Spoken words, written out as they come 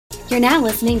You're now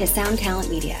listening to Sound Talent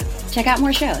Media. Check out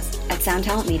more shows at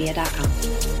soundtalentmedia.com.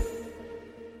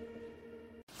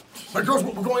 My girls,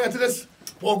 we're going out to this.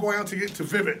 We're all going out to get to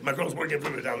Vivid. My girls want to get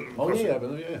Vivid down.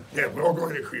 Yeah, we're all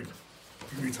going to Creep.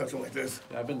 You can be touching like this.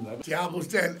 I've been. Diablo's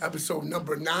Den, episode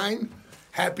number 9.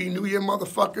 Happy New Year,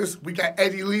 motherfuckers. We got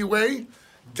Eddie Leeway,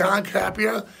 Don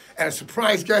Capia, and a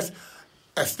surprise guest,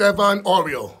 Esteban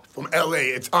Oriol from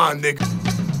LA. It's on,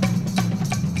 nigga.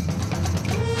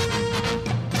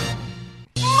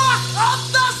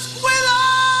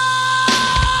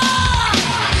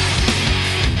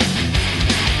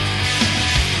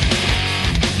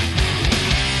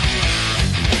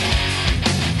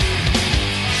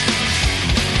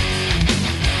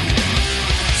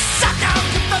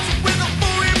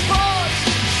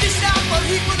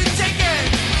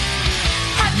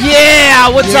 Yeah,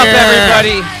 what's up,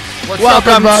 everybody?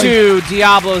 Welcome up, to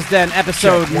Diablo's Den,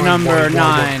 episode number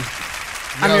 9.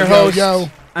 I'm your host.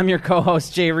 I'm your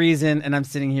co-host, Jay Reason, and I'm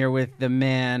sitting here with the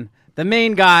man, the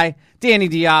main guy, Danny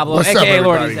Diablo, What's a.k.a. up,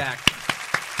 Lord everybody?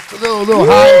 Zach. A little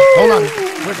high. Hold on.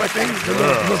 Where's my thing?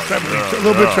 A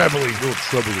little bit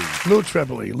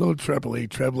trebly.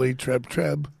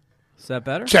 Treb. Is that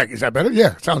better? Check. Is that better?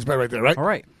 Yeah, sounds better right there, right? All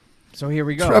right. So here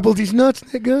we go. Treble these nuts,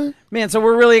 nigga. Man, so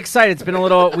we're really excited. It's been a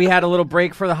little, we had a little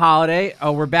break for the holiday.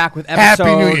 We're back with episode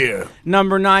Happy New Year.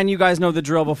 number 9. You guys know the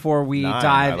drill before we 9.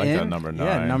 dive I like in. that number 9.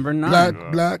 Yeah, number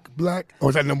 9. Black. Oh,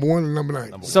 is that number 1 or number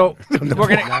 9? So we're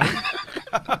going to...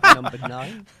 Number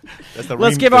 9. That's the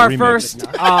Let's give our first.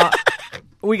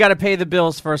 We got to pay the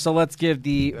bills first, so let's give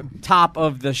the top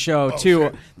of the show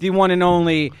to the one and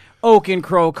only Oak and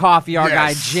Crow Coffee. Our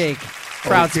guy Jake,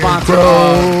 proud sponsor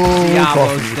of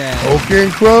Diablo's Den. Oak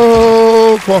and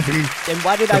Crow Coffee. Then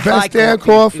why did The I buy best damn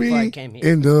coffee before I coffee came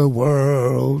here? in the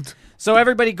world. So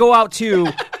everybody, go out to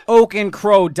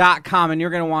oakandcrow.com, and you're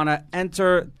going to want to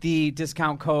enter the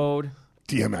discount code.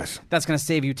 DMS. That's going to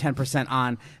save you 10%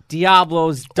 on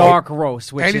Diablo's Dark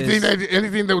Roast, which Anything is...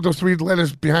 that those 3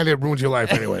 letters behind it ruins your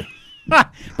life anyway.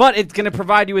 But it's going to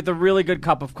provide you with a really good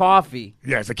cup of coffee.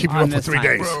 Yes, I keep you on up for this 3 time.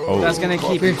 days. That's going to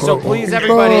keep Oak you. and So Crow, please, Oak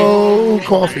and everybody... Crow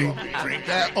Coffee. Drink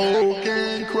that Oak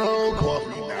and Crow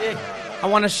Coffee. I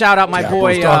want to shout out my Diablo's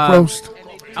boy... Dark Roast.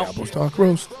 Diablo's Dark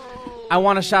Roast. I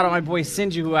want to shout out my boy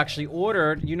Sinji, who actually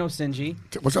ordered. You know Sinji.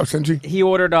 What's up, Sinji? He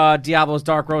ordered Diablo's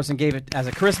Dark Roast and gave it as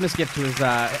a Christmas gift to his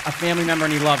a family member,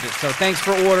 and he loved it. So thanks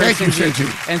for ordering, Thank you,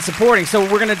 Sinji. and supporting. So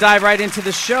we're gonna dive right into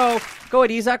the show. Go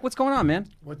ahead, Isaac. What's going on, man?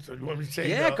 You want me to say?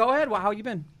 Yeah, go ahead. Well, how you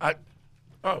been?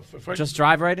 Just Just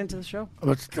drive right into the show.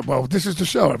 well, this is the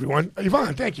show, everyone.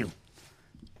 Yvonne, thank you.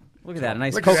 Look at that, a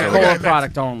nice Look at that, Coca-Cola look at that.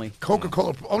 product only.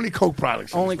 Coca-Cola, only Coke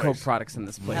products. in Only this Coke place. products in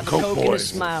this place. Have a Coke Coke and a boys.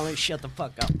 smile and shut the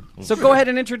fuck up. So go ahead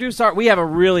and introduce our. We have a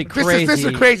really crazy. This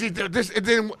is crazy. It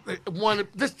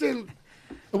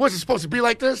wasn't supposed to be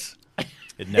like this.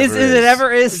 It never Is it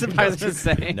ever is? I was gonna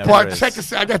say. Never But is. check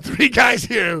this out. I got 3 guys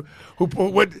here who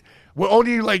would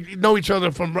only know each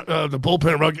other from the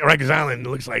bullpen of Rikers Island. It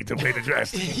looks like the way they're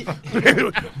dressed,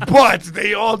 but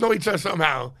they all know each other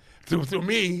somehow through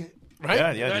me.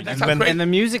 Right? Yeah. That's You've how been- crazy. And the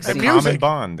music The scene. music.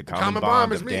 The common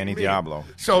bond is of me, Danny me. Diablo.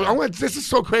 So this is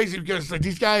so crazy because like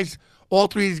these guys, all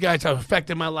 3 of these guys have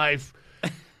affected my life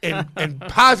in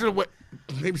positive ways,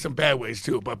 maybe some bad ways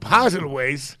too, but positive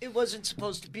ways. It wasn't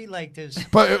supposed to be like this.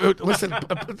 But listen,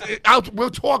 we'll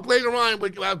talk later on.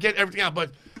 I'll get everything out. But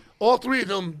all 3 of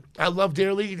them, I love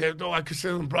dearly. I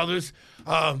consider them brothers.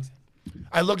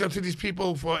 I looked up to these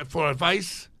people for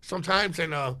advice sometimes,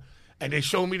 and they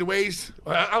show me the ways.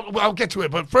 I'll get to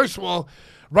it. But first of all,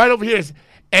 right over here is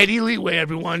Eddie Leeway,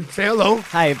 everyone. Say hello.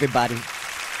 Hi, everybody.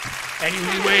 Eddie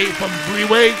Leeway from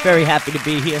Leeway. Very happy to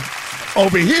be here.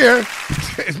 Over here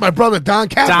is my brother, Don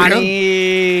Capria.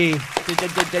 Donnie.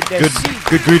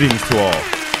 Good greetings to all.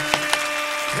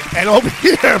 And over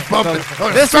here from...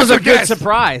 This was a good guest.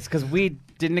 surprise because we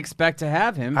didn't expect to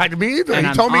have him. Me either. And He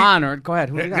I'm told me... honored. Go ahead.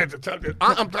 Who we got?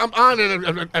 I'm honored,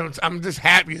 and I'm just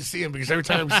happy to see him because every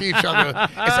time we see each other,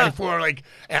 it's like for like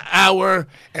an hour,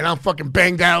 and I'm fucking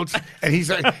banged out, and he's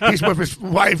with his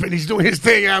wife, and he's doing his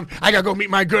thing. And I gotta go meet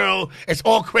my girl. It's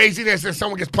all craziness, and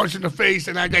someone gets punched in the face,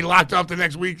 and I get locked up the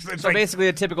next week. So, it's So like, basically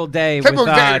a typical day Typical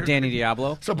with day. Danny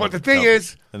Diablo. so, but the thing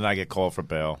is, And then I get called for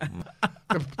bail.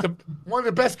 one of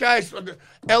the best guys from the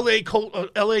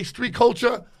LA street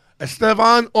culture,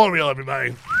 Esteban Oriol,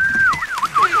 everybody.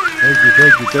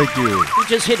 Thank you. You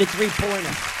just hit a 3-pointer.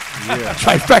 Yeah.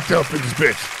 Trifecta up in this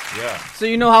bitch. Yeah. So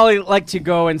you know how I like to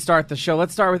go and start the show.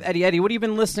 Let's start with Eddie. Eddie, what have you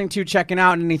been listening to, checking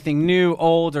out? Anything new,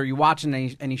 old? Are you watching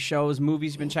any shows,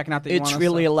 movies you've been checking out that you want It's to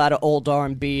really start? a lot of old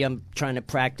R&B. I'm trying to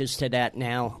practice to that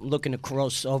now. I'm looking to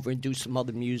cross over and do some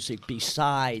other music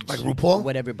besides Like RuPaul?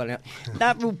 what everybody else.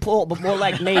 Not RuPaul, but more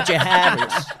like Major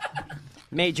Harris.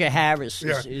 Major Harris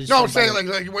Yeah. is No, I'm somebody-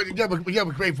 saying you have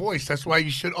a great voice. That's why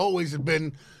you should always have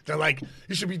been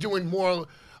you should be doing more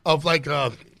of what's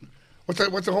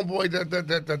the homeboy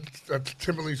that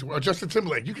Timberlake's Justin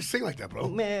Timberlake. You can sing like that, bro.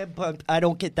 Man, but I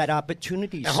don't get that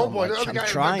opportunity And so homeboy, much. the other I'm guy,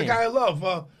 trying. the guy I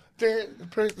love,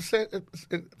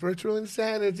 Virtual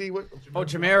Insanity. Oh,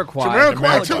 Jamiroquai.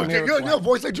 Jamiroquai too. Jamiroquai. Your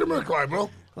voice like Jamiroquai, bro.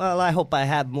 Well, I hope I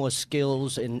have more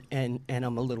skills and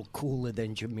I'm a little cooler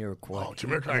than Jamiroquai. Oh,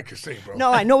 Jamiroquai can sing, bro.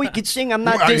 No, I know he can sing. I'm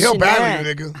not He'll dissing battle that.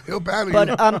 you, nigga. He'll battle you.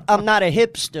 But I'm not a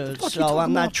hipster, you so I'm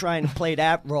talking not about? trying to play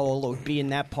that role or be in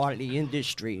that part of the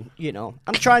industry. You know,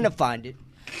 I'm trying to find it.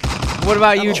 What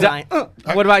about you, I'm trying.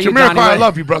 What about you, Jamiroquai, Donnie? I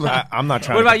love you, brother. I'm not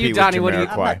trying What to about you, compete Donnie? with What do you-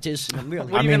 I'm not Jamiroquai. dissing him, really.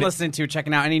 What have you been mean, listening to,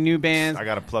 checking out? Any new bands? I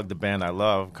got to plug the band I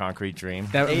love, Concrete Dream.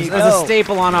 That There was you a go.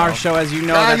 staple on our show, as you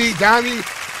know. Donnie,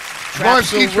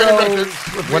 Varsity Rose. Train Records.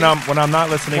 When I'm not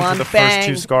listening One to the Bang.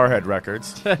 first two Scarhead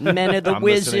records, Men of the I'm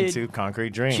listening Wizard, to Concrete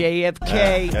Dream.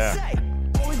 JFK. Yeah.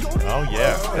 Oh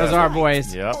yeah. Those are our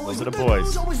boys. Yep, those are the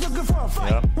boys.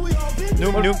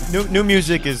 Yep. New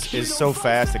music is so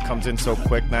fast. It comes in so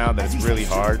quick now that it's really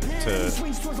hard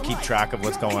to keep track of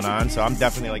what's going on. So I'm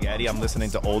definitely like Eddie. I'm listening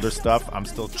to older stuff. I'm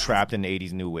still trapped in the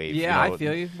 80s new wave. Yeah, you know? I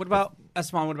feel you. What about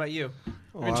Esmond? What about you?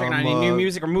 Been Well, checking out I'm, any new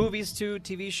music or movies too?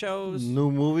 TV shows?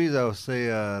 New movies, I would say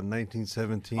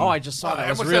 1917. Oh, I just saw that. It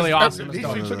was What's really that? awesome. You It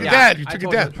was took dope. your Yeah, dad. You I took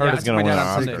your told dad. you- Heard yeah, it's I gonna took my win dad an on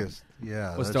Oscar. Sunday. Sickest.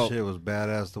 Yeah, Was that dope. shit was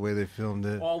badass the way they filmed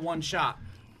it. All one shot,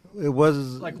 It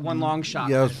was like one long shot.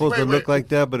 Yeah, it was supposed to Wait, look wait. like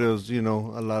that, but it was a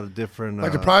lot of different.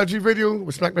 Like the Prodigy video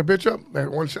with Smack My Bitch Up,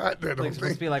 that one shot. That Like, whole it's supposed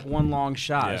thing. to be like one long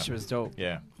shot. Yeah. That shit was dope.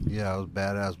 Yeah. Yeah, it was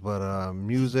badass. But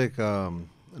music,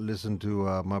 listen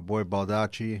to my boy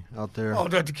Baldacci out there. Oh,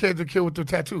 the kid with the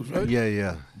tattoos, right?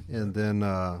 Yeah. And then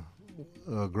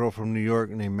a girl from New York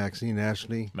named Maxine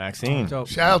Ashley. Maxine. Dope.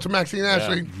 Shout out to Maxine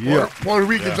Ashley. Yeah. Puerto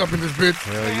Ricans Yeah. up in this bitch.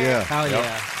 Hell yeah. Hell Yep.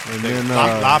 yeah. And then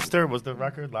Lobster was the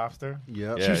record. Lobster.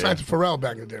 Yep. She signed to Pharrell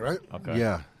back in the day, right? Okay.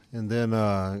 Yeah. And then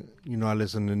I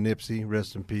listen to Nipsey,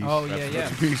 rest in peace. Oh yeah.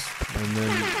 Peace. And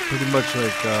then pretty much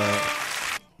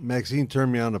like Maxine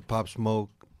turned me on to Pop Smoke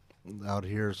out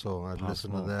here, so I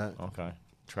listened to that. Okay.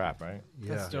 Trap, right?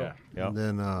 Yeah. That's dope. Yeah. And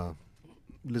then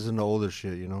listen to older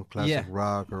shit, classic Yeah.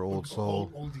 rock or old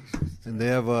soul. Oldies. And they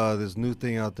have this new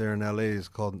thing out there in LA. It's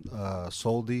called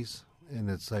Soldies, and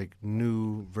it's like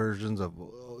new versions of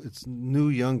it's new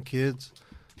young kids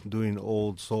doing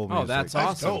old soul music. Oh, that's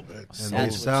That's awesome. dope, man. And That's they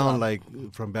what's sound up. like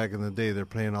from back in the day. They're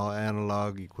playing all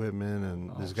analog equipment,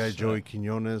 and this guy Joey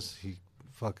Quinones, he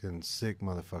fucking sick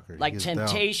motherfucker. Like He gets down.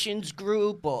 Temptations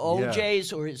group or Yeah.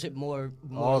 OJ's, or is it more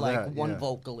All like that, one yeah.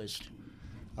 vocalist?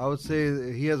 I would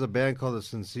say he has a band called the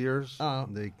Sinceres. Uh-huh.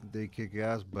 They kick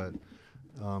ass, but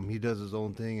he does his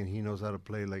own thing, and he knows how to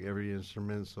play like every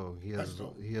instrument. So he has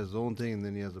his own thing, and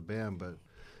then he has a band. But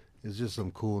it's just some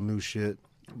cool new shit,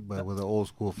 but with an old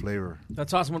school flavor.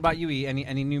 That's awesome. What about you, E?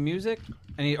 Any new music?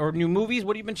 Or new movies?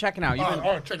 What have you been checking out? You've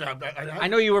been, Check it out. I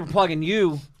know you were plugging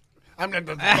you. I'm not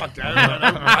fuck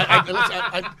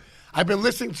that. I've been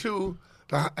listening to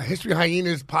the History of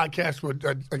Hyenas podcast with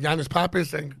Giannis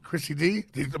Pappas and Chrissy D.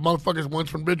 These the motherfuckers, one's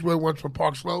from Ridgeway, one's from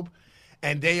Park Slope,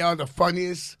 and they are the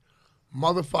funniest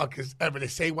motherfuckers ever. They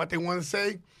say what they want to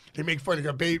say. They make fun of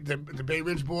the Bay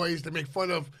Ridge boys. They make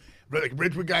fun of like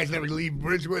Ridgewood guys never leave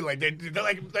Ridgeway. Like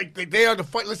they are the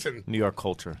fun. Listen, New York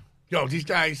culture. yo, these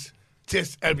guys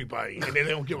diss everybody, and they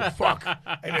don't give a fuck.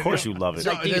 Of course you love it.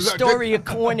 No, Like the they look- story of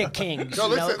corner kings. No,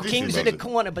 you know? listen, Kings listen. of the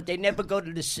corner, but they never go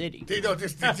to the city. These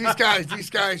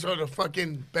guys are the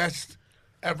fucking best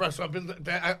ever. So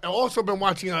I've also been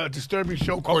watching a disturbing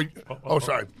show called. Oh,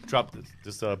 sorry, Drop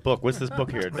this book. What's this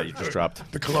book here that you just dropped?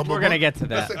 the Columbo. We're gonna book. get to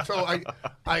that. Listen, so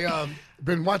I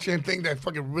been watching a thing that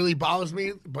fucking really bothers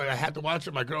me, but I had to watch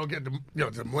it. My girl the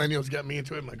millennials get me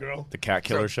into it. My girl. The Cat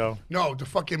Killer Show? No, the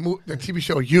fucking the TV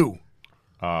show You.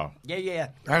 Oh. Yeah.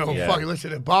 I don't Yeah. fucking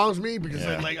listen. It bothers me because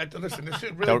Yeah. listen, this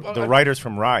shit really. The writers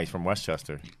from Rise from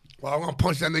Westchester. Well, I'm gonna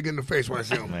punch that nigga in the face when I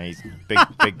see him. Man, he's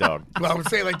big dog. Well, I would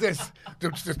say like this: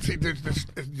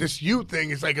 this you thing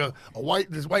is like a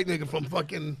white nigga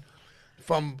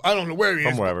from I don't know where he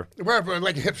is, wherever,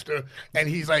 like a hipster, and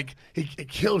he's like he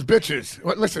kills bitches.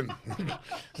 Well, listen,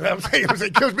 so I'm saying he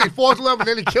kills me, he falls in love, and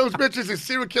then he kills bitches. He's a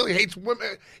serial killer. He hates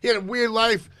women. He had a weird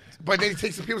life, but then he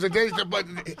takes the people's identities. But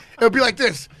it'll be like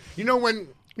this, when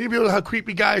you know how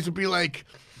creepy guys would be like.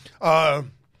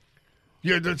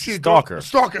 Yeah, the Stalker.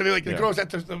 Stalker. They're like the Yeah. girls at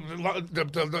the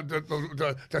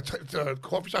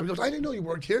coffee shop. He goes, I didn't know you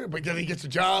worked here, but then he gets a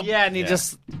job. Yeah, and he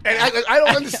just And I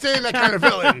don't understand that kind of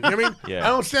villain. You know what I mean? Yeah. I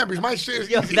don't understand because my shit is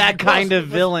easy. that kind of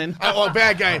villain. Oh,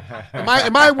 bad guy.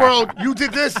 In my world, you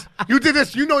did this. You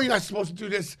know you're not supposed to do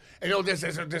this. And you know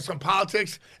there's some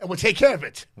politics, and we'll take care of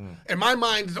it. In my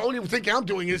mind, the only thing I'm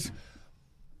doing is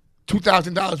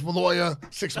 $2,000 for lawyer,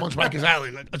 6 months Rikers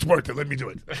Island. It's worth it. Let me do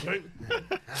it. Right?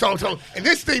 So, and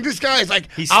this guy is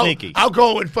like, He's I'll, sneaky. I'll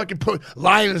go and fucking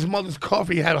lie in his mother's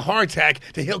coffee. He had a heart attack.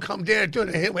 Then he'll come there and do it.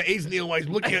 And hit with AIDS Neil while he's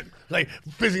looking at, like,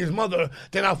 visiting his mother.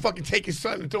 Then I'll fucking take his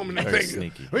son and throw him in that Very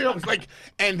thing. sneaky. You know, it's like,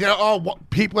 and they're all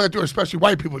people that do it, especially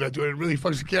white people that do it. Really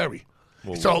fucking scary.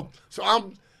 So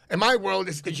I'm. In my world,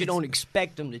 it's Because you don't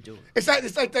expect them to do it. it's like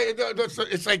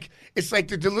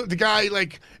the guy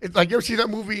like it's like you ever see that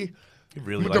movie? He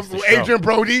really With likes the show. Adrian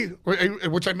Brody,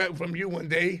 which I met from you one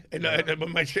day, and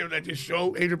my chair at this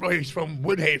show. Adrian Brody, he's from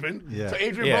Woodhaven. Yeah. So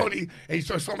Adrian Yeah. Brody, and he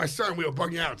saw my son. We were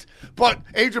bugging out. But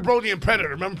Adrian Brody and Predator,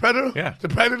 remember Predator? Yeah. The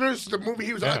Predators, the movie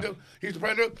he was Yeah. on. He's the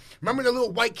Predator. Remember the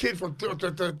little white kid from the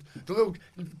little.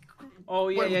 Oh,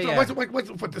 yeah, what, yeah, yeah. What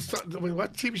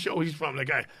TV show he's from? That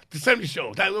guy, the '70s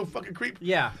show. That little fucking creep.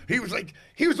 Yeah. He was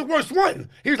the worst one.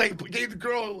 He was like, gave the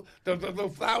girl the little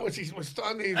flowers. He was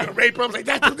stunned. He's gonna rape her. I was like,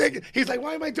 that's the thing. He's like,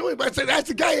 why am I doing it? But I said, that's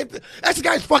the guy. That's the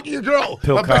guy's fucking your girl.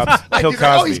 Bill But- Cosby. Like, Bill he's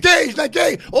like, oh, Cosby. he's gay. He's not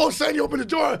gay. All of a sudden, you open the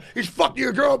door. He's fucking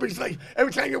your girl. But he's like,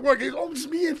 every time you work, he's oh, it's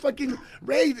me and fucking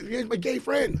Ray. He's my gay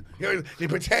friend. You know, they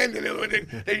pretend and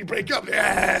then you break up.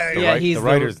 Yeah, Yeah, he's the the-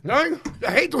 writer's No,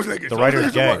 I hate those niggas. the Those writer's niggas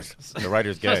are gay. worse. The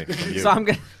writer's gay. From you. So I'm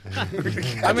gonna.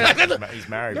 He's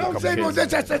married. You know with what I'm a couple saying?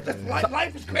 kids. That's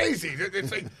life is crazy.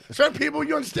 It's like certain people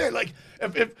you understand. Like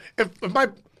if my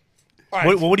all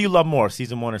right, What do you love more,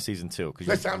 season 1 or season 2? 'Cause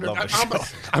you listen, love the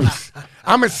show.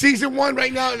 I'm a season 1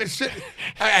 right now, and it's shit.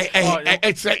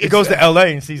 It goes to LA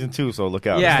in season 2, so look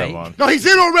out. Yeah, Stefan. No, he's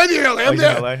in already in LA. I'm he's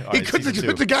in there. LA? He All right, could season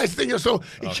two. the guy's thing, so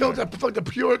he killed the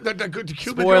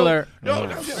Cuban Spoiler. girl.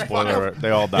 No, fuck Spoiler off. alert, they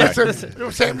all die. Listen, you know what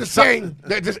I'm saying? I'm just saying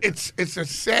that it's a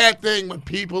sad thing when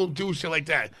people do shit like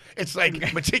that. It's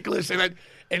like meticulous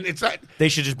and it's not. They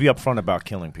should just be upfront about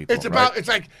killing people. It's about. right?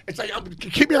 It's like.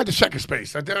 Keep me on the checker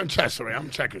space. They're on chess, right? I'm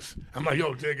checkers. I'm like,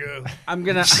 yo, digga. I'm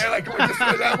gonna. They're like going this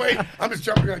way, that way. I'm just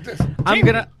jumping like this. I'm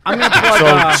gonna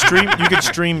plug So you could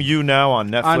stream You Now on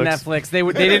Netflix. on Netflix.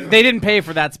 They didn't pay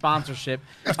for that sponsorship.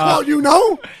 It's called you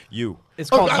know. You. It's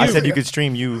called. I You. said you could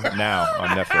stream You Now on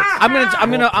Netflix.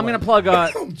 I'm gonna plug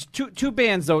two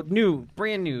bands though,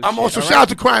 brand new. I'm shit, also all shout out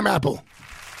to Crime Apple.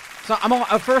 So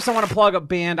first I want to plug a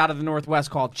band out of the Northwest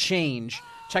called Change.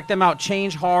 Check them out,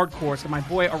 Change Hardcore. It's got my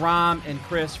boy Aram and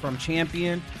Chris from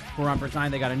Champion who are on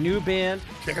Design. They got a new band.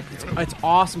 It's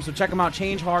awesome. So check them out,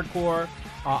 Change Hardcore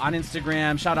on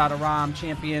Instagram. Shout out Aram,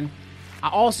 Champion. I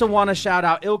also want to shout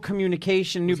out Ill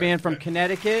Communication, new band from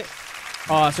Connecticut.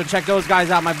 So check those guys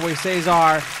out. My boy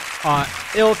Cesar,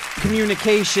 Ill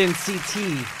Communication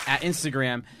CT at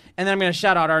Instagram. And then I'm going to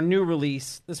shout out our new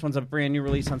release. This one's a brand new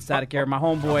release on Static Air. My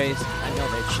homeboys,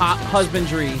 Hot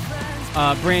Husbandry,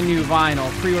 brand new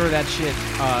vinyl. Pre-order that shit,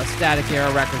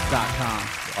 staticairrecords.com.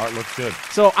 Art looks good.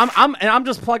 So I'm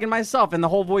just plugging myself, and the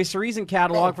whole Voice of Reason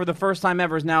catalog for the first time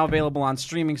ever is now available on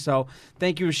streaming. So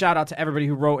thank you, shout out to everybody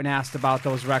who wrote and asked about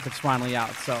those records finally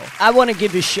out. So I want to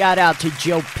give a shout out to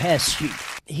Joe Pesci.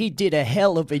 He did a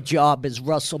hell of a job as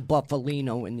Russell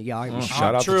Buffalino in The Irish.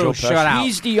 Shout out true. to Joe Shout Pesci. out.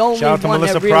 He's the only Shout out to one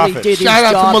Melissa that really Prophet. did his Shout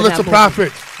out job to in Melissa that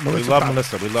movie. Prophet. We love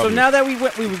Melissa. We love So you. now that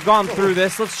we've gone through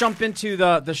this, let's jump into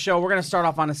the show. We're going to start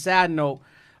off on a sad note.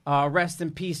 Rest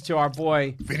in peace to our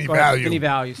boy Vinny Go ahead, Value. Vinny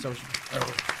Value. So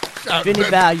Vinny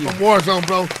Value. From Warzone,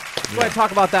 bro. go ahead and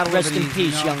talk about that a little Rest bit in easy,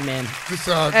 peace, you know? young man. This,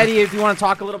 Eddie, if you want to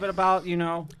talk a little bit about,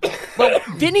 Well,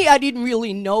 Vinny, I didn't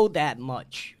really know that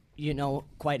much,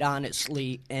 quite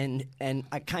honestly. And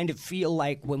I kind of feel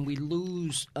like when we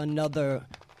lose another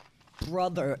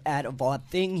brother out of our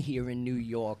thing here in New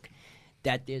York,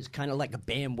 that there's kind of like a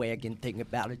bandwagon thing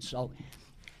about it. So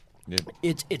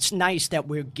it's nice that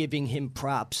we're giving him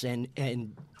props and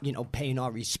paying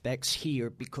our respects here,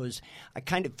 because I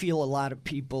kind of feel a lot of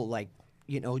people like,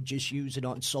 just use it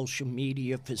on social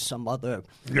media for some other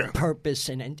purpose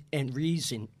and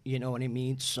reason, you know what I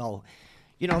mean? So,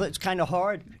 it's kind of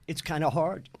hard. It's kind of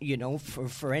hard,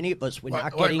 for any of us. We're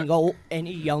not getting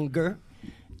any younger,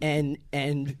 and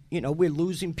we're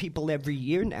losing people every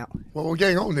year now. well, we're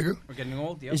getting old, nigga. we're getting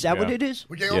old. Yep. Is that what Yeah. it is?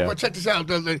 We're getting old. Yeah. But check this out.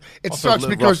 It Also sucks live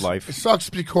because rough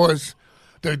life.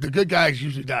 the good guys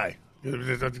usually die.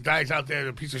 The guys out there,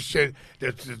 the piece of shit,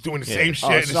 they're doing the same shit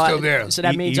Oh, and it's still there. So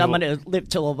that means I'm Evil. going to live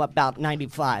till about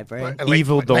 95, right? And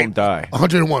Evil don't die.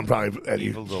 101 probably, Eddie.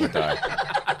 Evil don't die.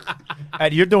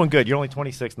 Ed, you're doing good. You're only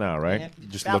 26 now, right? Yeah, You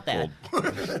just about look that.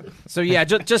 old. So yeah,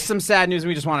 just some sad news.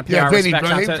 We just want to pay Yeah, our Vinny,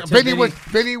 respects bro. out to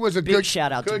Vinny was a Big good,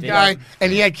 shout out to good Vinny. guy,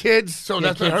 and he had kids, so Yeah,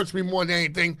 that's what kids. hurts me more than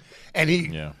anything. And he,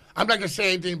 Yeah. I'm not gonna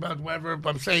say anything about whatever, but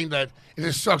I'm saying that it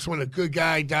just sucks when a good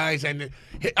guy dies. And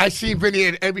I see Vinny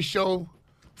at every show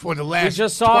for the last. We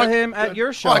just saw him at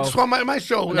your show. Oh, I just saw my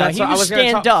show. Yeah, Yeah, so he I was was gonna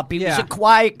stand talk- up. He was yeah. a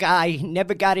quiet guy. He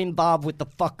never got involved with the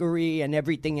fuckery and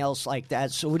everything else like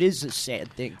that. So it is a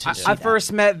sad thing to see I that.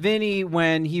 first met Vinny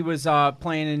when he was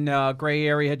playing in Gray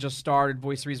Area, had just started.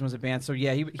 Voice of Reason was a band. So,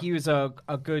 yeah, he was a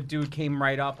good dude, came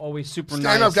right up, always super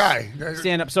nice. Stand-up guy.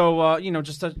 Stand up. So,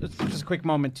 just a quick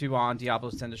moment to on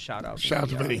Diablo's 10 to shout out. Shout out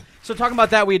to Vinny. So, talking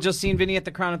about that, we had just seen Vinny at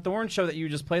the Crown and Thorns show that you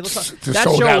just played. Let's talk. Just That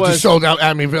sold show out. was Just sold out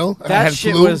Amityville. I that had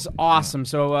shit flu. was awesome.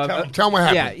 So, Tell 'em what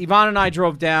happened. Yeah, Yvonne and I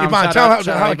drove down. Yvonne, Shout tell out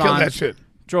how I killed Yvonne. that shit.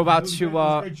 Drove out It to.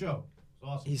 was a great show. It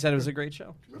was awesome. He said it was a great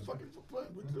show.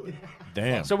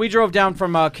 Damn. So we drove down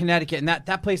from Connecticut, and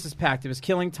that place is packed. It was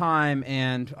Killing Time,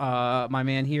 and my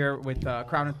man here with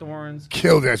Crown and Thorns.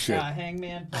 Killed that shit.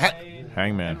 Hangman played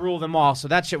Hangman. and Rule Them All. So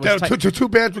that shit was Yeah, tight. two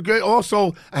bands were good.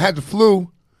 Also, I had the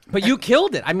flu. But you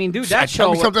killed it. I mean, dude, that Tell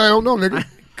show. me something I don't know, nigga.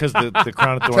 Because the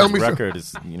Crown of Tell Thorns me some- record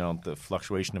is, the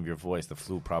fluctuation of your voice. The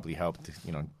flu probably helped,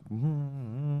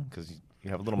 because you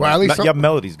have a little Well, at least you have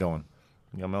melodies going.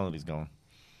 You have melodies going.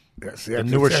 Yes, The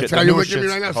newer shit- That's how the you newer look at me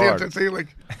shit's right now. hard. See, I'm saying,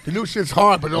 like, the new shit's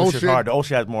hard, but the The old old shit's shit. hard. The old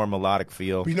shit has more melodic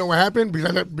feel. You know what happened?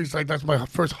 Because that's my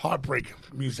first heartbreak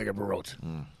music I ever wrote.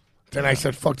 Then I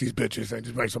said, "Fuck these bitches," and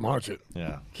just write some hard shit.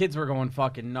 Yeah. Kids were going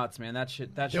fucking nuts, man. That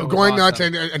shit. That They show were was going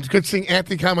awesome. nuts, and good seeing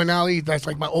Anthony Caminali. That's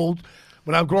like my old.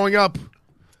 When I was growing up,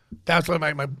 that's like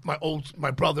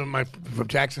my brother from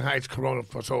Jackson Heights, Corona.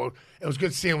 So it was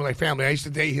good seeing him with my family. I used to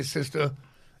date his sister,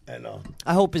 and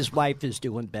I hope his wife is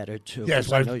doing better too. yes,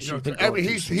 'cause I like, know you she's know, been I going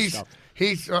mean, through some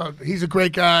stuff. he's a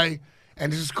great guy,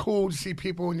 and it's just cool to see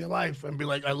people in your life and be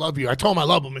like, "I love you." I told him I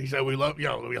love him, and he said, "We love," we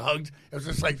hugged. It was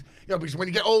just like, because when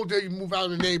you get older, you move out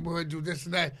of the neighborhood, do this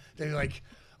and that. Then you're like,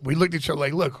 we looked at each other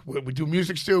like, "Look, we do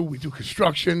music still, we do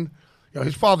construction."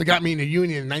 His father got me in the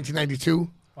union in 1992.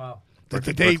 Wow. The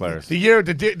Bricklayers. year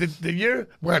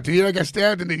I got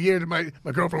stabbed, and the year that my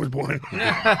girlfriend was born.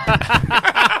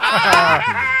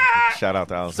 Shout out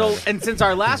to Allison. So, and since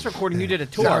our last recording, you did a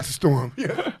tour. Shout out to Storm.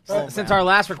 Yeah. Since our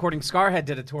last recording, Scarhead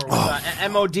did a tour with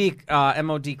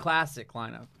MOD Classic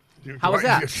lineup. How was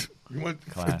that? It's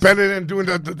better than doing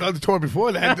the other tour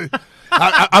before that.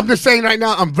 I'm just saying right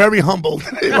now, I'm very humbled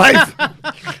in life,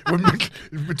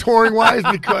 with touring wise,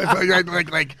 because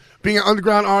like being an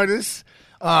underground artist,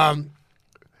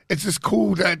 it's just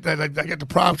cool that I get the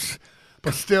props,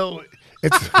 but still,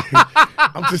 it's.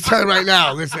 I'm just telling you right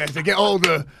now. Listen, as I get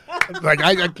older, I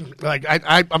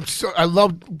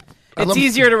love. It's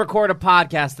easier to record a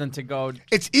podcast than to go.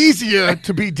 It's easier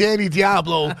to be Danny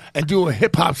Diablo and do a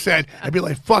hip hop set and be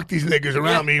like, "Fuck these niggas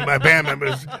around me, my band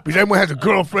members," because everyone has a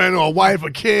girlfriend or a wife or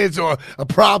kids or a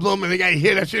problem, and they gotta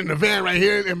hear that shit in the van right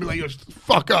here and be like, "Yo,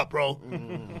 fuck up, bro.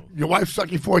 Your wife's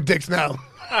sucking 4 dicks now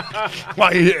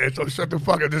while you're here, so shut the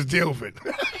fuck up. Just deal with it."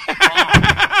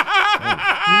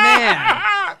 Man,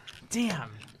 damn.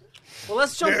 Well,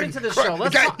 let's jump into the show.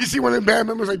 Let's You see one of the band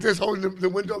members like this holding the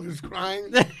window, just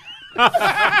crying.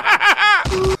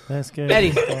 Let's get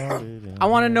Eddie, started. I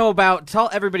want to know tell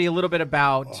everybody a little bit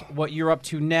about what you're up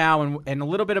to now and a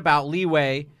little bit about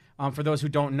Leeway for those who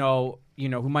don't know,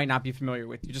 who might not be familiar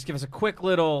with you. Just give us a quick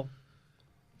little.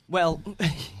 Well,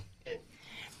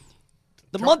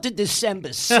 the month of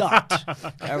December sucked.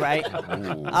 All right,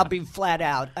 I'll be flat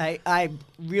out. I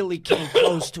really came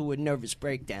close to a nervous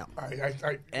breakdown,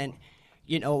 and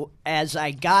as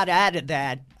I got out of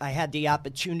that, I had the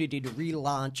opportunity to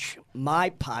relaunch my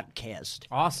podcast.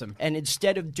 Awesome. And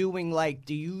instead of doing like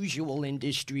the usual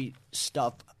industry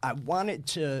stuff, I wanted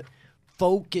to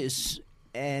focus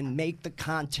and make the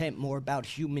content more about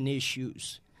human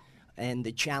issues and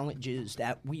the challenges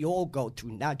that we all go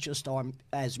through, not just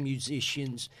as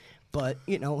musicians, but,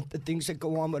 the things that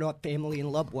go on with our family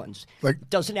and loved ones. Like- it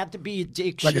doesn't have to be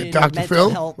addiction, Like a Dr. mental Phil,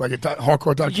 health. like a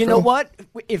hardcore Dr. Phil. You know what?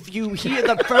 If you hear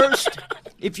the first,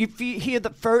 hear the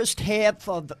first half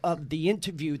of the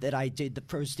interview that I did, the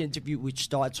first interview which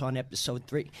starts on episode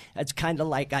 3, that's kind of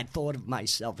like I thought of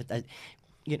myself. That,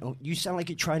 you sound like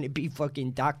you're trying to be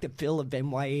fucking Dr. Phil of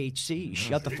NYHC.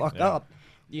 Shut the fuck up.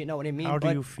 You know what I mean? How do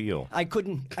But you feel? I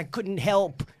couldn't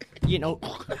help,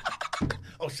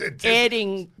 Oh, shit.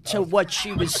 adding to what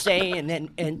she was saying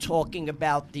and talking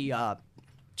about the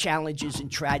challenges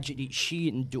and tragedies she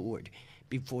endured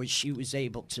before she was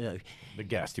able to The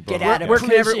guest. You get brought out of Where can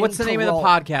prison. what's the name of the parole.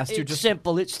 podcast? It's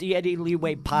simple. It's the Eddie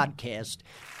Leeway Podcast.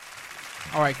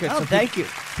 All right, good. Oh, so thank you.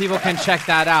 People can check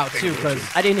that out too, because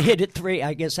I didn't hit it 3.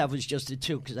 I guess I was just a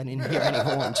 2 because I didn't hear any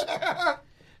horns.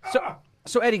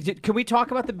 So Eddie, can we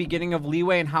talk about the beginning of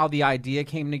Leeway and how the idea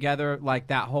came together, like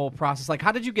that whole process? Like,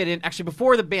 how did you get in? Actually,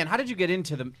 before the band, how did you get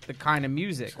into the kind of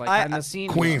music, like in the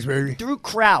scene? Queens, baby. Through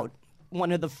Crowd,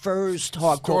 one of the first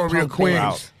hardcore Story of punk Queens.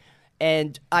 bands.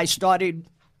 And I started,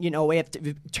 after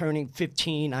turning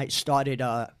 15, I started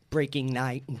breaking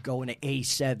night and going to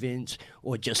A7s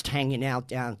or just hanging out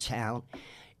downtown.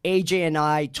 AJ and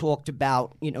I talked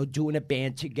about, doing a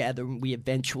band together, and we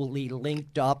eventually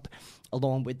linked up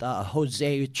along with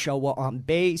Jose Ochoa on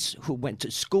bass, who went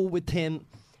to school with him,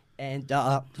 and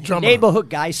neighborhood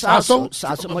guy, Sasso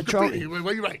Matroni.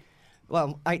 What you write?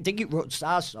 Well, I think he wrote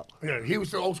Sasso. Yeah, he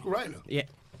was the old school writer. Yeah.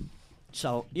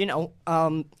 So,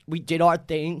 we did our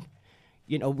thing.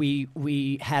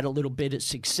 We had a little bit of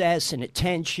success and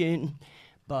attention,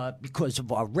 but because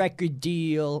of our record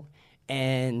deal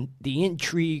and the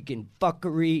intrigue and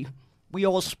fuckery, we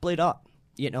all split up,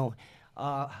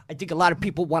 I think a lot of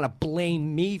people want to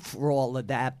blame me for all of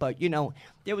that, but,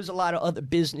 there was a lot of other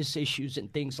business issues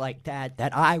and things like that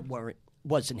I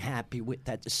wasn't happy with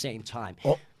at the same time.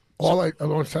 I want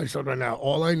to tell you something right now.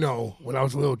 All I know, when I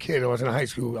was a little kid, I was in high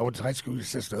school. I went to high school with your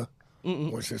sister.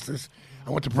 We're sisters. I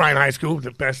went to Bryan High School,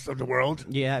 the best of the world.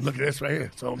 Yeah. Look at this right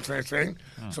here. So I'm saying.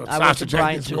 So I went Sasha to Bryan,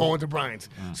 Jenkins, too. we all went to Bryan's.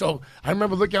 So I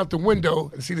remember looking out the window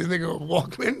and see this nigga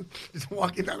walking, just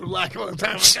walking down the block all the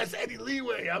time. Like, that's Eddie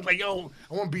Leeway. I was like, yo,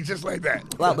 I want to be just like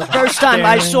that. Well, the first time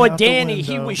I saw Danny,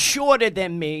 he was shorter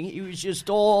than me. He was just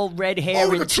all red hair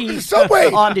the and teeth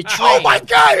subway. on the train. Oh my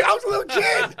God! I was a little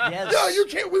kid. Yes. Yo, you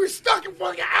can't. We were stuck in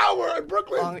fucking hour in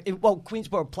Brooklyn.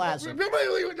 Queensboro Plaza. Remember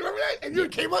that? And you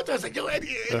came up to us like, yo,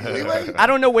 Eddie Leeway. I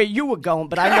don't know where you were going,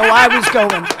 but I know I was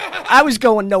going. I was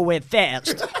going nowhere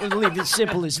fast. We'll leave it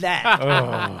simple as that.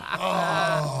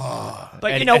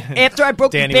 But after I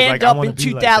broke Danny the was band like, I up wanna in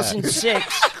be like that.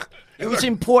 2006, it was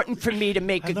important for me to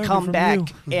make a learned it from comeback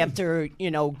you. after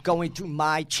going through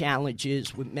my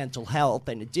challenges with mental health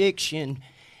and addiction.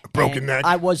 Broken And neck.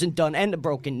 I wasn't done, and the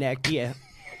broken neck. Yeah.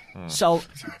 So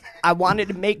I wanted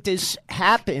to make this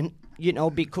happen,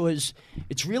 because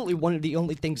it's really one of the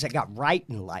only things I got right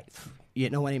in life. You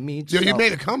know what I mean? Yo, you So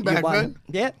made a comeback, man.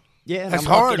 Yeah, yeah. and That's I'm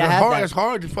lucky hard. to That's have hard. that. That's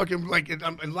hard to fucking like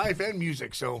in life and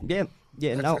music. So Yeah,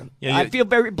 no. Yeah, I you- feel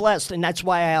very blessed, and that's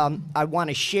why I want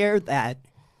to share that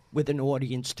with an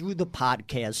audience through the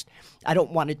podcast. I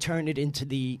don't want to turn it into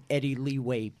the Eddie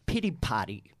Leeway Pity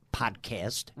Potty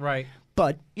podcast. Right.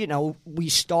 But, we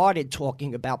started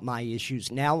talking about my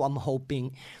issues. Now I'm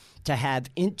hoping to have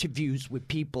interviews with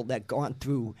people that gone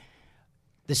through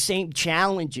the same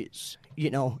challenges,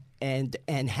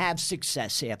 and have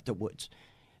success afterwards.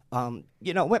 I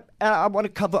want to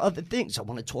cover other things. I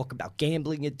want to talk about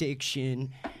gambling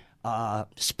addiction,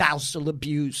 spousal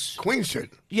abuse, Queen shit.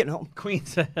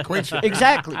 Queens. Queen shit.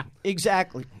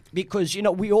 Exactly. Because,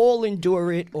 we all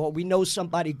endure it, or we know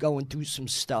somebody going through some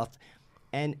stuff.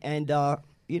 And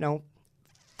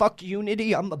fuck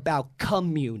unity, I'm about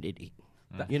community.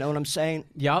 You know what I'm saying?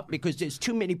 Yup. Because there's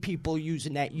too many people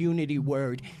using that unity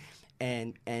word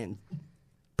and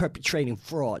perpetrating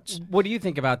frauds. What do you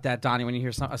think about that, Donnie, when you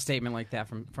hear a statement like that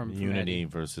from Unity Eddie?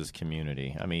 versus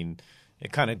community. I mean,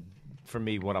 it kind of, for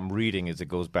me, what I'm reading is it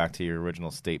goes back to your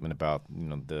original statement about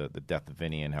the death of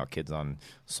Vinny and how kids on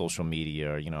social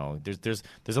media. There's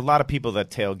a lot of people that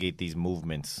tailgate these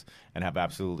movements and have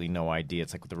absolutely no idea.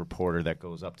 It's like the reporter that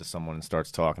goes up to someone and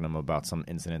starts talking to them about some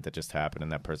incident that just happened,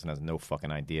 and that person has no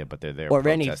fucking idea, but they're there Or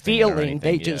any protesting it feeling, anything.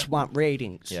 they Yeah. just want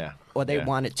ratings. Yeah. Or they Yeah.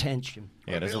 want attention.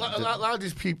 Yeah, there's a lot of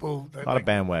these people. That, lot of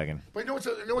bandwagon. But you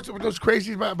know what's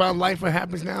crazy about life? What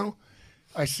happens now?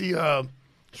 I see,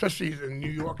 especially in New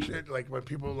York shit. Like when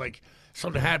people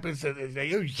something happens,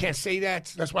 you can't say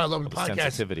that. That's why I love the podcast.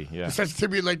 Sensitivity, yeah. The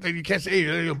sensitivity, like you can't say,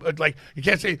 you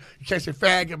can't say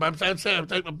fag.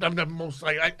 I'm the most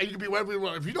you can be whatever you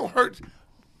want. If you don't hurt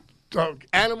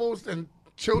animals and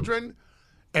children.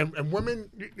 And women,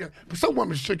 but some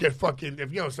women should get fucking.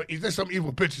 If there's some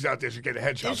evil bitches out there should get a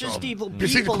headshot. There's just evil You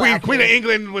see, the people Queen out of there.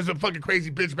 England was a fucking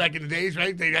crazy bitch back in the days,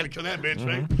 right? They had to kill that bitch,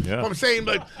 right? Yeah. What I'm saying,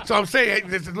 hey,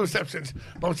 there's little exceptions.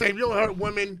 But I'm saying, if you don't hurt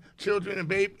women, children, and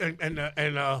babe, and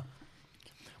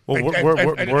Well,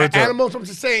 and animals. I'm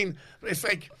just saying, it's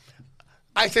like.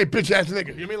 I say bitch ass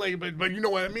nigga. You know what I mean? But you know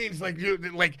what I mean? It's like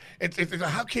it's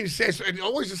how can you say it? And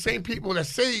always the same people that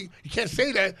say you can't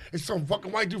say that. It's some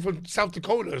fucking white dude from South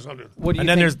Dakota or something. What do you And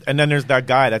then think? there's that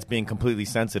guy that's being completely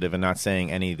sensitive and not saying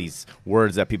any of these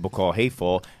words that people call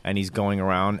hateful, and he's going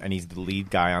around and he's the lead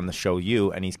guy on the show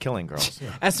You, and he's killing girls.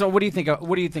 And so, what do you think?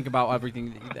 What do you think about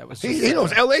everything that was? He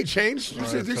knows L.A. changed. You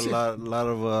It's said a this shit. lot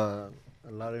of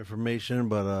A lot of information,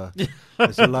 but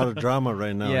it's a lot of drama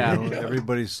right now. Yeah. You know?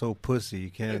 Everybody's so pussy. You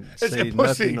can't It's say a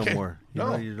pussy. nothing no more. You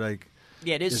know, you're like,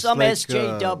 Yeah, there's It's some like,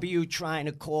 SJW trying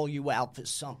to call you out for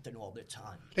something all the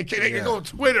time. They can go on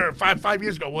Twitter 5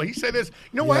 years ago. Well, he said this.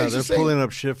 You know why yeah, he's they're saying? pulling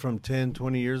up shit from 10,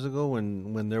 20 years ago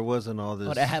when there wasn't all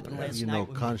this, that happened last night with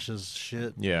me. conscious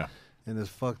shit. Yeah. And it's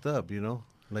fucked up, you know?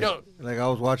 Like, Yo. like I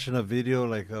was watching a video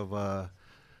of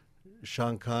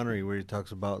Sean Connery where he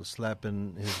talks about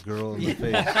slapping his girl in the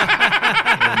face.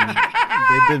 And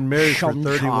they've been married for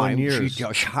 31 years.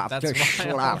 have That's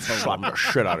slap Slap the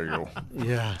shit out of you.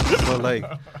 Yeah. So like,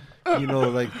 you know,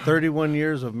 like 31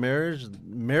 years of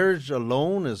marriage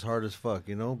alone is hard as fuck,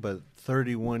 you know, but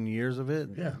 31 years of it,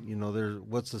 you know,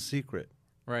 what's the secret?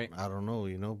 Right. I don't know,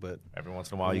 you know, but Every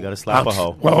once in a while, you got to slap a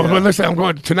hoe. Well, listen, I'm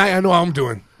going tonight. I know how I'm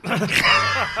doing.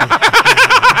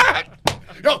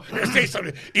 Yo, say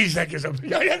something. Ezek is a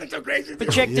that's so crazy.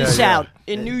 But check this out.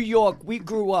 In New York, we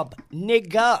grew up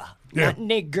nigga, not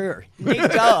nigger.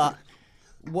 Nigga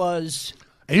was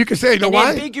And you can say, you know an why?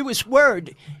 ambiguous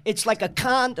word. It's like a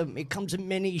condom. It comes in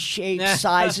many shapes,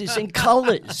 sizes, and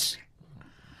colors.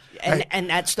 And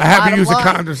that's the I haven't bottom used a line.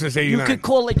 condom since You 89. could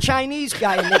call a Chinese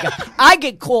guy a nigga. I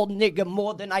get called nigga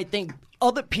more than I think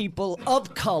other people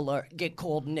of color get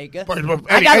called nigga. But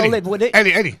I gotta live with it.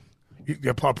 Eddie,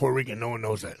 you're part Puerto Rican. No one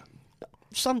knows that.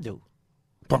 Some do.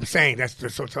 But I'm saying that's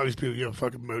just so tell these people you're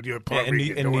Puerto In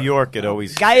Rican. New York, it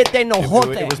always Cállate no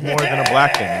jote. it was more than a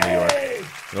black thing in New York.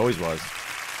 It always was.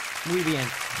 Muy bien.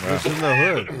 it's in the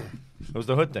hood. It was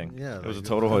the hood thing. Yeah, it was a like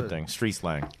total the hood hood. thing. Street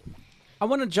slang. I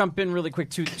want to jump in really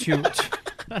quick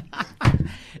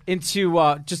into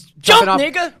just Jump, jumping off.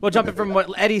 nigga! Well, jumping from what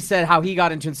Eddie said, how he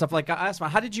got into and stuff like. I asked him,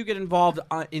 how did you get involved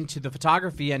into the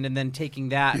photography end and then taking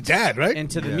that Your dad, right?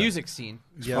 into the Yeah. music scene?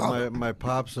 Yeah, my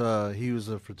pops, he was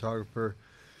a photographer,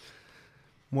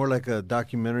 more like a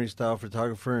documentary style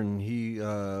photographer, and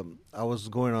I was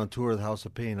going on tour with House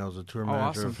of Pain. I was a tour manager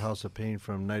awesome. of House of Pain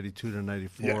from 92 to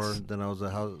 94. Yes. Then I was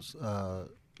a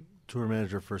tour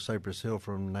manager for Cypress Hill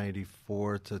from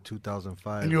 94 to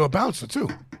 2005. And you're a bouncer too.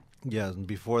 Yeah, and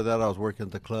before that I was working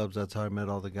at the clubs. That's how I met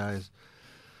all the guys.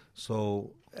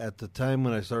 So at the time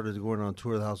when I started going on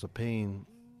tour with House of Pain,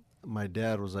 my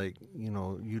dad was like, you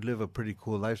know, you live a pretty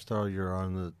cool lifestyle. You're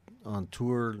on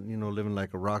tour, you know, living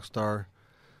like a rock star,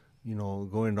 you know,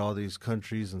 going to all these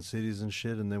countries and cities and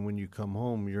shit. And then when you come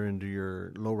home, you're into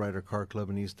your lowrider car club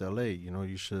in East LA. You know,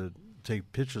 you should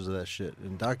take pictures of that shit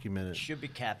and document it. Should be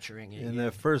capturing it. And yeah.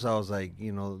 at first I was like,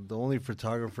 you know, the only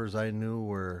photographers I knew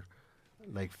were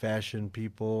like fashion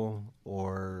people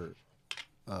or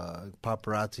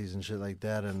paparazzis and shit like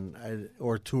that,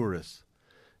 or tourists.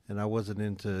 And I wasn't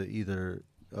into either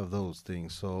of those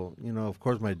things. So, you know, of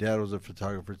course my dad was a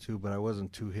photographer too, but I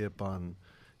wasn't too hip on,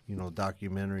 you know,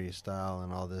 documentary style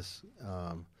and all this.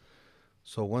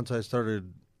 So once I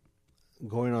started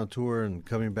going on tour and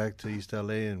coming back to East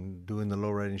LA and doing the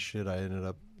lowriding shit, I ended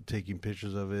up taking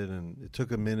pictures of it, and it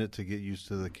took a minute to get used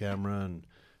to the camera and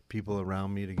people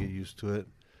around me to get used to it.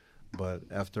 But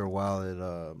after a while,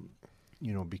 it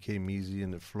you know, became easy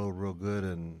and it flowed real good,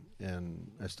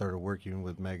 and I started working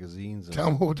with magazines. And Tell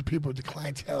them who the people, the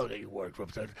clientele that you worked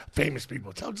with, the famous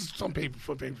people. Tell just some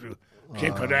people, famous people.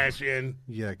 Kim Kardashian,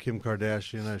 yeah, Kim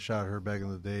Kardashian, I shot her back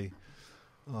in the day.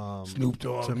 Snoop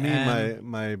Dogg. To me, And-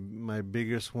 my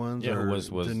biggest ones Yeah, are was-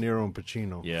 De Niro and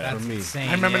Pacino. Yeah. for That's me. insane.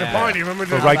 I remember the party. Remember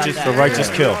the The righteous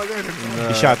kill.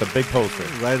 He shot the big poster.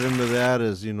 Right under that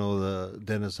is, you know, the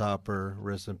Dennis Hopper,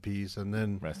 rest in peace, and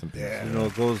then Rest in peace. Yeah. you know,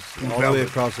 it goes all the way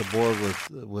across the board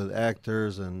with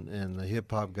actors and the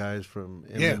hip hop guys from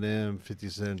Eminem, 50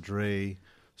 Cent, Dre,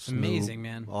 Snoop, Amazing,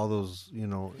 man. all those, you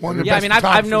know. One of the Yeah, I best mean, I've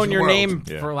photographers known in the your world. name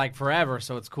Yeah. for like forever,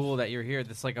 so it's cool that you're here.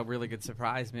 That's like a really good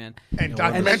surprise, man. And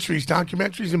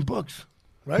documentaries and books,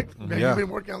 right? Yeah. You've been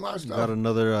working on a lot of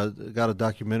stuff. Got a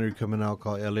documentary coming out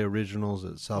called LA Originals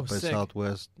at South by sick.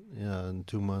 Southwest in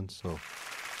 2 months. So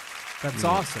That's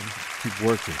awesome. keep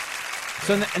working.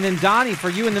 So and then Donnie, for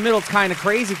you in the middle, it's kind of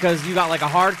crazy because you got like a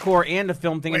hardcore and a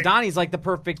film thing. And Wait. Donnie's like the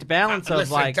perfect balance of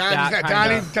Listen, like that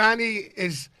kind of. Donnie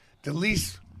is the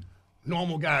least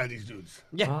normal guy of these dudes.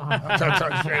 Yeah, I'm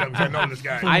telling you straight up, 'cause I know this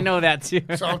guy. I know that too.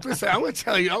 So listen, I want to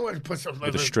tell you, I want to put something.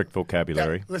 With a strict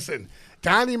vocabulary. Listen,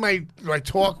 Donnie might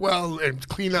talk well and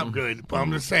clean up good, but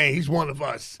I'm just saying he's one of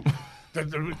us.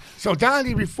 So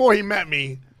Donnie, before he met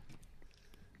me,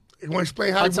 you want to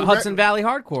explain how Hudson Valley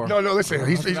Hardcore. No, listen.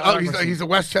 He's a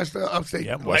Westchester upstate.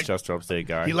 Yep, Westchester upstate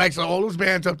guy. He likes all those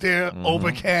bands up there,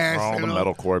 Overcast, All the you know,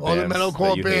 metalcore all the bands metalcore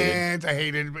that you hated. bands. I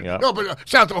hated it. But, Yep. No, but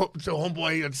shout out to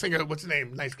homeboy, the singer. What's his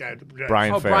name? Nice guy.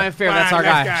 Brian Oh, Fair. Brian Fair, that's our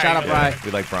Brian, guy. nice guy. Shout out, Yeah. Brian.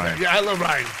 We like Brian. Yeah, I love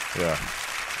Ryan. Yeah.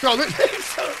 So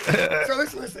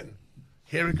listen.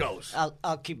 Here it goes.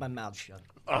 I'll keep my mouth shut.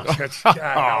 Oh,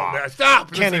 man.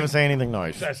 Stop. Can't even say anything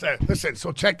nice. Listen,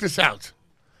 so check this out.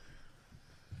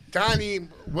 Donnie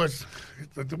was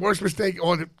the worst mistake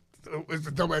on was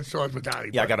the double-edged sword with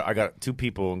Donnie. Yeah, I got 2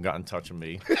 people who got in touch with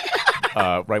me.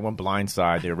 Right when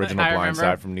Blindside, the original I remember.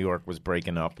 Blindside from New York, was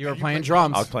breaking up. You were playing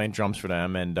drums. I was playing drums for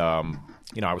them, and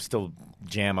I was still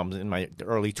jam. I was in my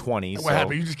early 20s. What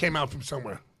happened? You just came out from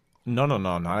somewhere. No,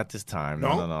 not at this time. No.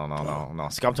 I'm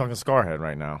talking Scarhead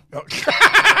right now. No. Like,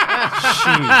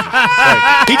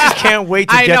 he just can't wait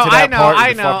to get to that part.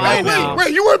 I know.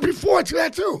 Wait, you went before to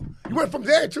that too. You went from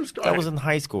there to Scarhead. That was in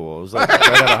high school. It was like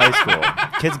right out of high school.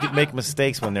 Kids make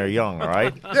mistakes when they're young, all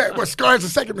right? Yeah, well, Scarhead's the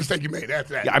second mistake you made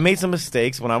after that. Yeah, I made some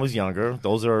mistakes when I was younger.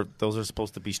 Those are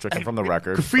supposed to be stricken from the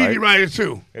record. Graffiti right? writer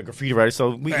too. Yeah, graffiti writer.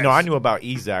 So I knew about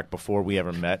Ezak before we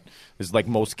ever met. It was like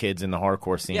most kids in the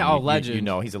hardcore scene. Yeah, legend. You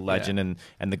know, he's a legend,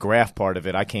 and the graph part of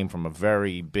it. I came from a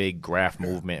very big graph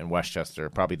movement in Westchester,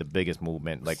 probably the biggest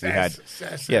movement. Like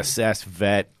Sass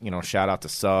Vet. Shout out to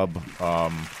Sub.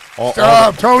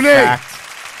 Tony.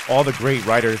 All the great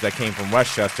writers that came from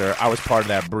Westchester, I was part of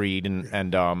that breed,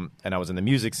 and I was in the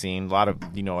music scene. A lot of,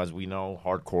 as we know,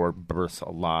 hardcore births a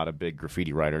lot of big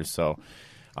graffiti writers. So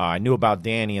I knew about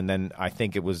Danny, and then I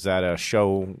think it was at a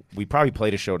show. We probably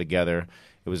played a show together.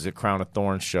 It was a Crown of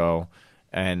Thorns show,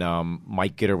 and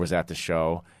Mike Gitter was at the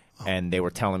show, and they were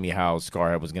telling me how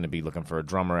Scarhead was going to be looking for a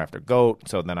drummer after Goat.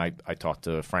 So then I talked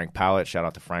to Frank Pallett. Shout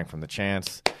out to Frank from The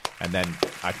Chance. And then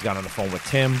I got on the phone with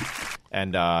Tim.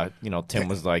 And, Tim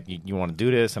was like, you want to do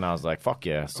this? And I was like, fuck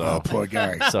yeah. So, poor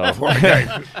guy. So, Poor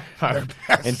guy.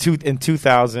 in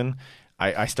 2000,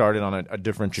 I started on a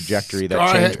different trajectory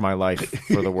that changed my life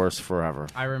for the worse forever.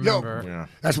 I remember. Yeah.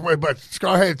 That's why, but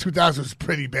Scarhead in 2000 was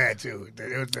pretty bad, too.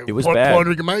 It was bad.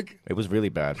 Puerto Rican Mike? It was really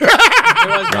bad. It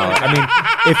was No, I mean,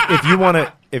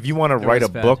 if you want to write a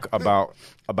bad. book about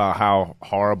how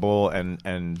horrible and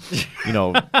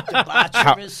how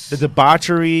the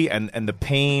debauchery and the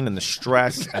pain and the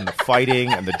stress and the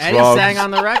fighting and the drugs. And he sang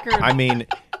on the record. I mean,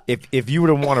 if you were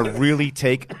to want to really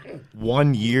take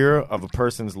 1 year of a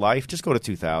person's life, just go to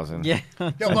 2000. Yeah.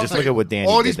 And just look at what Danny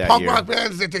all did these that punk year. rock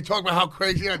bands that they talk about how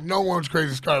crazy they are, no one's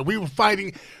crazy as Scarhead. We were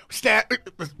fighting,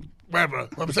 whatever.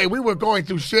 I'm saying we were going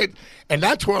through shit, and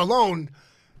that tour alone,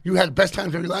 you had the best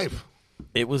times of your life.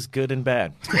 It was good and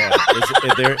bad. Yeah,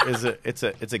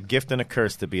 it's a gift and a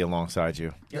curse to be alongside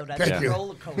you. Yo, that's Thank a you.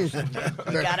 roller coaster.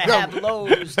 You gotta have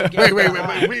lows to get Wait.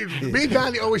 Me and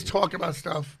Donnie always talk about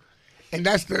stuff, and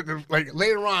that's like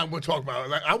later on we'll talk about it.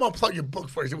 Like, I want to plug your book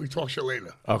first, and we talk shit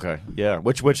later. Okay, yeah.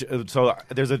 So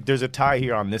there's a tie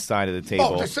here on this side of the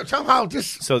table. Oh, somehow this.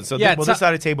 So this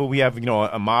side of the table, we have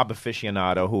a mob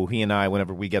aficionado who he and I,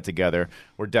 whenever we get together,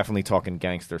 we're definitely talking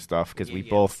gangster stuff because we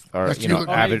both are That's you.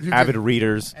 avid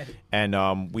readers,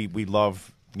 and we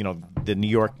love the New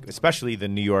York, especially the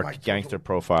New York gangster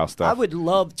profile stuff. I would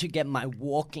love to get my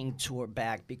walking tour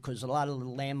back because a lot of the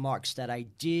landmarks that I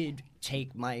did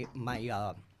take my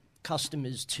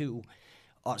customers to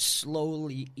are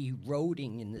slowly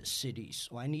eroding in the city.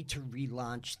 So I need to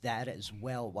relaunch that as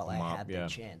well while I have the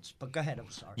chance. But go ahead, I'm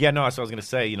sorry. Yeah, no, that's what I was going to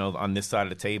say, on this side of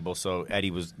the table. So Eddie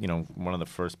was, one of the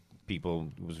first people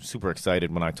who was super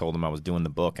excited when I told him I was doing the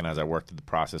book, and as I worked through the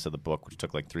process of the book, which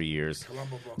took like 3 years.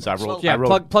 So I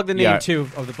wrote plug the name too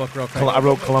of the book real quick. I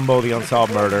wrote Columbo, The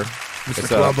Unsolved Murder. It's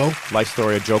Columbo. a life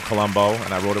story of Joe Columbo,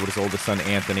 and I wrote it with his oldest son,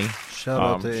 Anthony. Shout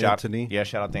out to Anthony. Yeah,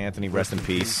 shout out to Anthony. Rest in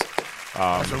peace.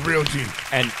 That's a real G.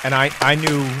 And I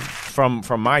knew from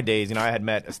my days, I had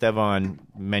met Esteban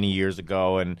many years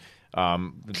ago, and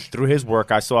through his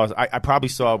work, I probably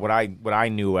saw what I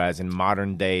knew as in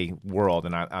modern day world,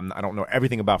 and I don't know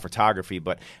everything about photography,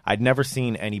 but I'd never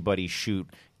seen anybody shoot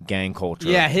gang culture.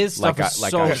 Yeah, his stuff is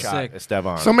so I shot sick.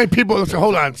 Esteban. So many people. Listen,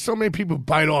 hold on. So many people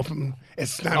bite off him.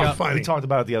 It's not funny. We talked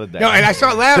about it the other day. No, and I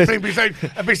started laughing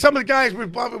because some of the guys were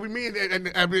bumping with me, and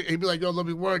he'd be like, "Yo, let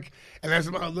me work," and that's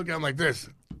about looking at him like this.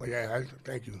 Like, yeah,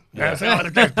 thank you. That's how the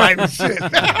guys biting shit.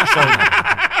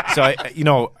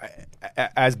 So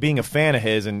as being a fan of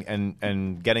his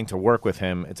and getting to work with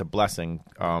him, it's a blessing.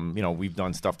 We've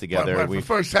done stuff together. But the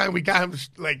first time we got him,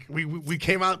 like we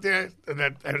came out there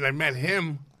and I met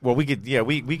him. Well, we could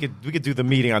do the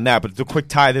meeting on that, but to quick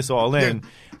tie this all in,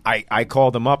 I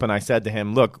called him up and I said to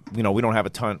him, look, we don't have a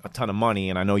ton of money,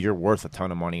 and I know you're worth a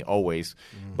ton of money always,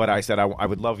 but I said I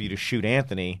would love you to shoot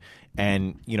Anthony.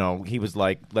 And he was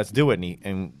like, let's do it.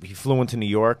 And he flew into New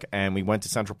York, and we went to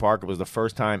Central Park. It was the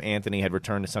first time Anthony had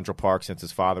returned to Central Park since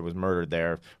his father was murdered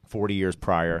there 40 years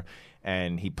prior.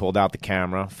 And he pulled out the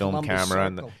camera,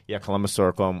 Columbus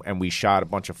Circle, and we shot a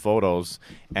bunch of photos.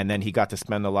 And then he got to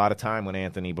spend a lot of time with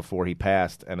Anthony before he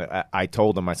passed. And I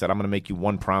told him, I said, I'm going to make you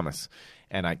one promise.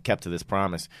 And I kept to this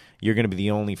promise. You're going to be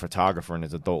the only photographer in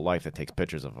his adult life that takes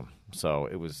pictures of him. So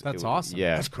That's awesome.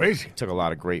 Yeah. That's crazy. Took a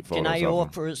lot of great photos. Can I of him.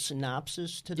 offer a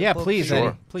synopsis to the book? Yeah, please. Sure.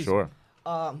 Eddie, please. Sure.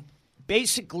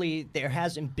 Basically, there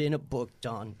hasn't been a book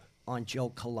done on Joe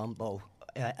Colombo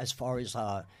as far as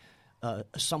a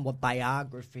somewhat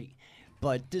biography.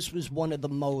 But this was one of the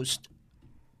most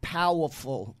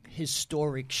powerful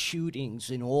historic shootings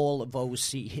in all of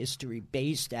OC history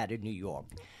based out of New York.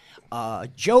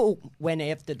 Joe went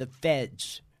after the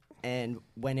feds and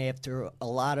went after a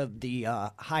lot of the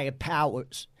higher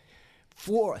powers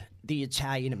for the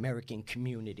Italian-American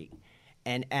community.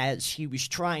 And as he was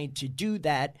trying to do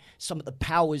that, some of the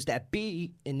powers that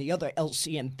be in the other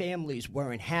LCM families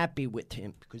weren't happy with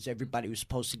him because everybody was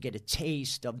supposed to get a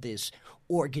taste of this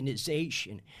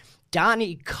organization.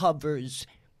 Donnie covers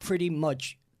pretty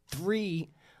much 3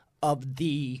 of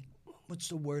the what's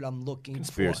the word I'm looking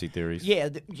Conspiracy for? theories. Yeah,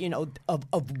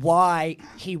 of why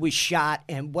he was shot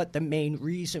and what the main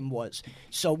reason was.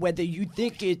 So whether you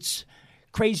think it's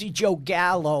Crazy Joe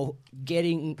Gallo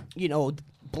getting,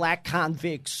 black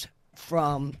convicts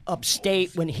from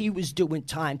upstate when he was doing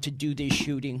time to do this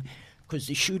shooting, because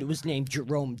the shooter was named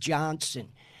Jerome Johnson.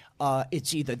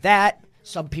 It's either that.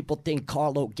 Some people think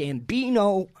Carlo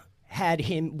Gambino had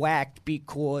him whacked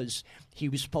because he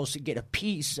was supposed to get a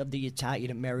piece of the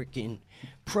Italian-American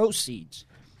proceeds.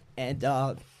 And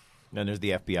then there's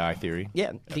the FBI theory.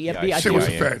 Yeah, the FBI Shit was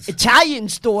the theory. feds.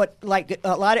 Italians thought, like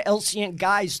a lot of LCN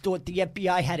guys thought the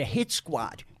FBI had a hit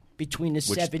squad between the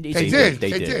 70s. They and did.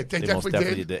 They They did. did. They most definitely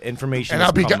definitely did. The information And has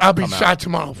I'll be come shot out.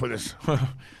 tomorrow for this.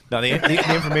 Now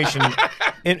the information,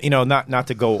 not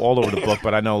to go all over the book,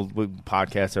 but I know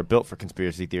podcasts are built for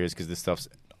conspiracy theories because this stuff's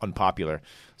unpopular.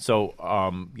 So,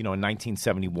 in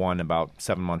 1971, about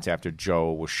 7 months after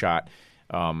Joe was shot,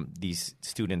 these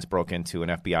students broke into an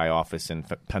FBI office in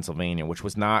Pennsylvania, which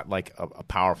was not like a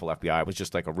powerful FBI. It was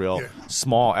just like a real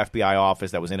small FBI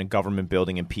office that was in a government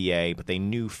building in PA, but they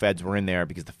knew feds were in there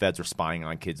because the feds were spying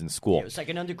on kids in school. It was like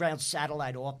an underground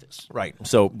satellite office. Right.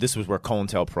 So this was where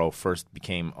COINTELPRO first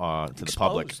became to the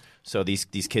public. So these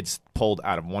kids pulled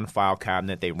out of one file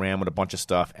cabinet. They ran with a bunch of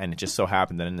stuff, and it just so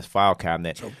happened that in this file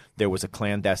cabinet there was a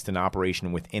clandestine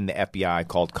operation within the FBI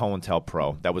called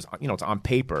COINTELPRO that was, it's on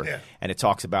paper, and it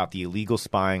talks about the illegal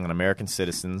spying on American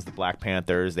citizens, the Black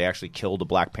Panthers. They actually killed a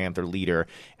Black Panther leader,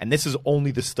 and this is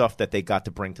only the stuff that they got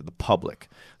to bring to the public.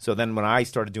 So then when I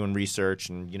started doing research,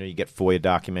 and you get FOIA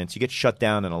documents, you get shut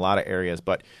down in a lot of areas,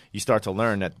 but you start to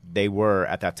learn that they were,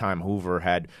 at that time, Hoover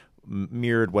had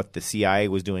mirrored what the CIA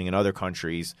was doing in other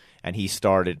countries, and he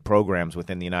started programs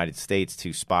within the United States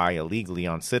to spy illegally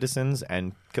on citizens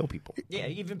and kill people. Yeah,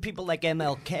 even people like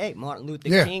MLK, Martin Luther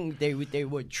King, they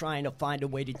were trying to find a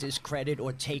way to discredit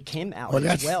or take him out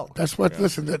as well. That's what.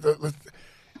 Listen,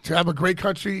 to have a great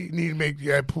country, you need to make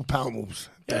power moves.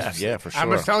 Yeah, for sure.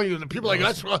 I'm just telling you, the people like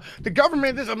that's the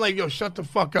government. I'm like, yo, shut the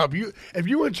fuck up. If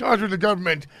you were in charge of the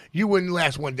government, you wouldn't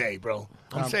last one day, bro.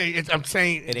 I'm saying it the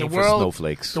ain't world, for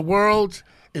snowflakes. The world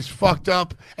is fucked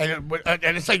up, and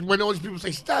it's like when all these people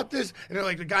say stop this, and they're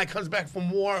like the guy comes back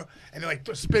from war, and they're like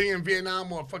spitting in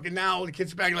Vietnam, or fucking now the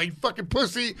kid's back, like you fucking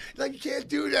pussy, like you can't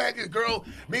do that. The girl,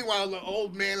 meanwhile, the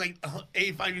old man, like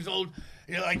 85 years old,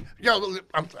 you're like, yo,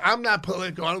 I'm not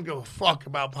political. I don't give a fuck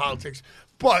about politics,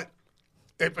 but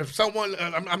if someone,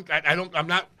 I'm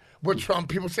not with Trump.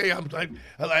 People say I'm like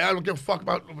I don't give a fuck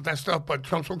about that stuff, but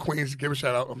Trump's from Queens. Give a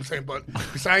shout out. I'm saying, but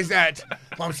besides that,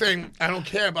 I'm saying I don't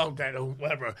care about that or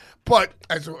whatever. But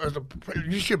as a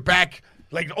you should back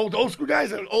like the old school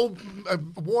guys, old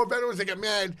war veterans. They get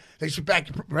mad. They should back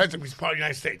the president because he's part of the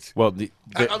United States. Well,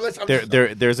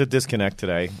 there's a disconnect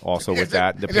today also with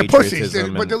that. The they're pussies,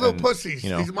 patriotism, but they're little and, pussies.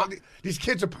 These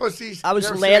kids are pussies. I was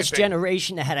the Never last said anything.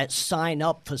 generation that had to sign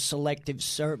up for selective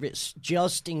service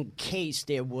just in case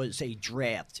there was a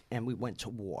draft and we went to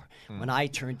war. When I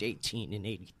turned 18 in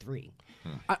 83.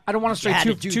 I don't want to had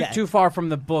stray to do too that. too far from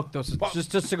the book, though. So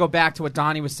just to go back to what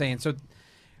Donnie was saying. So,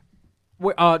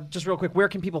 just real quick, where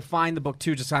can people find the book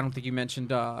too? Just I don't think you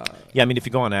mentioned. Yeah, I mean, if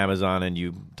you go on Amazon and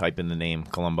you type in the name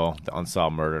Colombo, the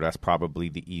Unsolved Murder, that's probably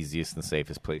the easiest and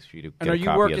safest place for you to get And are a you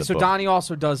copy working? of the So book. Donnie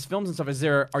also does films and stuff.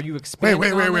 Are you expanding?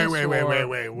 Wait. on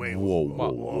this,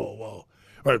 Whoa.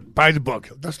 or buy the book.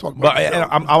 Let's talk about But it.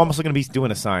 I'm also going to be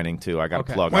doing a signing too. I got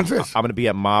to plug. When's this? I'm going to be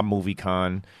at Mob Movie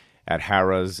Con at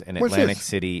Harrah's in When's Atlantic this?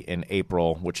 City in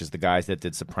April, which is the guys that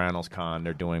did Sopranos Con.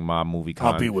 They're doing Mob Movie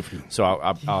Con. I'll be with you. So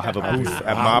I'll have a booth at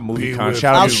I'll Mob be Movie Con. with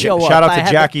Shout I'll out show to up. shout out I to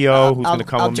have Jackie it. O, who's I'll- going to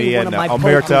come I'll with do me, one and of my poker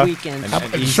Alberta, weekends. and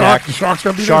The Isaac. Shark's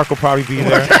gonna be there? Shark will probably be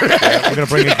there. Yeah, we're gonna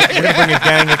bring a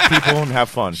gang of people and have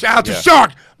fun. Shout out to Yeah.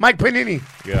 Shark, Mike Panini.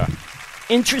 Yeah.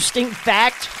 Interesting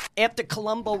fact, after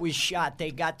Columbo was shot,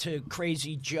 they got to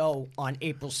Crazy Joe on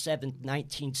April 7th,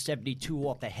 1972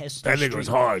 off of Hester That Street. nigga was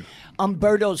hard.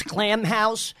 Umberto's Clam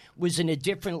House was in a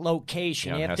different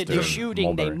location. Yeah, on After Hester the and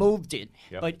shooting, they Mulberry. moved it.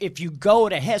 Yep. But if you go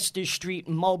to Hester Street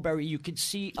in Mulberry, you could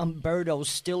see Umberto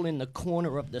still in the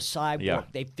corner of the sidewalk. Yeah.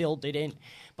 They filled it in.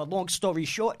 But long story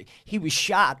short, he was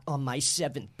shot on my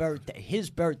 7th birthday. His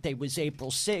birthday was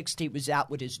April 6th. He was out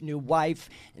with his new wife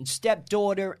and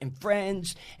stepdaughter and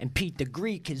friends and Pete the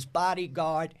Greek, his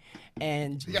bodyguard.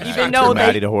 And Yeah, even shot though too.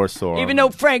 Matty the Horse Sword. even though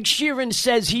Frank Sheeran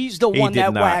says he's the He one did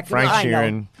that not. whacked him, Frank I know.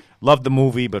 Sheeran loved the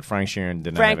movie, but Frank Sheeran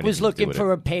did not. Frank have was anything to do looking with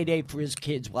for it. a payday for his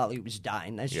kids while he was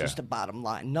dying. That's Yeah. just the bottom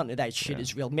line. None of that shit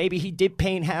is real. Maybe he did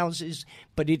paint houses,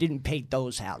 but he didn't paint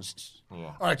those houses.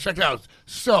 All right, check it out.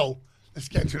 So let's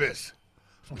get to this.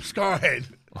 From Scarhead,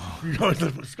 you go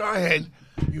from Scarhead.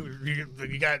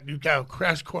 You got a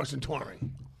crash course in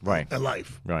touring Right. in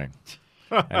life. Right.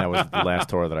 And that was the last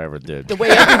tour that I ever did. The way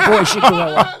every boy should grow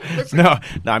up. No,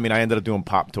 I mean, I ended up doing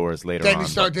pop tours later Then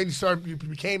on. you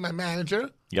became my manager,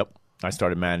 Yep. I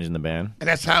started managing the band. and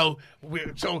that's how.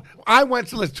 So I went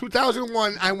to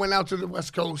 2001. I went out to the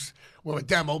West Coast with a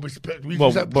demo.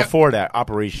 Well, before that,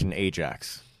 Operation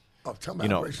Ajax. oh, tell me You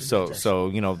know, Operation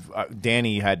so Ajax.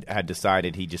 Danny had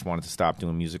decided he just wanted to stop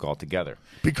doing music altogether.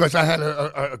 because I had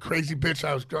a crazy bitch.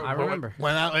 I remember.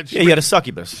 Went out and Yeah, he had a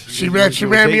succubus. She ran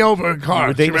me over in a car. You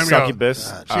were She dating a ran me over.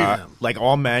 succubus. Like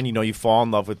all men, you fall in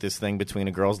love with this thing between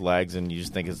a girl's legs, and you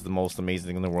just think it's the most amazing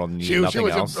thing in the world, and you She need was nothing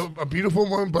else. a beautiful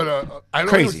woman, but I don't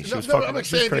Crazy. know. She was no, fucking- I'm not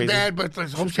she was saying crazy. bad, but I hope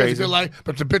She she was has a crazy. good life.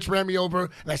 But the bitch ran me over,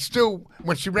 and I still,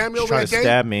 when she ran me over tried that to day,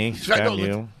 stab me, she tried- stab no,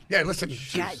 you. Yeah, listen.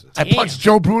 God I damn. punched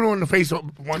Joe Bruno in the face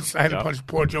once. I had to Yep. punch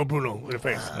poor Joe Bruno in the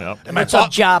face. Yep. And my What's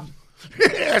up, Job?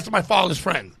 That's my father's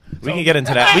friend. We can get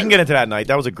into that. We can get into that night.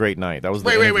 That was a great night. That was the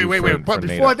Wait. interview for But Nada.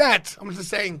 before that, I'm just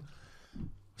saying.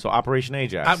 So Operation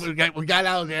Ajax. We got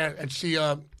out of there, and she.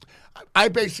 I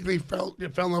basically fell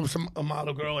in love with a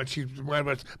model girl, and she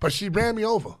whatever. But she ran me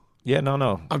over. Yeah,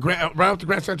 no. Right up to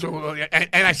Grand Central,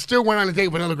 and I still went on a date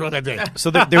with another girl that day. So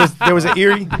there was an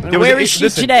eerie. Where is she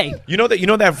today? You know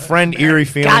that friend eerie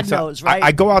feeling. God So knows, right?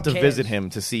 I go out to Who cares? visit him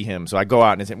to see him. So I go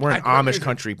out and we're in I- Amish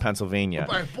country, Pennsylvania,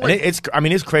 Boy. and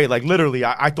it's crazy. Like literally,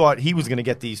 I thought he was gonna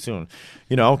get these soon,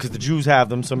 because the Jews have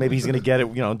them. So maybe he's gonna get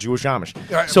it, Jewish Amish.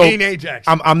 Right, So me and Ajax.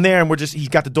 I'm there, and he's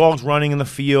got the dogs running in the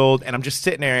field, and I'm just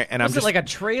sitting there, and Was I'm it just like a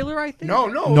trailer, I think? No.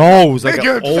 no, it was like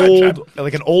You're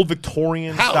an old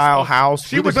Victorian style house.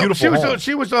 She with was a beautiful home.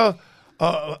 she was a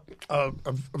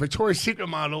Victoria's Secret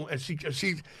model, and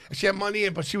she had money,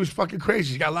 but she was fucking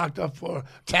crazy. She got locked up for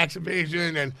tax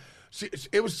evasion, and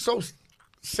it was so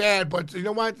sad. But you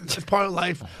know what? It's part of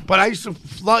life. But I used to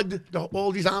flood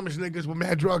all these Amish niggas with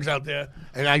mad drugs out there,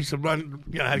 and I used to run.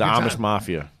 Had a The good Amish time.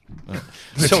 Mafia.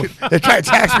 So they try to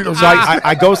tax me. Those So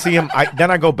I go see him.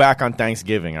 Then I go back on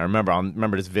Thanksgiving. I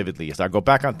remember this vividly. So I go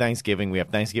back on Thanksgiving. We have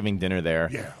Thanksgiving dinner there.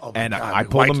 Yeah. Oh, my and God. I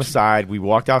pulled him White- aside. We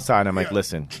walked outside. And I'm like, Yeah.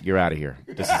 listen, you're out of here.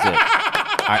 This is it.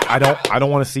 I don't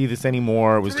want to see this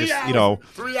anymore. It was 3 just hours,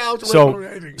 3 hours away from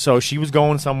anything. So she was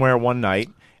going somewhere one night.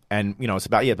 And it's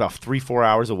about 3-4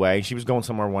 hours away. She was going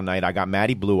somewhere one night. I got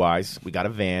Maddie Blue Eyes. We got a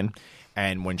van.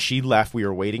 And when she left, we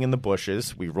were waiting in the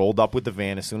bushes. We rolled up with the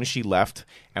van as soon as she left,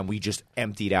 and we just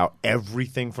emptied out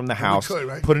everything from the house, could,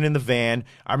 right? put it in the van.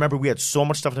 I remember we had so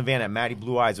much stuff in the van that Matty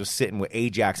Blue Eyes was sitting with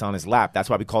Ajax on his lap. That's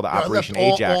why we called it I Operation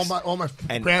left Ajax. all my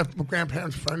And-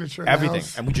 grandparents' furniture, in the everything,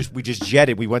 house. and we just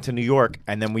jetted. We went to New York,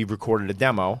 and then we recorded a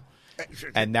demo.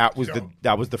 And that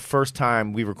was the first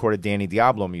time we recorded Danny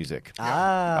Diablo music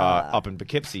up in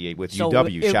Poughkeepsie with So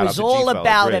UW. it Shout was out to all G-Fella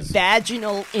about a Grizz.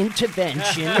 vaginal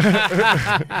intervention.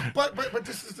 But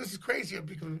this is crazy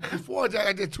because before that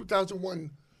I did 2001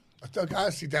 a Thug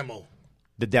Odyssey demo.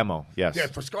 The demo, yes. Yeah,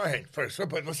 for Scarhead first.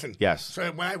 But listen. Yes.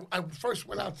 So when I first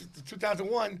went out to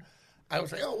 2001, I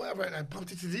was like, oh, whatever. And I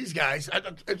bumped into these guys.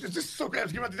 This is so great. I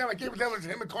was giving out the demo. I gave a demo to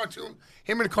him in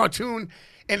the cartoon.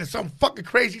 And it's some fucking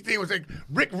crazy thing. It was like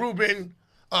Rick Rubin,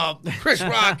 Chris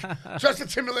Rock, Justin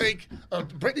Timberlake,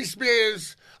 Britney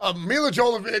Spears, Mila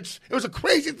Jovovich. It was a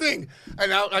crazy thing.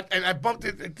 And I bumped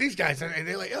into these guys, and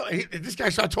they're like, oh, this guy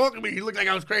started talking to me. He looked like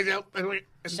I was crazy.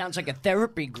 Sounds like a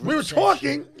therapy group. We were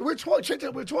talking. And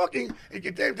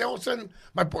then all of a sudden,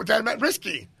 my dad met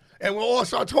Risky. And we all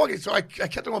started talking. So I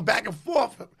kept going back and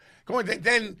forth.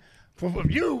 Then from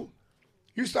you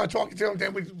start talking to him.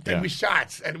 Then we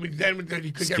shots, and then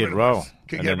he could Skid get rid Row. of us.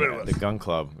 Could And get then rid of us. the Gun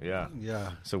Club,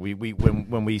 yeah. So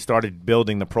when we started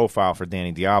building the profile for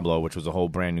Danny Diablo, which was a whole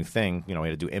brand new thing, we had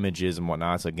to do images and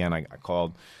whatnot. So again, I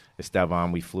called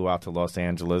Estevan. We flew out to Los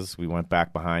Angeles. We went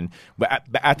back behind. But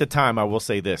at the time, I will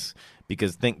say this,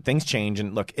 because things change.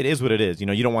 And look, it is what it is.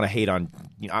 You don't want to hate on.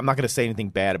 I'm not going to say anything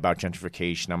bad about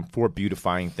gentrification. I'm for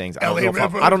beautifying things. I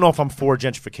don't know if I'm for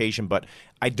gentrification, but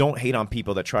I don't hate on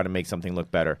people that try to make something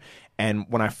look better. And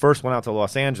when I first went out to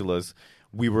Los Angeles,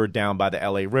 we were down by the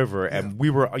LA River, and we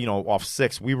were, off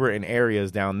 6. We were in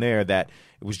areas down there that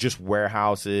it was just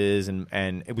warehouses,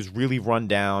 and it was really run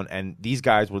down. And these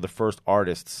guys were the first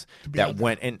artists that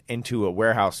went into a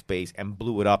warehouse space and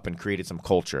blew it up and created some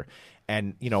culture.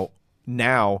 And,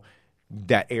 now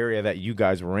that area that you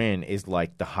guys were in is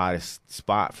like the hottest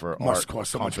spot for art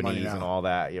companies and all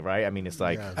that, right? I mean, it's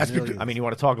like, you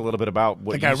want to talk a little bit about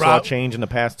what you saw change in the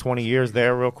past 20 years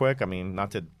there real quick? I mean,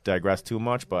 not to digress too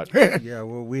much, but. Yeah,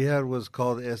 what we had was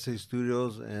called SA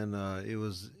Studios, and it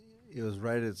was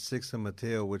right at 6th and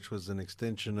Mateo, which was an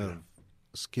extension of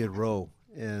Skid Row.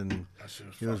 And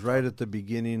it was right at the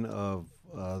beginning of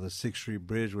the 6th Street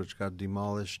Bridge, which got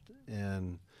demolished,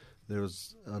 and there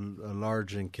was a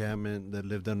large encampment that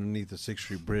lived underneath the 6th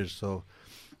Street Bridge. So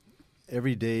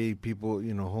every day people,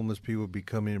 homeless people would be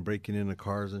coming and breaking into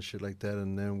cars and shit like that.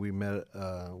 And then we met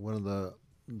one of the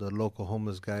local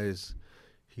homeless guys.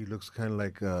 He looks kind of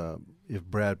like if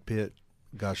Brad Pitt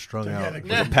got strung out.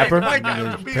 Pepper?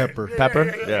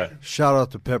 Pepper? Yeah. Shout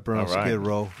out to Pepper on Skid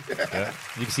Row. Yeah.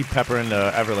 You can see Pepper in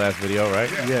the Everlast video, right?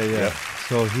 Yeah.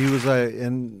 So he was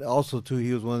and also too,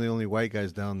 he was one of the only white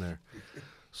guys down there.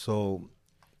 So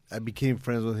I became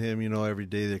friends with him, every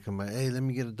day they come by, hey, let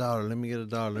me get $1, let me get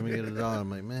 $1, let me get $1. I'm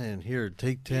like, man, here,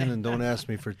 take 10 and don't ask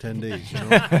me for 10 days,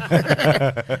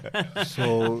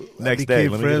 So Next I day,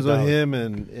 became friends with him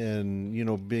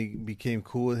and became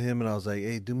cool with him. And I was like,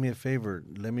 hey, do me a favor.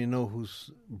 Let me know who's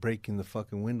breaking the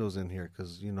fucking windows in here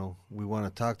because, we want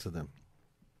to talk to them.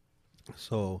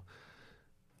 So,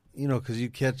 because you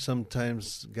catch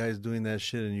sometimes guys doing that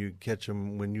shit and you catch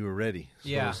them when you were ready. So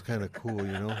it's kind of cool,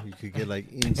 You could get like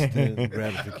instant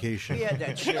gratification. We had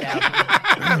that shit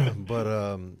out. But,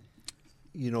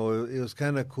 it was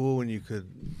kind of cool when you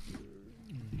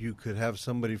could have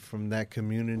somebody from that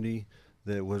community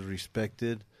that was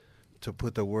respected to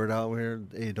put the word out here,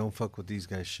 hey, don't fuck with these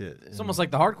guys shit. It's almost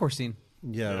like the hardcore scene.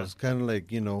 Yeah, it was kind of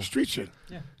like, street shit.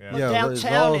 Well,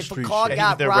 downtown, if a car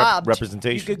got robbed,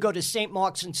 representation. you could go to St.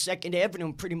 Mark's and 2nd Avenue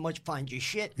and pretty much find your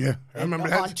shit. Yeah, I remember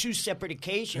that. On 2 separate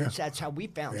occasions, that's how we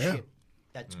found shit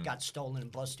that got stolen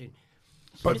and busted.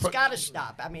 But it's got to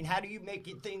stop. I mean, how do you make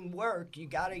your thing work? You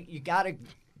gotta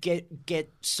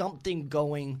get something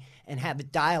going and have a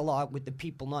dialogue with the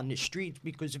people on the streets,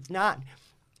 because if not,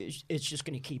 it's just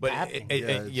going to keep happening.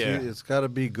 It's got to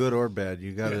be good or bad.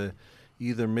 You got to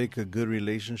either make a good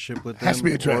relationship with them, has to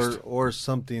be addressed, or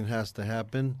something has to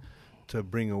happen to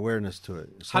bring awearness to it.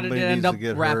 How did it end up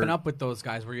wrapping up with those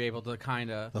guys? Were you able to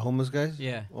kind of the homeless guys?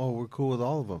 Yeah. Oh, we're cool with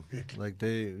all of them. Like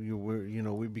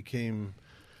we became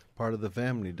part of the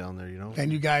family down there.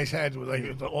 And you guys had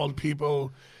like all the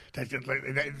people.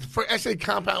 For SA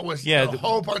Compound was a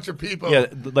whole bunch of people. Yeah,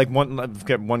 like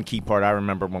one key part I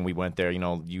remember when we went there.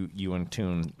 You and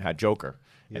Toon had Joker.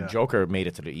 And Joker made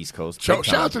it to the East Coast. Shout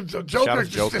out to Joker.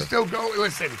 Just still go.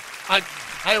 Listen, I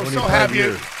am so happy.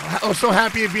 I was so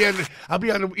happy to be I'll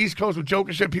be on the East Coast with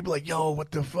Joker shit. People like, yo, what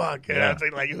the fuck? And I was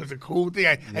like, it was a cool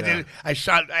thing. I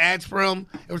shot ads for him.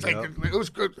 It was it was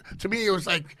good to me. It was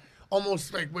like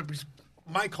almost like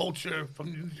my culture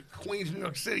from Queens, New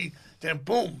York City. Then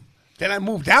boom. Then I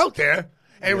moved out there,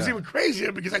 and it was even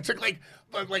crazier because I took like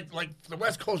the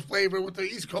West Coast flavor with the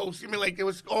East Coast. I mean, it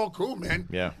was all cool, man.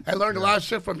 Yeah, I learned a lot of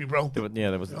shit from you, bro.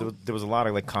 There was a lot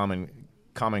of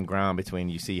common ground between.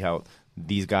 You see how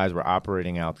these guys were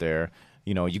operating out there.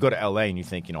 You go to L.A. and you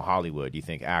think, Hollywood. You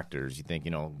think actors. You think,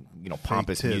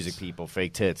 pompous music people,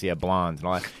 fake tits, blondes and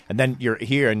all that. And then you're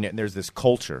here and there's this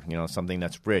culture, something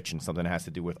that's rich and something that has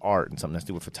to do with art and something that's to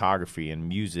do with photography and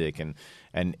music and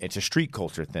it's a street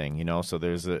culture thing, So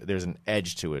there's an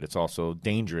edge to it. It's also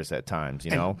dangerous at times,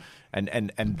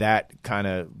 And that kind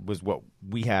of was what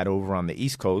we had over on the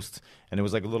East Coast. And it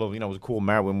was like a little, it was a cool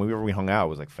marriage. When we hung out, it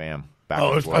was like fam. back Oh,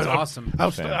 and it was forth. fun.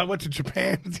 awesome. I went to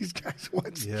Japan with these guys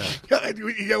once. Yeah.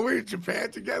 We were in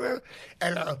Japan together,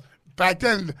 and back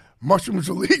then mushrooms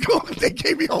were legal. They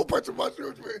gave me a whole bunch of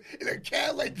mushrooms in a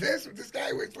can like this. And this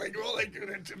guy was like all like doing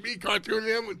it to me,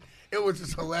 cartooning him. It was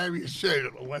just hilarious shit.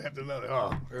 One after another.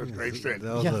 Oh, it was great shit.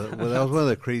 That was that was one of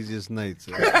the craziest nights.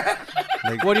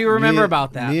 Like, What do you remember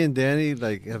about that? Me and Danny,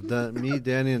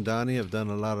 Danny and Donnie have done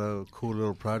a lot of cool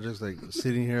little projects. Like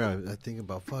sitting here, I think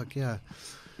about fuck yeah,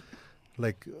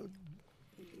 like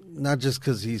not just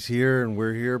because he's here and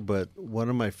we're here, but one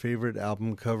of my favorite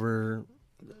album cover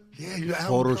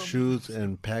photo shoots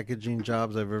and packaging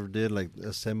jobs I've ever did, like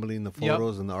assembling the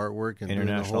photos and the artwork and doing the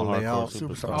International whole Hardcore layout.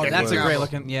 Superstar. Oh, that's a great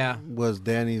looking. Yeah. Was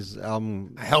Danny's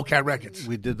album. Hellcat Records.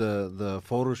 We did the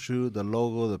photo shoot, the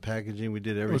logo, the packaging. We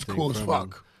did everything. It was cool as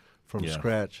fuck. From Yeah.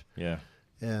 scratch. Yeah.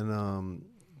 And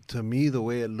to me, the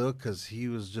way it looked, because he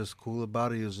was just cool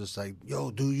about it, he was just like,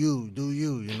 yo, do you, do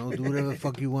whatever the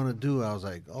fuck you want to do. I was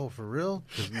like, oh, for real?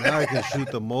 Because now I can shoot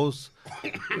the most,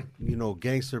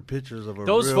 gangster pictures of a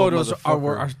Those real photos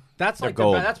motherfucker. are that's like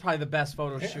gold. that's probably the best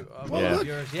photo shoot of Yeah.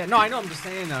 yours. Yeah, no, I know. I'm just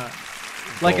saying,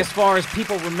 like as far as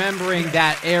people remembering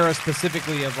that era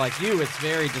specifically of like you, it's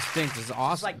very distinct. It's It's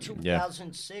awesome. like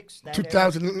 2006. that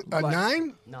 2009?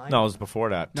 Nine? No, it was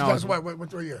before that. No, That's what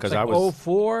year? Because like I was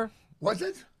 04. Was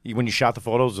it? when you shot the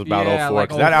photos, it was about Yeah, 04. like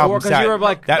 'Cause that 04, album 'cause sat, you were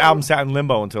like- that album sat in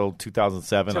limbo until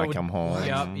 2007. I Till- come home.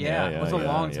 Yep, yeah, it was a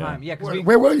long time. Yeah, because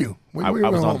Where were you? I Where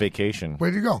was on home? vacation.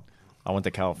 Where'd you go? I went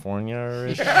to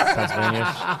California, Pennsylvania.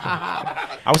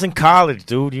 I was in college,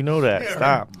 dude. You know that.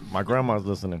 Stop. My grandma's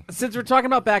listening. since we're talking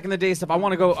about back in the day stuff, I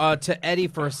want to go to Eddie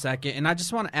for a second, and I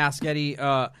just want to ask Eddie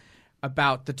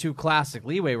about the two classic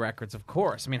Leeway records. Of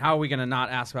course, I mean, how are we going to not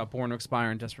ask about Born to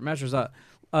Expire and Desperate Measures?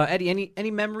 Eddie,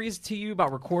 any memories to you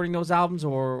about recording those albums,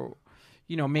 or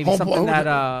maybe Homeboy, something that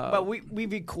But we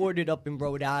recorded up in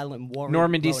Rhode Island, Warren,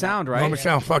 Normandy Rhode Sound, Island. right? Mama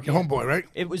Sound, fucking homeboy, right?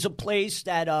 It was a place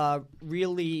that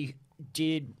really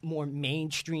did more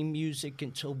mainstream music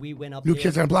until we went up New there.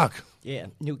 Kids on the Block. Yeah,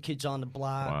 New Kids on the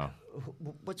Block. Wow.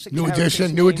 What's the New character's Edition,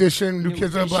 name? New Edition, New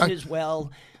Kids on the Edition Block. as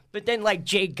well. But then like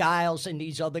Jay Giles and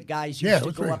these other guys Yeah, used to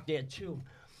that's go right. up there too.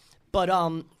 But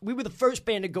we were the first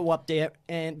band to go up there,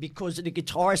 and because of the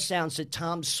guitar sounds that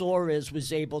Tom Soares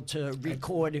was able to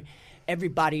record,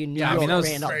 everybody in New Yeah, I York mean, that was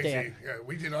ran up Crazy. there. Yeah,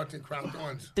 we did our thing, Crown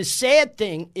Thorns. The sad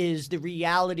thing is the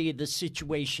reality of the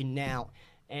situation now,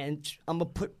 and I'm gonna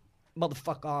put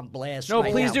motherfucker on blast. No,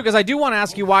 right please now. do, because I do want to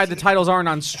ask you why the titles aren't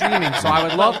on streaming. So I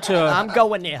would love to. I'm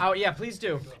going there. Oh yeah, please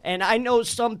do. And I know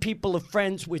some people are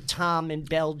friends with Tom in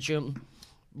Belgium,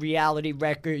 Reality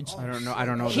Records. I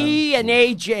don't know. He and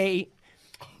AJ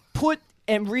put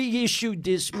and reissued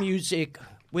this music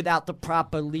without the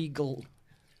proper legal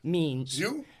means.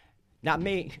 You? Not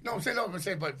me. No, I'm saying no,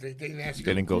 but they didn't ask you.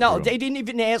 They didn't go No, through. they didn't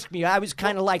even ask me. I was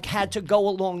kind of like had to go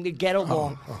along to get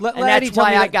along. Let And Eddie that's tell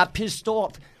why me I that- got pissed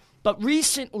off. But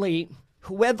recently,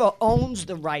 whoever owns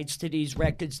the rights to these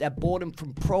records that bought them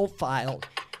from Profile,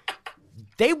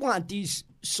 they want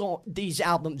these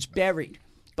albums buried.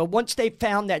 But once they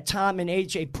found that Tom and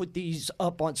AJ put these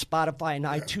up on Spotify and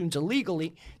iTunes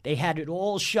illegally, they had it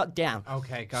all shut down.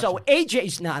 Okay, gotcha. So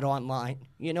AJ's not online.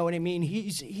 You know what I mean?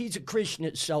 He's a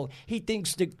Christian, so he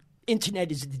thinks the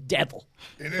internet is the devil.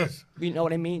 It is. You know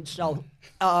what I mean? So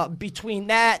between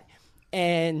that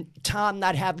and Tom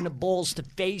not having the balls to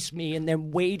face me and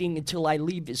then waiting until I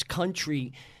leave his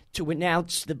country to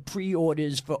announce the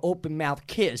pre-orders for Open Mouth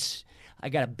Kiss, I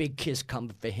got a big kiss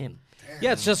coming for him.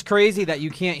 Yeah, it's just crazy that you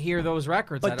can't hear those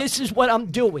records. But this is what I'm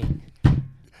doing.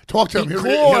 Talk to him.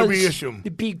 He'll reissue them.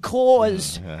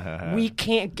 Because we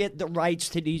can't get the rights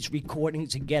to these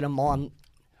recordings and get them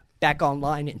back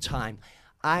online in time.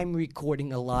 I'm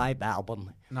recording a live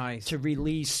album Nice. to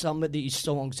release some of these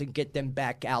songs and get them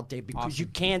back out there because you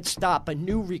can't stop a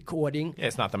new recording. Yeah,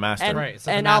 it's not the master. And, Right, it's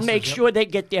not the and I'll masters, make yep. sure they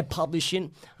get their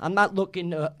publishing. I'm not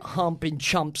looking to hump and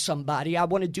chump somebody. I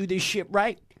want to do this shit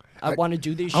right. I want to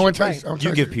do this I want shit to right. tell you.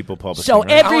 You give people publishing. So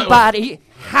right? everybody,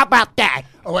 how about that?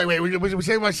 Oh, wait. We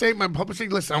say my publishing.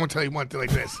 Listen, I want to tell you one thing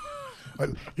like this.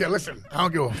 Yeah, listen, I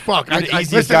don't give a fuck. He was the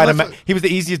easiest guy to he was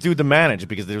the easiest dude to manage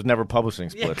because there was never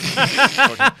publishing splits.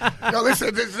 No,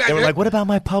 listen. They were like, "What about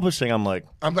my publishing?" I'm like,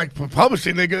 for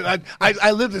publishing, nigga.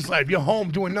 I live this life. You're home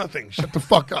doing nothing. Shut the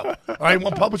fuck up. All right,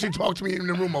 want publishing? Talk to me in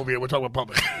the room over here. We're talking about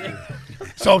publishing.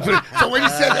 So when he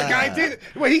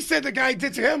said the guy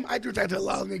did to him, I do that to a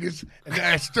lot of niggas, and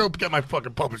I still get my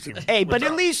fucking publishing. Hey, but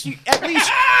at least at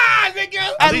least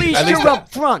Nigga. at least you're up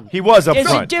front. he was up There's a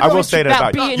front. I will difference say that about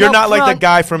about you. being You're up not like the front.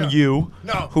 guy from You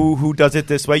No. who does it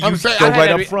this way. You I'm saying- go Go right ahead,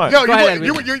 up Edwin. front. Yo, Go ahead,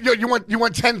 Edwin. you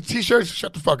want 10 t-shirts?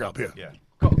 Shut the fuck up here. Yeah.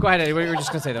 Go Go ahead, Eddie. What you were just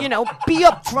gonna say, though. You know, be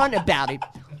upfront about it.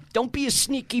 Don't be a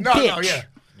sneaky bitch. No, yeah.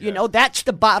 You know, that's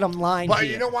the bottom line. But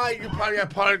here. you know why you probably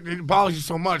got part it bothers you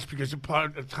so much because you're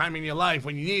part of the time in your life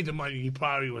when you need the money. You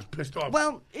probably was pissed off.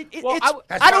 Well, Well,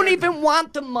 I don't even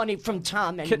want the money from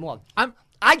Tom anymore.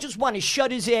 I just want to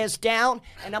shut his ass down,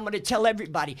 and I'm going to tell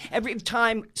everybody. Every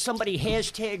time somebody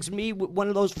hashtags me with one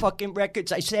of those fucking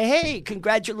records, I say, hey,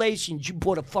 congratulations, you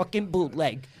bought a fucking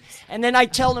bootleg. And then I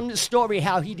tell him the story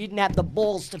how he didn't have the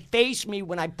balls to face me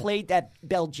when I played that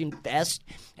Belgian fest,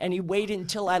 and he waited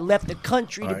until I left the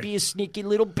country to be a sneaky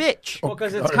little bitch. Well,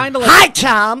 because it's kind of like Hi,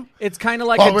 Tom. it's kind of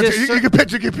like oh, a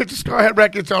but you can picture Scarhead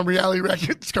Records on Reality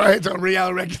Records. Scarhead's on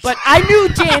Reality Records. But I knew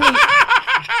Danny.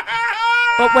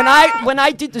 But when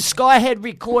I did the Scarhead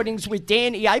recordings with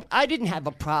Danny, I didn't have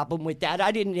a problem with that.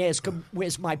 I didn't ask him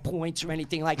where's my points or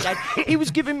anything like that. He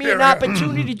was giving me an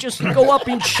opportunity just to go up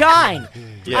and shine.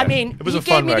 Yeah, I mean, it was he a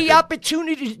gave fun me the record.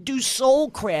 opportunity to do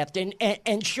Soulcraft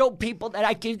and show people that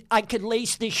I could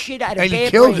lace the shit out of And you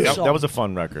Bad killed Brain it. songs. That was a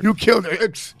fun record. you killed it.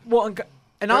 It's well,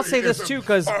 and I'll say It's this a too,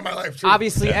 because part of my life, too.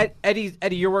 obviously, Yeah. Eddie,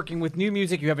 you're working with new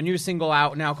music. You have a new single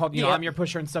out now called Yeah. I'm Your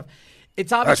Pusher and stuff.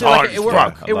 It's obviously hard like as it,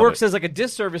 fuck. it I love works it. as like a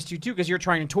disservice to you too, because you're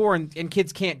trying to tour and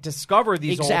kids can't discover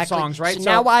these old songs, right? So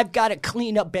now I've got to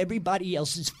clean up everybody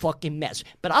else's fucking mess.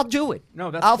 But I'll do it. No,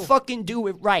 that's I'll cool. fucking do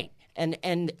it right. And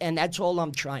that's all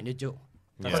I'm trying to do.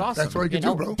 that's awesome. that's what you You can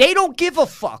know, do, bro. they don't give a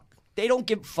fuck. They don't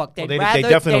give a fuck. They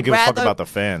definitely don't give a fuck about the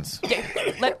fans.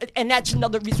 And that's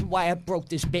another reason why I broke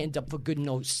this band up for good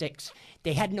in 06.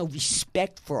 They had no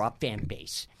respect for our fan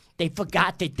base. They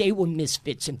forgot that they were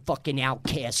misfits and fucking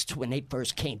outcasts when they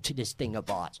first came to this thing of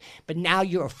ours. But now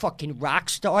you're a fucking rock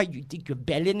star. You think you're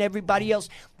better than everybody else?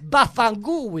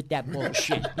 Bafangul with that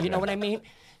bullshit. You know what I mean?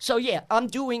 So, yeah, I'm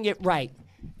doing it right.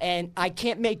 And I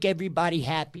can't make everybody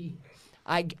happy.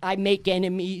 I make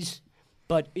enemies,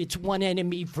 but it's one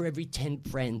enemy for every 10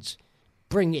 friends.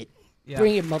 Bring it. Yeah.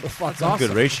 Bring it, motherfucker. That's a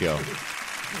good ratio.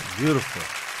 Beautiful.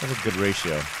 That's a good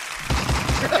ratio.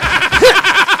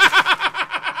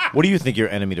 What do you think your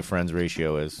enemy to friends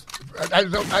ratio is? I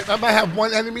might have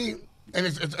one enemy, and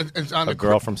it's on A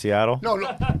girl from Seattle? No.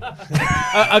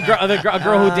 a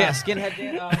girl who dance, skinhead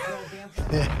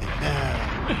dancer.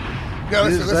 No,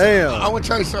 listen. Damn. I want to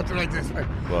tell you something like this.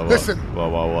 Whoa. Listen.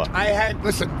 Whoa. I had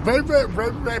very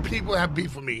rare people have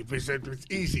beef with me. It's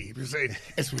easy.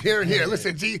 It's here and here.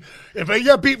 Listen, G, if you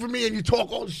got beef with me and you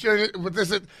talk all the shit with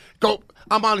this, go.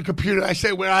 I'm on the computer. I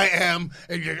say where I am,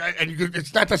 and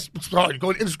it's not that hard.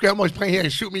 Go to Instagram. I'm always playing here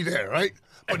and shoot me there, right?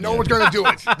 But no one's gonna do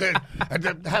it.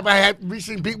 Have I had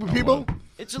recent beef with people?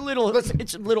 It's a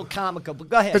little comical, but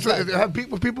go ahead. Have beef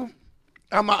with people?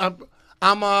 I'm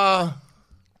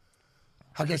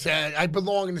how can I say? I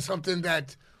belong into something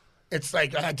that it's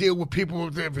like I deal with people.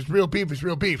 If it's real beef, it's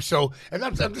real beef. So, and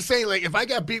I'm just saying, like, if I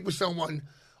got beef with someone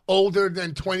older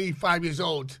than 25 years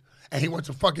old and he wants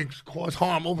to fucking cause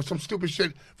harm over some stupid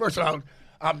shit, first of all,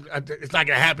 it's not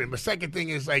gonna happen. But second thing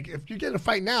is, like, if you get in a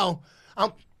fight now,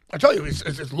 I tell you,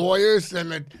 it's lawyers,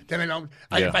 and then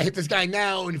if I hit this guy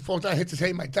now and he falls down, hits his head,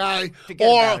 he might die.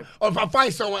 Or if I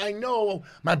fight someone, I know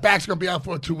my back's going to be out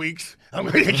for 2 weeks. I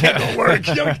can't go work.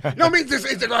 You know what I mean?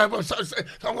 I'm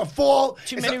going to fall.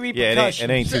 Too many Yeah, repercussions.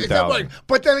 it ain't Is that 2000. right?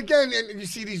 But then again, and you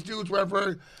see these dudes,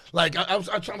 wherever, like, I'm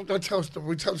going to tell a story.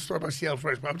 We tell the story about Seattle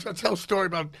first, but I'm going to tell a story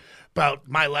about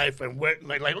my life and where,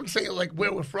 like I'm saying, like,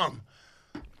 where we're from.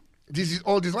 There's a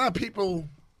lot of people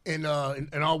in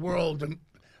our world, and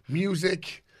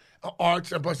music, arts,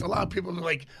 but a lot of people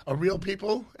are real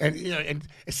people, and and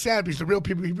it's sad because the real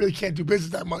people you really can't do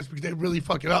business that much because they really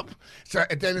fuck it up. So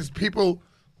and then there's people.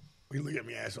 You look at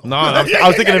me, asshole. No, I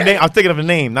was thinking of a name. I was thinking of a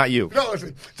name, not you. No,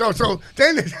 listen. So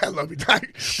then there's, I love you, Ty.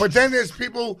 But then there's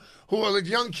people who are like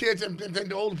young kids, and then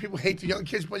the older people hate the young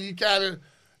kids. But you gotta,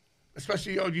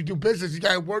 especially you do business, you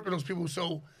gotta work with those people.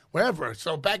 So. Whatever.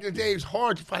 So back in the day, it was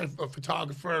hard to find a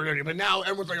photographer. But now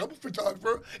everyone's like, I'm a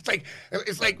photographer.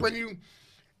 It's like when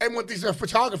everyone thinks they're a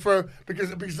photographer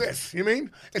because it exists. You know what I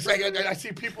mean? It's like I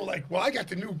see people like, well, I got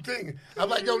the new thing. I'm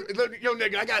like, yo,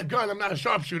 nigga, I got a gun. I'm not a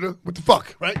sharpshooter. What the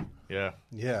fuck, right? Yeah.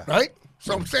 Yeah. Right?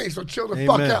 So I'm saying, so chill the Amen.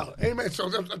 fuck out. Amen. So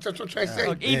that's what I'm trying to say.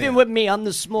 Look, even with me, I'm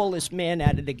the smallest man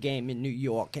out of the game in New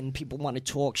York, and people want to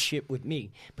talk shit with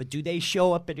me. But do they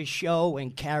show up at a show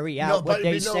and carry out what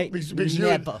they say? Because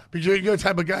Never. you're the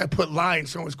type of guy that put lye in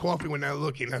someone's coffee when they're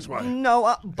looking. That's why.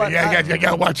 No, but Yeah, you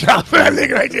got to watch out for that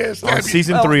nigga right there. On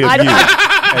season Oh, 3 of I You, don't-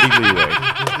 Eddie Leeway.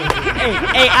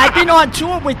 hey, I've been on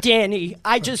tour with Danny.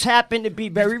 I just happen to be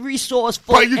very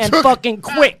resourceful But you and took- fucking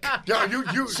quick. Yo,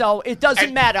 you So it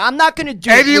doesn't matter. I'm not going to do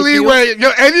Eddie it with Leeway,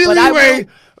 you, but I will-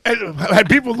 And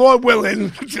people, Lord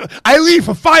willing, I leave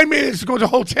for 5 minutes to go to the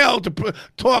hotel to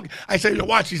talk. I say, yo,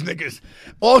 watch these niggas.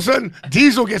 All of a sudden,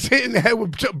 Diesel gets hit in the head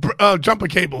with jumper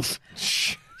cables.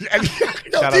 And,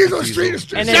 Diesel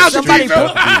street. And then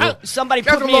somebody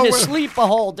put me in a sleeper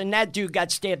hold, and that dude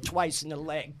got stabbed twice in the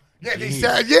leg. Yeah, he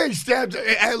stabbed. Yo,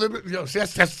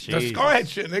 that's Scarhead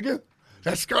shit, nigga.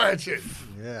 That's Scarhead shit.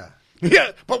 Yeah.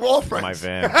 Yeah, but we're all friends. My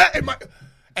van.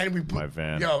 And we put, My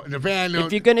van. Yo, in the van.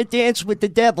 If you're gonna dance with the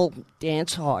devil,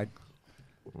 dance hard.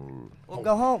 We'll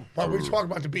go home. But we talk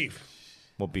about the beef.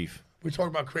 What beef? We talk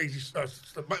about crazy stuff.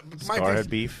 Scarhead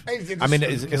beef. I mean,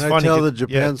 it's Can I funny. tell the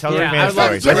Japan tell the story? Japan story. I'd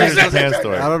love to. Tell the Japan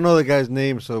story. I don't know the guy's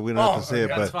name, so we don't have to say it.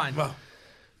 That's But fine.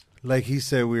 like he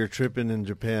said, we were tripping in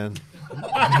Japan.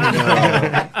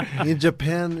 In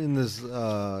Japan, in this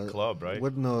Club, right?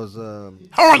 What knows? Harlem.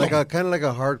 Like kind of like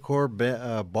a hardcore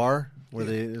bar where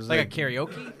they it's Like a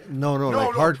karaoke? No,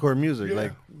 like hardcore music.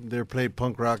 Like they play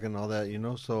punk rock and all that, you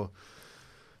know. So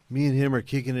me and him are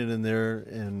kicking it in there,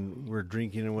 and we're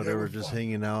drinking and whatever, just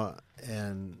hanging out.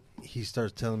 And he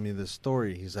starts telling me this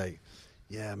story. He's like,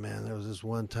 "Yeah, man, there was this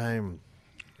one time,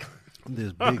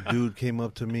 this big dude came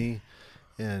up to me,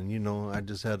 and you know, I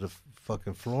just had to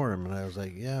fucking floor him." And I was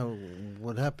like, "Yeah,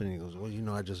 what happened?" He goes, "Well, you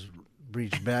know, I just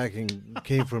reached back and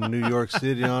came from New York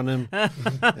City on him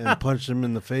and punched him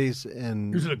in the face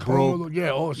and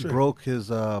broke his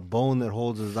bone that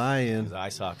holds his eye in. His eye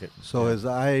socket. So his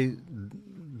eye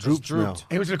droops now.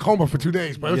 He was in a coma for 2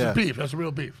 days, but it was a beef. That's a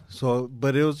real beef. So,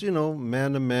 but it was, you know,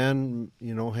 man to man,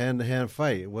 you know, hand to hand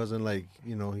fight. It wasn't like,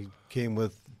 you know, he came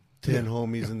with 10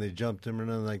 homies and they jumped him or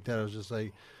nothing like that. It was just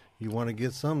like, you want to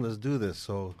get some? Let's do this.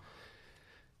 So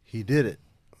he did it.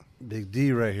 Big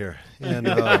D right here. And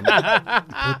put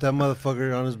that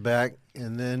motherfucker on his back.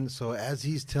 And then, so as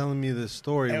he's telling me this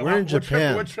story, we're in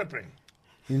Japan. We're tripping.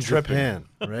 In Japan,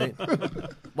 right?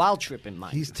 While tripping,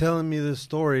 Mike. He's telling me this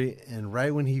story, and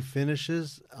right when he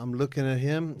finishes, I'm looking at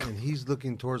him, and he's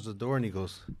looking towards the door, and he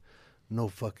goes, "No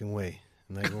fucking way."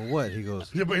 And I go, "What?" He goes,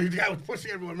 Yeah, but the guy was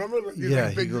pushing everyone. Remember?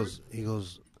 "Yeah." He goes,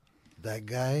 "That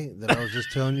guy that I was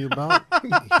just telling you about,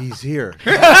 he's here."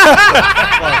 Fuck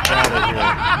out of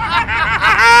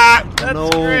here. No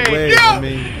way. I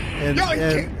mean,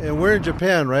 and we're in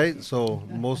Japan, right? So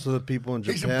most of the people in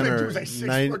Japan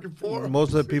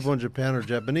most of the people in Japan are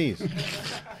Japanese.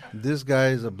 This guy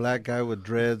is a black guy with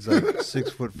dreads, like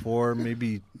 6'4",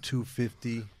 maybe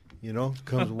 250. You know,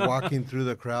 comes walking through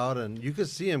the crowd, and you could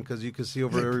see him because you could see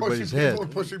over everybody's head.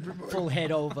 Full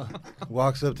head over.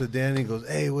 Walks up to Danny and goes,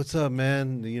 "Hey, what's up,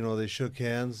 man?" You know, they shook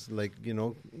hands. Like, you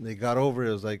know, they got over it.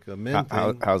 It was like a men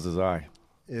thing. How's his eye?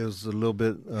 It was a little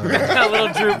bit, A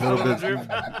little droop.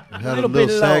 had a little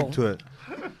sag to it.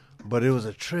 But it was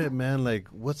a trip, man. Like,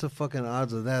 what's the fucking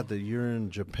odds of that you're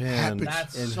in Japan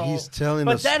he's telling a story.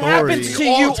 But that happens to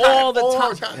you all the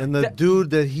time. And the dude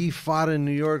that he fought in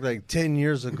New York like 10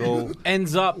 years ago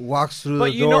ends up walks through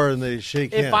the door and they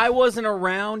shake hands. If I wasn't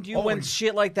around you when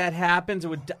shit like that happens,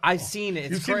 I've seen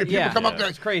it. It's crazy. People come up there.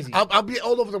 It's crazy. I'll be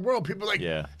all over the world. People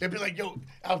they'll be like, "Yo,"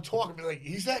 I'll talk and be like,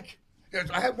 "Isaac."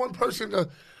 I had one person I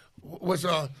was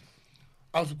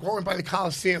going by the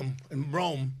Coliseum in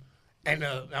Rome. And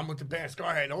I'm with the band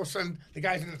Scarhead. And all of a sudden, the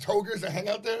guys in the togas that hang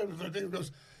out there, he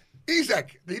goes,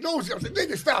 "Isaac," he knows you. I said,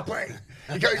 "Nigga, stop playing."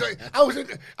 He's like, I was at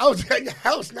your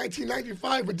house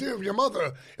 1995 with your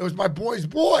mother. It was my boy's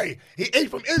boy. He ate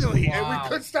from Italy, and we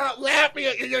couldn't stop laughing.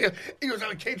 He goes,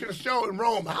 "I came to the show in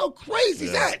Rome." How crazy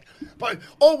is that? But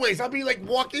always, I'll be like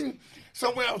walking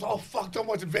somewhere. I was all fucked up.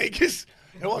 I was in Vegas.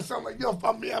 And all of a sudden, I'm like, "Yo,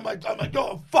 fuck me." I'm like, "Yo,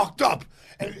 I'm fucked up."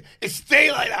 And it's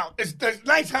daylight out. It's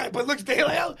nighttime, but it looks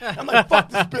daylight out. I'm like, "Fuck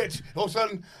this bitch." All of a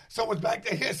sudden, someone's back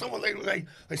there here. Someone like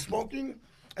smoking.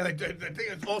 And like, the thing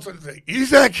is also like,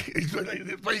 "Isaac." His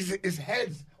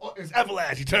head's is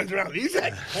Everlast. He turns around.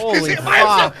 "Isaac." Holy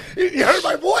fuck. He heard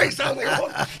my voice. I was like,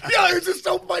 "Oh." Yeah, it's just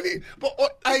so funny. But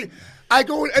I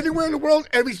go anywhere in the world,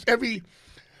 every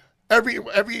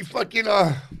fucking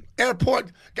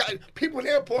airport, people in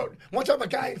the airport. One time a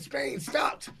guy in Spain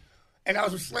stopped. And I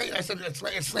was with Slane. I said,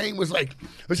 Slane was like,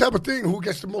 "Let's have a thing. Who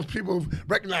gets the most people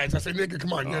recognized?" I said, "Nigga,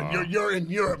 come on. You're in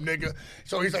Europe, nigga."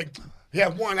 So he's like, "He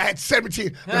had one. I had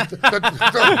 17.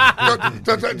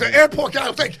 The airport guy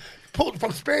was like, pulled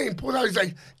from Spain, pulled out. He's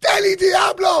like, "Danny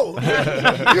Diablo,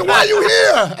 why you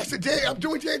here?" I said, "I'm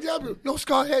doing Danny Diablo." "No,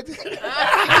 Scarhead."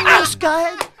 No,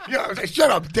 Scarhead. Yeah, I was like,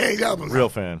 "Shut up, Danny Diablo." Real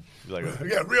fan. Like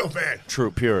real fan. True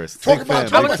purist. Talk about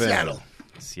Seattle.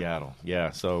 Seattle, yeah.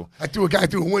 So I threw a guy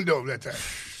through a window that time.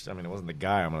 I mean, it wasn't the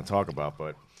guy I'm going to talk about,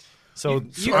 but so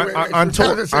on tour.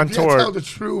 Tell the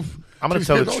truth. I'm going to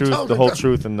tell the truth, the whole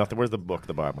truth, and nothing. Where's the book,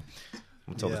 the Bible?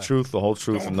 I'm gonna tell the truth, the whole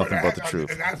truth, and nothing but the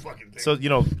truth. That fucking thing. So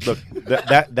look,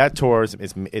 that tour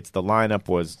it's the lineup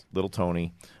was Little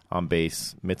Tony on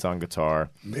bass, Mitz on guitar,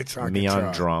 me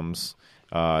on drums,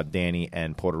 Danny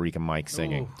and Puerto Rican Mike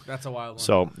singing. Ooh, that's a wild one.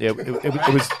 So it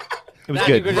was That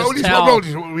good. you could just Roadies? tell. What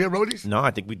roadies? We had roadies? No,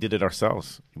 I think we did it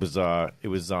ourselves. It was They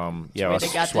us got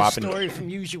the swapping. story from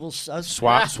Usual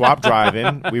Suspects. Swap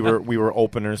driving. We were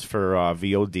openers for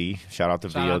VOD. Shout out to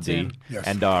Shout out to VOD. him. Yes.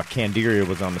 And Candiria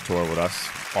was on the tour with us.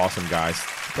 Awesome guys.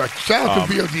 But shout out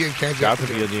to VOD and Candiria. Shout out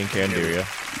to VOD and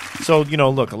Candiria. So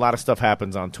look, a lot of stuff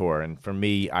happens on tour, and for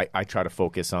me, I try to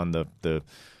focus on the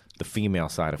female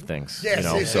side of things. Yes,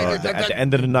 yes, so yes, at the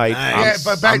end of the night, Yeah,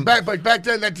 but back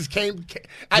then that just came.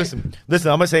 Listen, I'm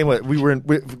gonna say what we were in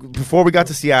before we got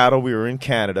to Seattle. We were in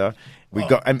Canada. We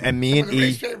go and me and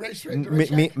E,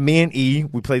 me and E,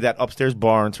 we played that upstairs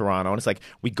bar in Toronto, and it's like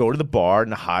we go to the bar,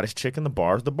 and the hottest chick in the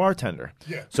bar is the bartender.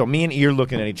 Yeah. So me and E are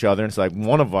looking at each other, and it's like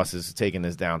one of us is taking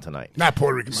this down tonight. Not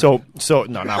Puerto Rican. So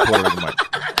no, not Puerto Rican Mike.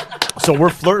 So we're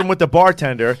flirting with the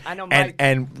bartender, I know, Mike.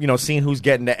 and seeing who's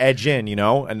getting the edge in, and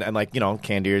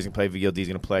Candiria's gonna play, VOD's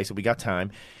gonna play, so we got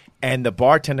time. And the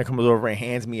bartender comes over and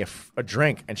hands me a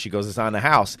drink, and she goes, "It's on the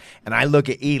house." And I look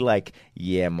at E like,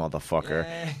 "Yeah, motherfucker."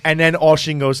 And then all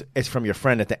she goes, "It's from your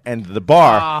friend at the end of the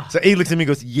bar." So E looks at me and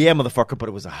goes, "Yeah, motherfucker," but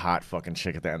it was a hot fucking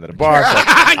chick at the end of the bar. So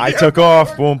I took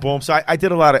off, boom, boom. So I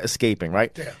did a lot of escaping,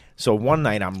 right? Yeah. So one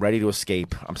night I'm ready to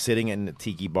escape. I'm sitting in the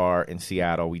Tiki Bar in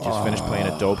Seattle. We just finished playing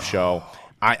a dope show.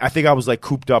 I think I was like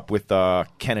cooped up with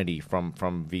Kennedy from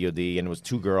VOD, and it was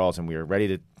two girls, and we were ready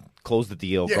to close the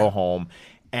deal, go home.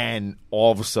 And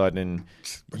all of a sudden,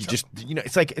 you just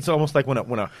it's almost like when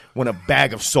a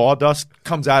bag of sawdust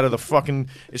comes out of the fucking,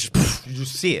 it's just you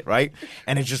just see it, right,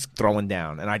 and it's just throwing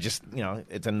down, and I just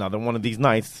it's another one of these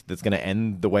nights that's gonna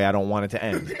end the way I don't want it to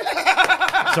end.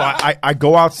 So I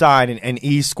go outside and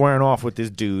E's squaring off with this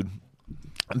dude.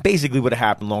 And basically what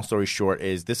happened, long story short,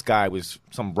 is this guy was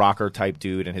some rocker type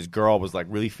dude, and his girl was like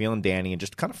really feeling Danny and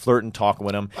just kind of flirting, talking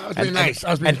with him. I was being nice.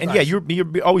 And yeah, you're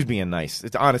always being nice.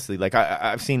 It's honestly like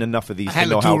I've seen enough of these to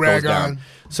know how it goes down.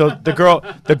 So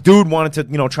the dude wanted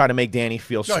to try to make Danny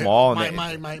feel small,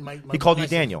 and he called you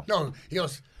Daniel. No, he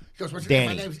goes, what's your Danny.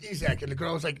 name? My name's Isaac. And the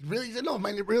girl was like, really? He said, no,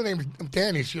 my real name is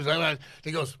Danny. She was like,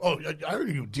 he goes, oh, I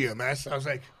heard you, DMS. I was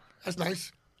like, that's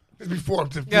nice. This before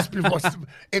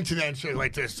internet and shit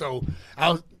like this. So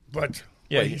but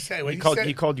yeah, what he said?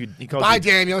 He called you. Bye,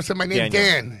 Daniel. I said, my name's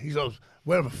Daniel. Dan. He goes,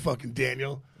 whatever, fucking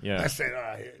Daniel. Yeah. I said, all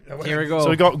right. Here we go. So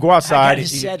we go outside. I gotta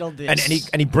settle this.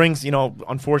 And he brings,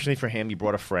 unfortunately for him, he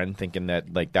brought a friend thinking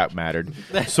that like that mattered.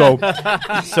 So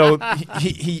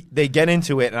they get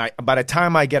into it, and by the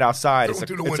time I get outside, it's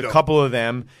a couple of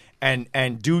them,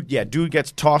 and dude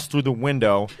gets tossed through the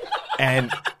window,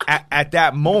 and at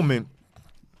that moment,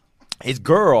 his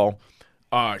girl.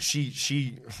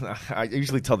 She I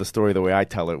usually tell the story the way I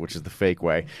tell it, which is the fake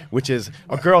way, which is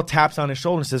a girl taps on his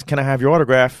shoulder and says, "Can I have your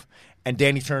autograph?" And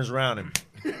Danny turns around and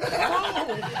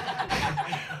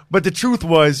but the truth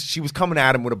was she was coming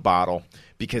at him with a bottle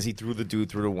because he threw the dude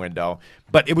through the window.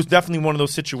 But it was definitely one of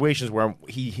those situations where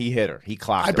he hit her. He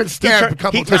clocked her. I've been stabbed a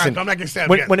couple times. I'm not going to stab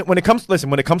again. When it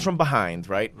comes from behind,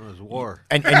 right? It was war.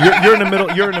 And you're in the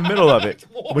middle. You're in the middle of it.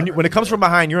 When it comes from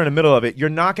behind, you're in the middle of it. You're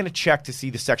not going to check to see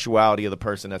the sexuality of the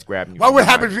person that's grabbing you. What would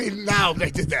happen to me now if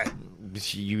they did that?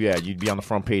 You'd be on the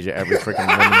front page of every freaking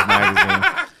women's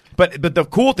magazine. But the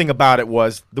cool thing about it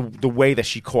was the way that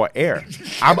she caught air.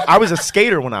 I was a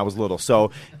skater when I was little,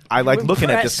 so I like looking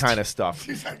at this kind of stuff.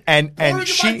 And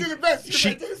she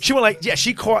went like, yeah,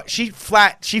 she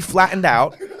flattened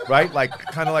out, right, like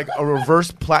kind of like a reverse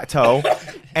plateau,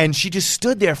 and she just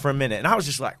stood there for a minute, and I was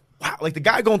just like, wow, like the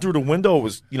guy going through the window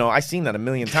was, I seen that a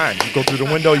million times. You go through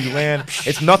the window, you land,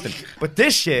 it's nothing. But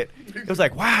this shit, it was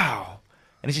like, wow,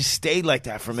 and it just stayed like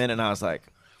that for a minute, and I was like,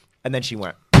 and then she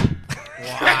went.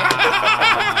 Wow.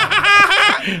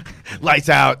 Lights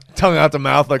out, tongue out the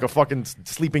mouth like a fucking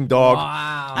sleeping dog.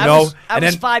 Wow. I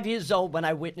was 5 years old when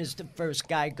I witnessed the first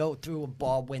guy go through a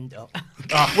bar window.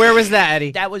 Where was that,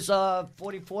 Eddie? That was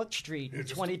 44th Street,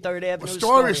 23rd Avenue.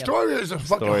 Astoria is a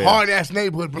fucking hard-ass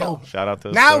neighborhood, bro. Shout out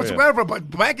to now Astoria. it's whatever, but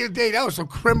back in the day, that was some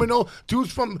criminal.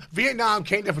 Dudes from Vietnam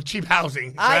came there for cheap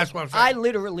housing. So that's what I'm saying. I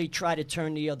literally try to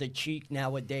turn the other cheek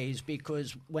nowadays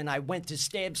because when I went to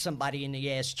stab somebody in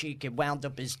the ass cheek, it wound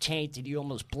up as tainted. He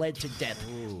almost bled to death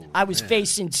with. I was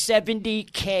facing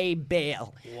 $70K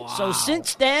bail. So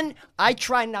since then, I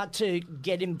try not to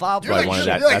get involved You're with like-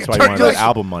 shit. That's why you wanted that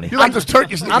album money. You like this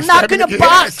Turkish nigga I'm not stabbing gonna your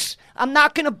box. ass. I'm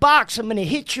not gonna box. I'm gonna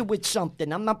hit you with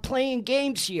something. I'm not playing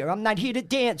games here. I'm not here to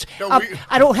dance. No,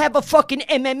 I don't have a fucking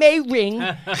MMA ring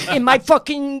in my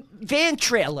fucking van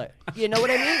trailer. You know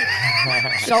what I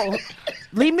mean? So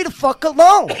leave me the fuck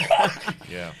alone.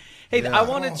 Yeah. Hey, I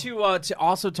wanted to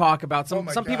also talk about some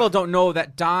my people God. don't know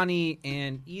that Donnie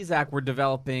and Isaac were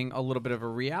developing a little bit of a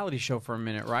reality show for a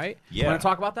minute, right? Yeah. Want to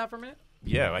talk about that for a minute?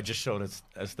 Yeah, I just showed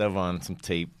Estevan some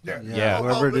tape. Yeah.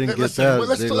 Whoever Oh, didn't get listen, that, well,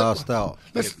 let's they talk- lost out.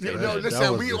 Listen, That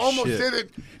listen, was we the almost shit. did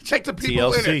it. Check the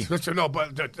people in TLC. it. Listen, no,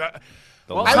 but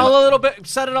Well, I- tell a little bit.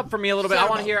 Set it up for me a little bit. I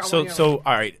want to hear. So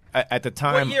all right. At the what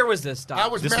time, year was this, Don? I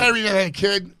was This- married and had a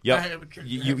kid. I Yep. had a kid.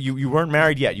 You weren't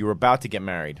married yet. You were about to get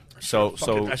married. So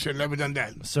I should have never done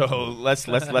that. let's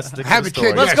stick to Have the a story.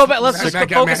 kid. Let's Yes. go back. Let's Yes, just I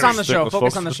got focus married. on the show.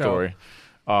 Focus on the show. Story.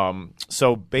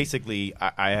 So basically,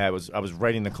 I was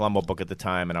writing the Columbo book at the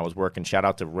time, and I was working. Shout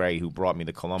out to Ray who brought me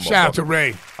the Columbo. Shout out book. to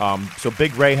Ray. So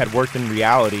Big Ray had worked in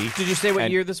reality. Did you say what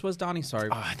And- year this was, Donnie? Sorry.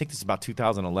 I think this is about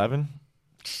 2011.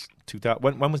 2000.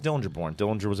 When was Dillinger born?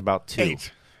 Dillinger was about 2.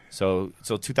 8. So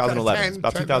 2011. It's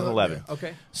about 10, 2011. yeah.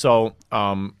 Okay. So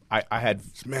I had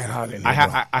It's mad hot in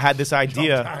here. I had this Long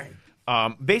idea.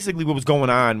 time. Basically, what was going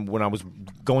on when I was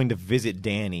going to visit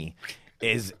Danny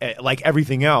is like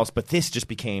everything else, but this just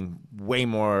became way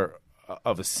more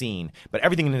of a scene. But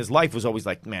everything in his life was always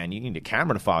like, man, you need a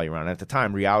camera to follow you around. And at the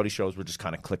time, reality shows were just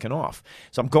kind of clicking off.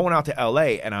 So I'm going out to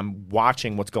L.A. and I'm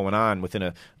watching what's going on within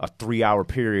a 3-hour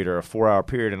period or a 4-hour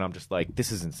period, and I'm just like,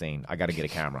 this is insane. I got to get a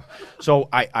camera. So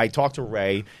I talked to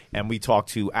Ray, and we talked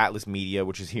to Atlas Media,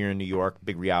 which is here in New York,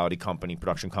 big reality company,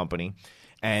 production company.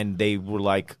 And they were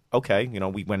like, okay,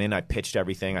 we went in, I pitched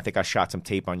everything. I think I shot some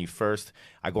tape on you first.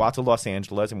 I go out to Los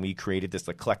Angeles, and we created this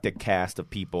eclectic cast of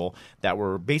people that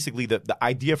were basically the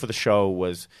idea for the show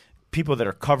was people that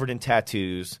are covered in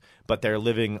tattoos, but they're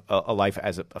living a life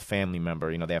as a family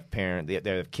member. They have parents,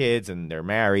 they have kids, and they're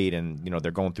married, and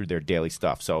they're going through their daily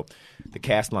stuff. So the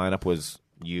cast lineup was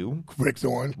you, Rick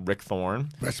Thorne. Rick Thorne,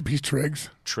 Rest in peace, Triggs.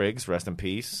 Triggs, rest in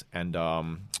peace, and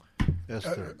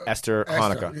Esther. Esther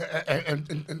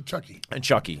Hanukkah. And Chucky. And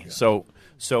Chucky. So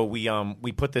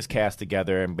we put this cast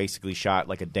together and basically shot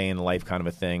like a day in the life kind of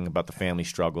a thing about the family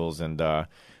struggles, and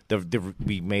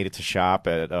we made it to shop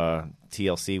at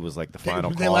TLC was like the final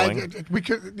They calling. liked it. We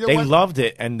could, They loved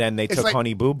it, and then they took like-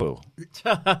 Honey Boo Boo.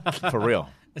 For real.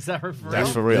 Is that for real?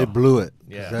 That's for They real. blew it.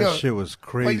 Yeah. That Yo, shit was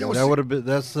crazy. like, it was- That would have been.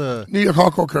 That's New York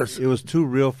hardcore curse. It was too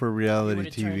real for They reality would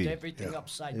have turned TV. everything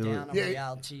upside It down on Yeah,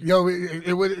 reality. Yo,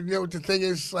 it would. The thing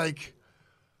is, like,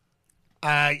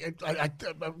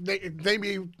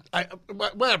 maybe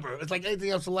whatever. It's like anything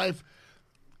else in life.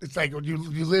 It's like you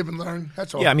live and learn.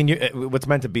 That's all. Yeah, I mean, what's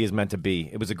meant to be is meant to be.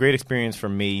 It was a great experience for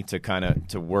me to kind of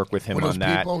to work with him with those on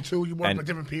that. people too. You work And- with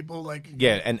different people. Like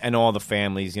Yeah, and all the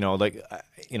families, I don't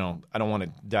want to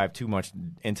dive too much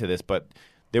into this, but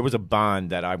there was a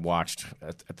bond that I watched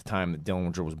at the time that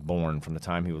Dillinger was born, from the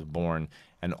time he was born,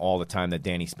 and all the time that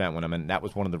Danny spent with him, and that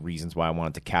was one of the reasons why I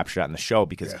wanted to capture that in the show,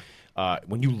 because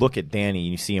when you look at Danny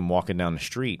and you see him walking down the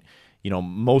street,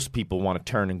 most people want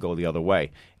to turn and go the other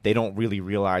way. They don't really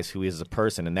realize who he is as a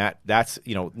person, and that's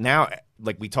now,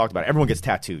 like we talked about, everyone gets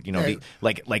tattooed.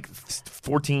 Like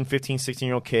 14, 15,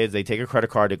 16-year-old kids, they take a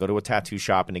credit card, they go to a tattoo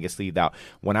shop, and they get sleeved out.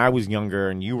 When I was younger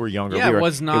and you were younger, Yeah, it was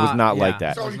was not not- like yeah.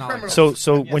 that. So It was not like criminals.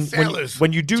 So Sailors.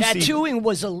 when you do see, Tattooing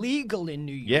was illegal in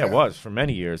New York. yeah, it was for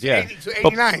many years. Yeah, 80 to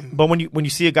 89. But when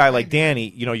you see a guy like Danny,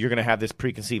 you're going to have this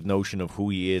preconceived notion of who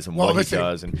he is and Well, what listen, he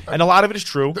does, and a lot of it is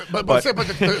true. But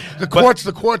the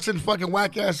courts in fucking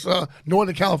whack ass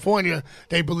Northern California,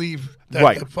 they believe that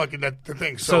Right. the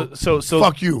thing. So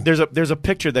fuck you. There's a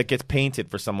picture that gets painted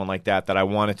for someone like that I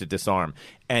wanted to disarm,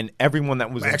 and everyone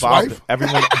that was My involved,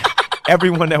 ex-wife?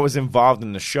 everyone that was involved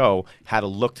in the show had a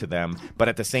look to them. But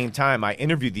at the same time, I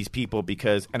interviewed these people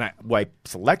I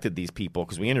selected these people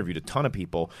because we interviewed a ton of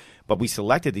people, but we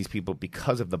selected these people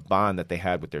because of the bond that they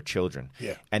had with their children.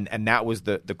 Yeah. And that was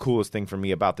the coolest thing for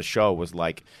me about the show was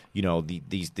like,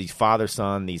 these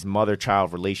father-son, these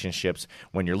mother-child relationships.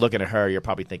 When you're looking at her, you're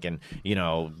probably thinking,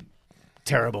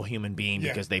 terrible human being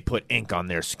because they put ink on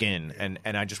their skin. And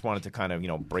I just wanted to kind of,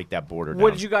 break that border What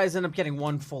down. did you guys end up getting?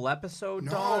 One full episode,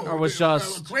 Don, or No, was it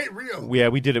just great real. Yeah,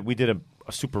 we did it. We did a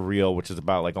a super reel, which is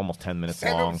about like almost 10 minutes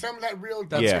long. Some of that real.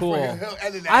 That's Yeah. cool. He'll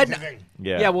edit that thing.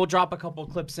 Yeah, we'll drop a couple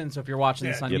clips in. So if you're watching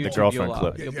this on Yeah, the YouTube, girlfriend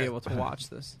clip. you'll be able to watch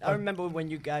this. I remember when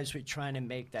you guys were trying to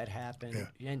make that happen,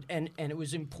 and it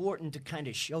was important to kind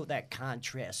of show that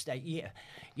contrast. That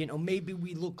maybe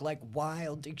we look like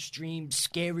wild, extreme,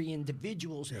 scary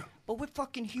individuals, but we're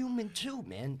fucking human too,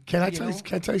 man. Can I tell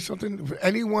you something? For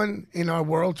anyone in our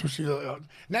world, especially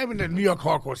not even the New York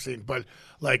hardcore scene, but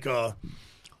like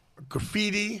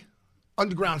graffiti,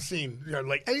 underground scene,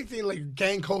 like anything like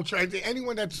gang culture,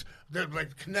 anyone they're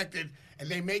like connected and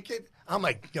they make it, I'm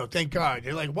like, thank God.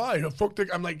 They're like, why?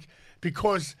 I'm like,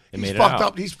 because he's fucked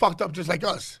up. He's fucked up just like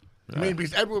us. I mean,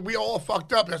 because we all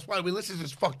fucked up. That's why we listen to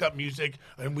this fucked up music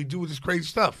and we do this crazy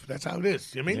stuff. That's how it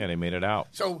is. You know what I mean? Yeah, they made it out.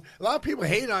 So a lot of people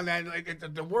hate on that.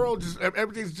 Like the world,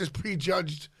 everything's just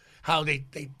prejudged how they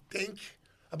think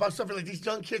about something. Like these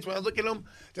young kids, when I look at them,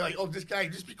 they're like, "Oh, this guy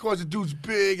just because the dude's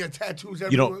big and tattoos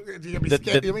everywhere, they're gonna be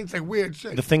scared." I mean, it's like weird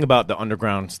shit. The thing about the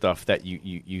underground stuff that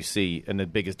you see, and the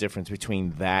biggest difference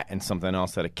between that and something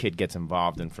else that a kid gets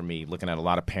involved in, for me, looking at a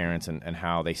lot of parents and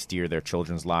how they steer their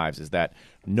children's lives, is that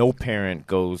no parent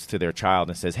goes to their child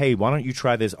and says, "Hey, why don't you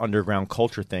try this underground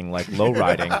culture thing like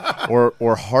lowriding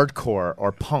or hardcore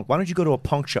or punk? Why don't you go to a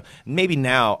punk show?" Maybe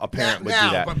now a parent would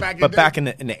do that, but back in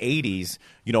the 80s,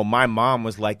 my mom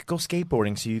was like, "Go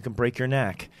skateboarding so you can break your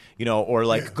neck," or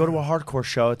like go to a hardcore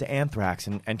show at the Anthrax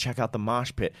and check out the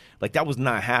mosh pit. Like that was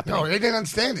not happening. No, they didn't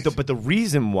understand it. But the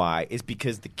reason why is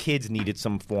because the kids needed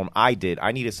some form. I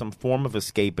needed some form of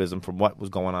escapism from what was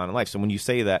going on in life. So when you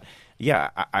say that, yeah,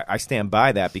 I stand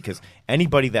by that, because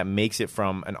anybody that makes it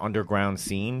from an underground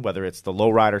scene, whether it's the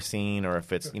lowrider scene or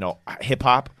if it's hip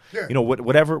hop,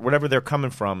 whatever they're coming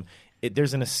from,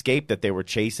 there's an escape that they were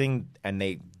chasing, and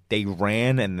they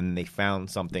ran, and then they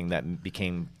found something that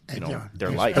became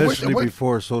their life. Especially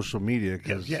before social media,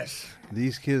 because yes.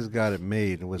 these kids got it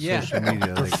made with social media.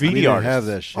 Like, Graffiti we didn't artists. have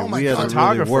that shit. Oh my we had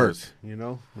God. to really work,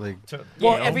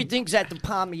 Well, everything's at the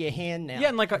palm of your hand now. Yeah,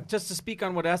 and like just to speak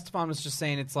on what Esteban was just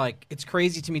saying, it's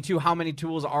crazy to me too how many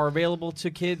tools are available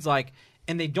to kids,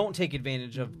 and they don't take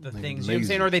advantage of the things. You know what I'm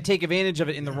saying? Or they take advantage of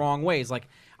it in the wrong ways. Like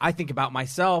I think about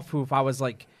myself, who if I was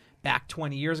like back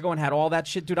 20 years ago and had all that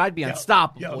shit, dude, I'd be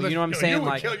unstoppable. You know what I'm saying?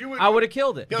 I would have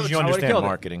killed it. Because you understand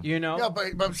marketing. Yeah,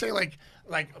 but I'm saying like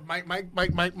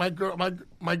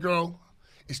my girl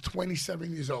is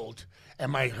 27 years old,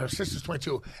 and her sister's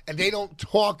 22, and they don't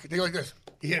talk. They go like this.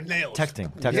 You hear nails.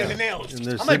 Texting. You hear the nails. And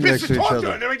they're I'm like, sitting bitch, next just to each talk to other.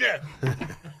 her. And they're right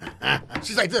there.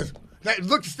 She's like this.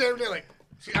 Look, staring there like.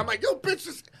 I'm like, yo, bitch,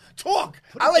 just talk.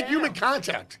 I like human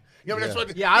contact. That's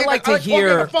what. Yeah, I like to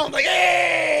hear. On the phone, like,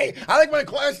 hey. I like when I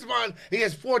call Esteban. He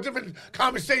has 4 different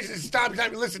conversations. Stop every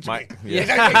time you listen to me.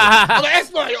 Yeah. I'm like,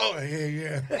 Esteban. Oh,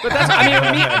 yeah. But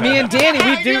that's, me and Danny,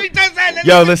 we do. He does that.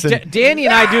 Yo, listen. Danny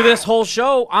and I do this whole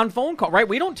show on phone call, right?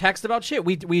 We don't text about shit.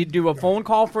 We do a phone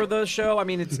call for the show. I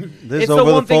mean, it's over the the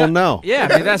one thing phone now. Yeah,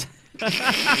 I mean, that's.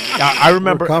 I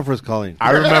remember We're conference calling.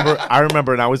 I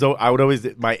remember, and I would always,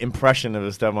 my impression of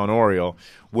Esteban Oriol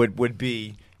would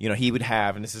be, he would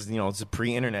have, and this is it's a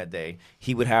pre-internet day.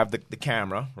 He would have the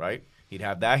camera, right? He'd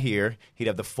have that here. He'd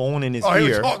have the phone in his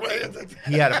ear.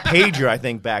 He had a pager, I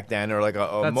think, back then, or like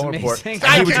a motor port. And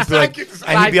he would just be like,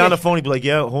 and he'd be on the phone. He'd be like,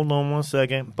 "Yeah, hold on 1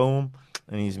 second." Boom.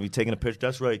 And he's be taking a picture.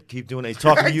 That's right. Keep doing it. He's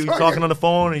talking to you. He's talking on the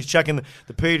phone. And he's checking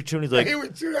the pager too. And he's like, he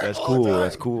would do that "That's all cool. the time.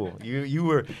 That's cool."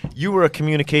 You were a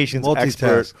communications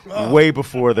Multitask. expert way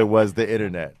before there was the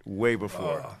internet. Way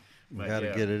before. You got to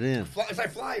get it in. It's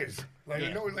like flyers.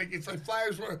 It's like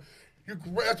flyers where.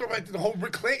 That's why the whole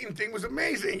Rick Clayton thing was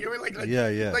amazing. You were like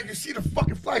you see the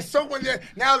fucking fly. Someone there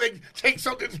now they take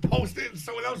something and post it, and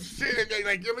someone else shit, and they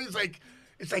like.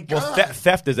 It's like well,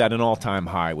 theft is at an all-time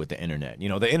high with the internet.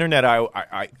 The internet.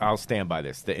 I'll stand by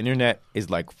this. The internet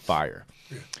is like fire.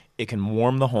 Yeah. It can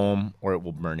warm the home or it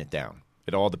will burn it down.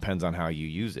 It all depends on how you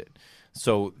use it.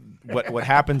 So what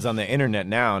happens on the internet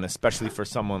now, and especially for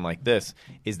someone like this,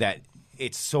 is that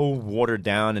it's so watered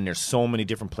down and there's so many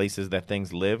different places that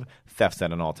things live. Theft's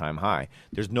at an all-time high.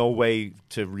 There's no way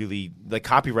to really – like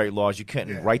copyright laws, you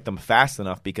couldn't write them fast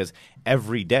enough because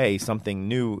every day something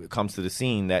new comes to the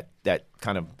scene that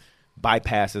kind of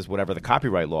bypasses whatever the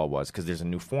copyright law was, because there's a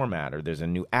new format or there's a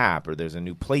new app or there's a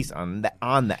new place on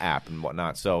the app and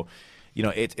whatnot. So,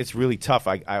 it's really tough.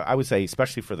 I would say,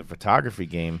 especially for the photography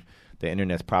game, the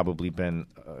internet's probably been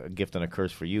a gift and a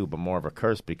curse for you, but more of a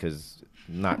curse because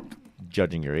not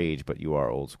judging your age, but you are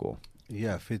old school.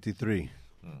 Yeah, 53.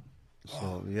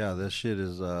 So, yeah, that shit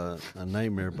is a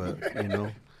nightmare, but,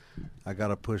 I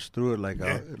gotta push through it like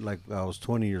I was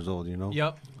 20 years old, you know.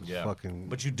 Yep. Yeah. Fucking.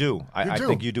 But you do. I do.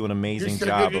 think you do an amazing You-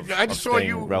 job you- of, I of just saw staying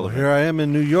you- Well, relevant. here I am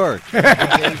in New York.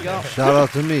 There you go. Shout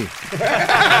out to me.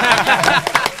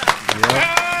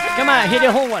 Come on, hit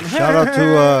a whole one. Shout out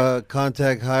to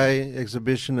Contact High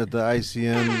exhibition at the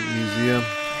ICM Museum.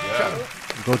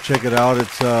 Go check it out.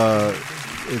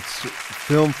 It's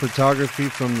film photography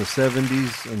from the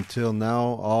 70s until now,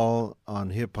 all on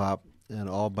hip hop and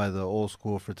all by the old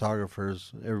school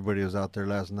photographers. Everybody was out there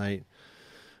last night,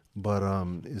 but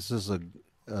it's just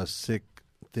a sick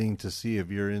thing to see if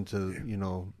you're into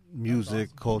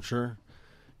music culture.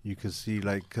 You could see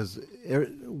because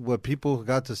what people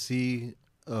got to see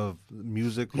of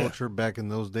music culture back in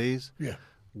those days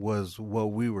was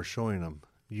what we were showing them.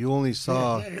 You only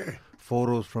saw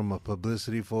photos from a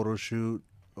publicity photo shoot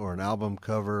or an album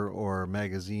cover or a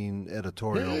magazine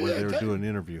editorial where they were doing an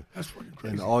interview. That's fucking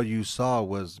crazy. And all you saw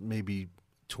was maybe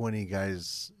 20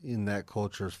 guys in that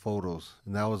culture's photos.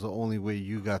 And that was the only way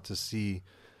you got to see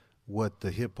what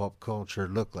the hip-hop culture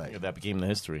looked like. Yeah, that became the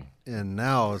history. And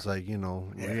now it's like,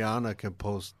 Rihanna can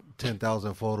post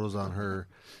 10,000 photos on her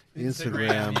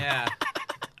Instagram. Yeah.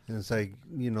 And it's like,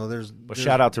 there's... But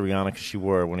shout out to Rihanna because she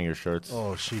wore one of your shirts.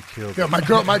 Oh, she killed Yeah,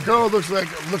 it. my girl looks like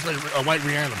a white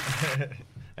Rihanna.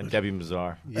 And Debbie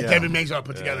Mazar. Yeah. And Debbie Mazar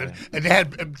put together, and they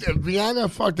had Rihanna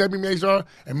fucked Debbie Mazar,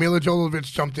 and Mila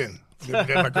Jovovich jumped in. They're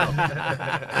my girl.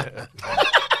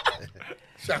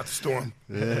 Shout out to Storm.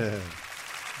 Yeah.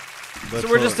 But So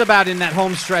we're just about in that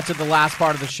home stretch of the last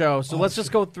part of the show. So let's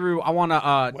just go through. I want to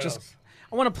else?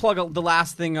 I want to plug the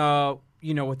last thing.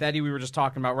 With Eddie, we were just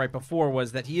talking about right before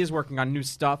was that he is working on new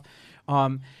stuff.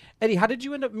 Eddie, how did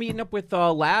you end up meeting up with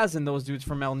Laz and those dudes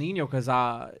from El Nino? Because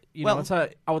I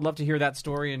would love to hear that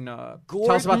story and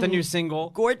tell us about the new single.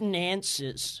 Gordon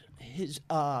Ansis,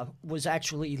 was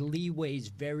actually Leeway's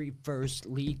very first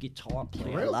lead guitar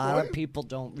player. A lot of people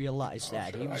don't realize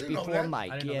that. He was before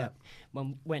Mike. Yeah.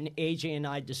 When AJ and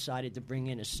I decided to bring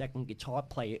in a second guitar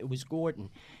player, it was Gordon.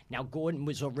 Now, Gordon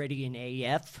was already in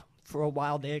AF for a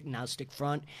while there, Agnostic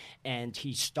Front, and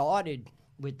he started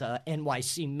with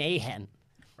NYC Mayhem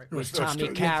with Tommy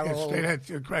Carroll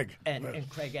Craig. and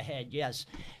Craig Ahead, yes.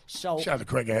 So Shout out to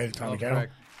Craig Ahead, Tommy Carroll.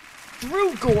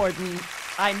 through Gordon,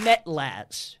 I met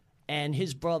Laz, and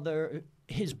his brothers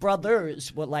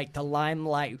were like the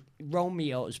Limelight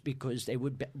Romeos because they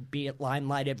would be at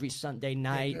Limelight every Sunday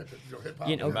night,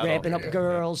 grabbing up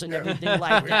girls and everything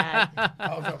like that.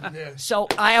 I was up in there. So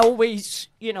I always,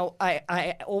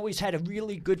 I always had a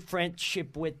really good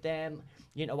friendship with them.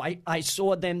 I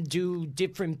saw them do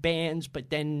different bands, but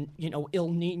then,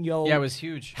 Il Nino Yeah, it was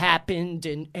huge. happened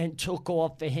and took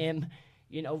off for him.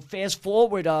 Fast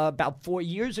forward about 4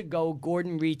 years ago,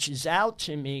 Gordon reaches out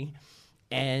to me,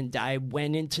 and I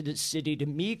went into the city to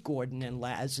meet Gordon and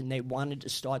Laz, and they wanted to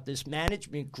start this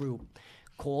management group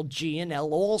called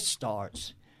G&L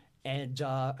All-Stars. And,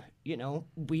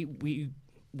 we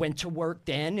went to work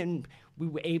then, and we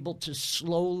were able to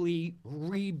slowly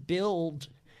rebuild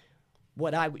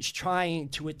what I was trying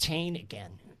to attain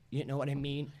again. You know what I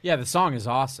mean? Yeah, the song is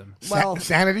awesome. Well,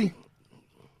 Sanity?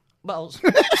 well,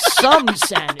 some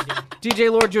sanity.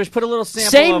 DJ Lord Jewish, put a little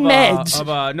sample Same of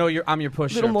meds. I'm your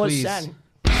pusher, A little more please. sanity.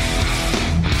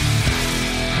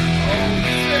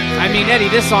 I mean, Eddie,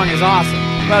 this song is awesome.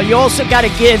 Well, you also got to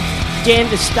give Dan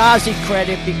DeStasi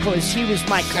credit because he was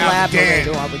my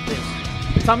collaborator Dan. with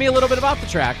this. Tell me a little bit about the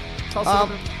track. Tell us a little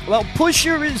bit. Well,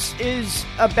 Pusher is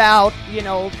about,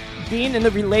 being in a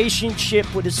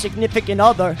relationship with a significant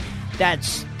other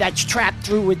that's trapped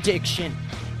through addiction.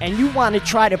 And you want to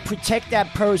try to protect that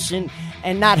person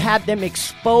and not have them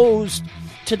exposed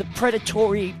to the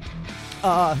predatory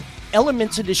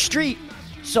elements of the street.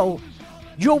 So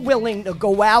you're willing to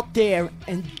go out there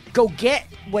and go get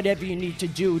whatever you need to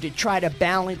do to try to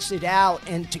balance it out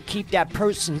and to keep that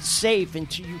person safe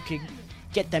until you can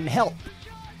get them help.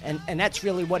 And that's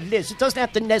really what it is. It doesn't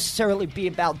have to necessarily be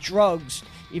about drugs,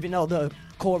 even though the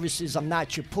chorus is, I'm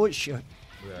not your pusher.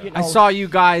 Yeah. I saw you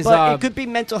guys. But it could be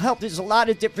mental health. There's a lot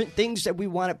of different things that we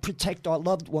want to protect our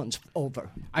loved ones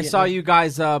over. I saw you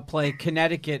guys play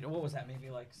Connecticut. What was that? Maybe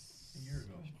like a year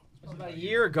ago. It was about a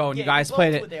year ago, and Yeah, you guys you both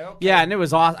played it. were there, okay. Yeah, and it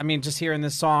was awesome. I mean, just hearing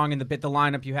this song and the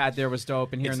lineup you had there was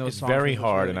dope, and hearing those It's songs. very was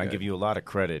hard, really and I good. give you a lot of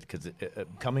credit because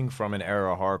coming from an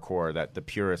era of hardcore that the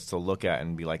purists will look at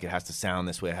and be like, it has to sound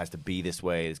this way, it has to be this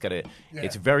way. It's got to.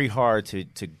 It's very hard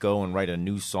to go and write a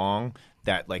new song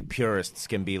that like purists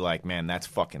can be like, man, that's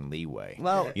fucking Leeway.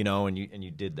 Well- and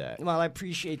you did that. Well, I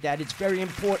appreciate that. It's very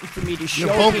important for me to show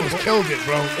Your vocals people. killed it,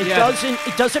 bro.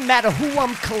 It doesn't matter who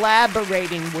I'm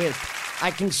collaborating with. I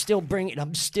can still bring it.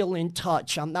 I'm still in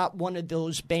touch. I'm not one of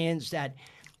those bands that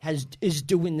is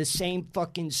doing the same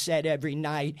fucking set every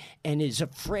night and is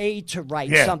afraid to write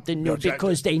Yeah. something new No,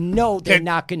 because they know they're They-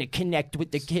 not going to connect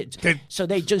with the kids. They- So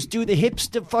they just do the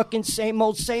hipster fucking same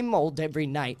old every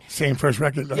night. Same first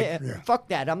record. Like, Yeah, fuck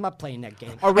that. I'm not playing that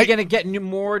game. Are we going to get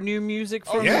more new music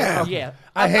from yeah. you? Yeah,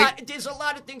 there's a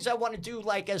lot of things I want to do,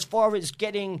 like as far as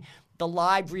getting the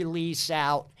live release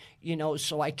out,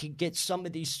 so I could get some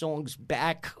of these songs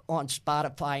back on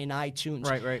Spotify and iTunes.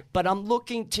 Right. But I'm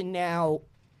looking to now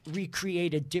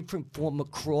recreate a different form of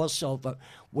crossover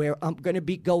where I'm going to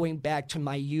be going back to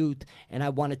my youth, and I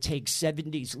want to take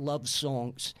 70s love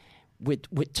songs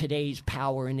with today's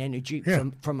power and energy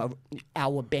from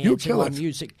our bands and kill our it.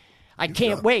 music. I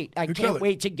can't wait. I kill can't it.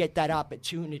 wait to get that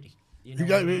opportunity.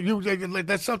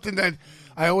 That's something that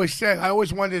I always said. I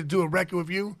always wanted to do a record with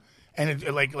you, and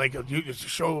you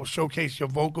showcase your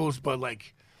vocals, but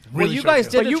like. Well, Really you guys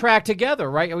showcase- did a track together,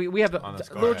 right? We have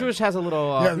Little Jewish has a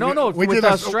little. Yeah, we with did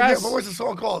a- Stress. Yeah, what was the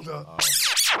song called?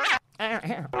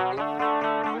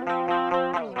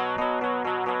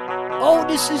 Oh,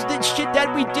 this is the shit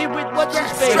that we did with what's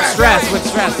his face? Stress. With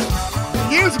Stress.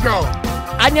 Years ago.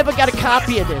 I never got a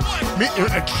copy of this. Me-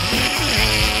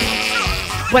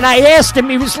 When I asked him,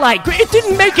 he was like, "It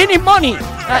didn't make any money.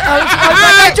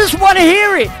 I just want to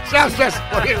hear it." Stress.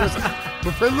 Okay, listen.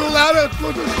 We'll play a little louder.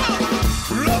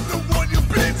 Love the one you've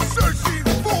been searching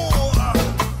for.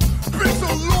 Been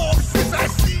so long since I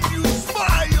seen you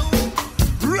smile.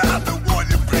 I'm the one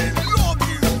you've been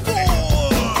longing for.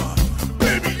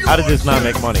 Baby, How did this not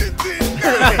make money? Wait,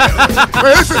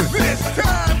 listen. This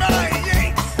time I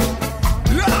ain't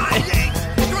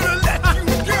gonna let you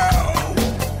go.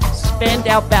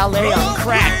 Spandau Ballet on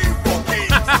crack.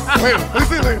 Wait,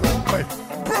 listen. Wait.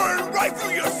 Burn right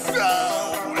through your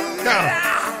soul. Now.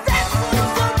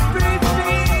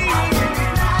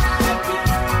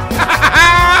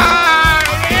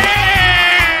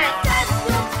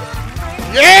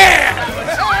 Yeah!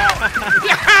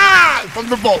 From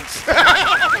the vaults.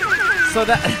 So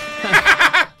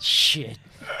that. Shit.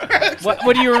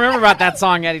 What do you remember about that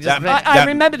song, Eddie? Just I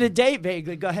remember the day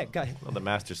vaguely. Go ahead. Well, the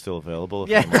master's still available. If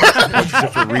Yeah. you want to purchase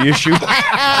it for reissue.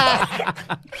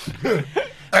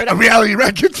 Reality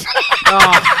Records.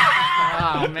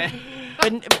 oh man.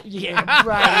 But, yeah,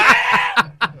 right.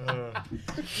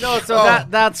 No, so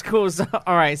that's cool. So,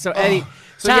 all right, so Eddie.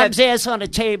 So Tom's ass on a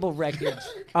table records.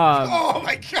 Oh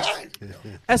my God.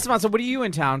 Esteban, so what are you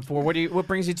in town for? What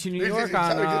brings you to New York?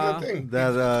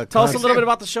 Tell us a little bit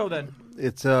about the show then.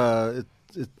 It's a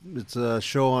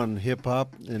show on hip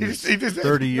hop and He just-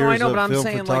 30 No, I years know, but of I'm film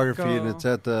saying, like, photography, and it's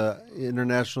at the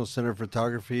International Center for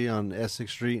Photography on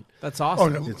Essex Street. That's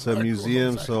awesome. no. It's a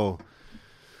museum, so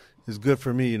it's good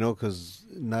for me, because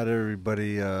not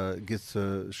everybody gets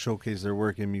to showcase their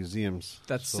work in museums.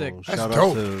 That's so sick. Shout That's out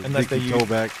dope. to Unless they Vicky use-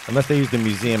 Toback. Unless they use the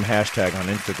museum hashtag on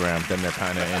Instagram, then they're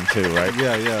kind of in too, right?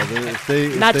 Yeah. If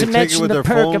they Not if to they take it mention with the their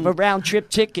perk phone, of a round trip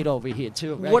ticket over here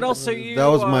too. Right? What else are you? that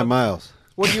was my miles.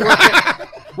 What are you working?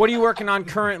 What are you working on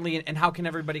currently, and how can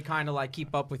everybody kind of like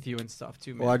keep up with you and stuff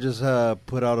too, man? Well, I just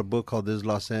put out a book called This is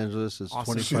Los Angeles. It's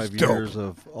Awesome. 25 She's dope. years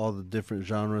of all the different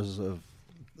genres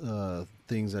of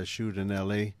things I shoot in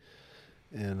L.A.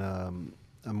 And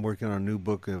I'm working on a new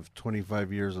book of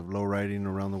 25 years of low riding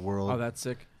around the world. Oh, that's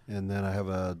sick. And then I have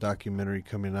a documentary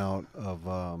coming out of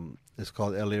it's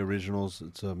called LA Originals.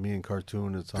 It's a me and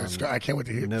cartoon. It's on I can't wait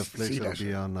to hear Netflix. see It'll that be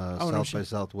shit. on no South by shit.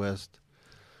 Southwest,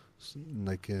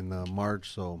 like in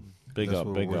March. So Big that's up,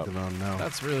 what big we're up. working on now.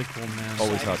 That's really cool, man.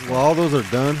 Always hustling. Well, all those are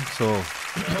done, so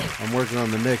I'm working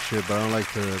on the next shit. But I don't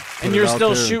like to. Put And it you're out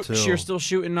still there until- You're still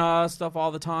shooting stuff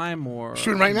all the time, or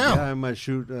Shooting right now. Yeah, I might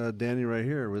shoot Danny right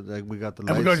here. We got the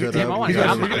And we're lights gonna set get- up. I We want got to-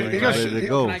 everything he got- ready he- to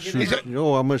go. can I get Shoot, it? I'm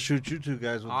gonna shoot you two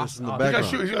guys with this Awesome. in the You You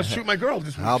background. gotta shoot my girl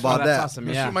this week. How about that's that? awesome.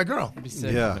 You Yeah, shoot my girl. That'd be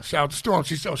sick. Yeah. Shout out to Storm.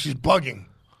 She's bugging.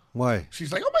 Why?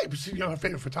 She's like, oh wait, she's her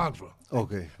favorite photographer.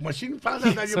 Okay. When she found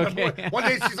out that you're my okay. boy, one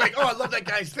day she's like, oh, I love that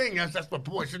guy's thing. That's my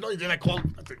boy. She said, no, you did. I called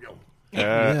him. I said, yo.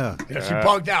 Yeah. She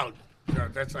bugged out. Yeah,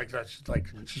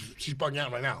 she's bugging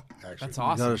out right now. Actually. That's You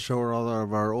awesome. gotta show her all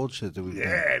of our old shit that we've done.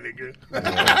 Yeah, nigga.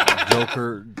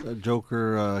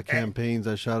 Joker campaigns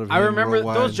I shot of him I remember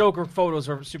worldwide. those Joker photos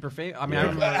are super famous. I mean, I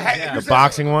remember. Yeah. The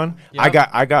boxing one.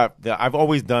 Yeah. I've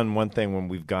always done one thing when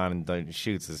we've gone and done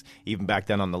shoots is even back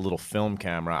then on the little film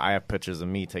camera. I have pictures of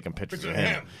me taking pictures of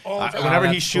him. All the time. Whenever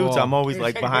he that's shoots, cool. I'm always You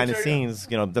like take behind the picture, yeah. scenes.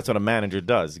 That's what a manager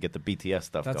does. Get the BTS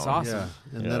stuff That's going. awesome.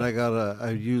 Yeah, and then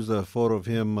I used a photo of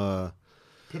him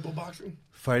Pitbull boxing.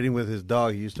 fighting with his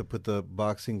dog. He used to put the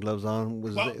boxing gloves on.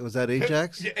 Was that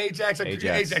Ajax? Yeah, Ajax.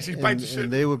 Ajax. He bites the shit.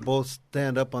 And they would both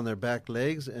stand up on their back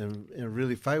legs and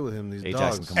really fight with him. These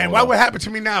Ajax dogs. and And what would happen to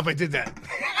me now if I did that?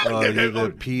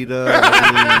 The PETA,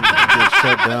 he'd get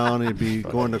shut down. He'd be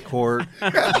going to court.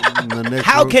 And the next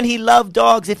How one- can he love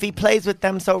dogs if he plays with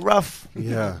them so rough?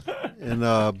 Yeah, and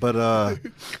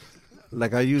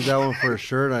like I used that one for a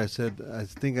shirt. I said I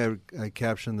think I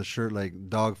captioned the shirt like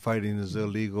 "Dog fighting is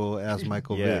illegal." Ask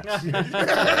Michael Yeah. Vick. 'Cause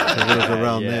it was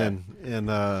around Yeah. then, and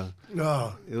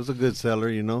No. it was a good seller.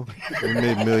 You know, we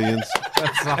made millions.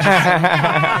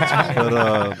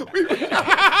 But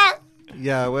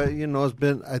yeah, well, you know, it's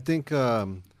been. I think.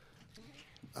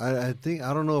 I think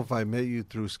I don't know if I met you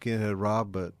through Skinhead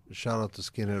Rob, but shout out to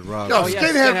Skinhead Rob. Yo, yeah,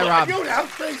 Skinhead Skinhead Rob. Rob. Yo, that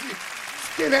was crazy.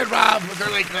 Skinhead Rob was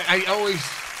like I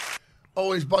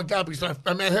always bugged out because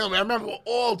I met him. I remember we were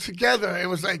all together. It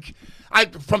was like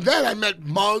from then I met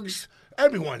Muggs,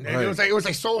 everyone, and Right. it was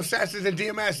like Soul Assassins and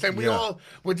DMS, and we Yeah. all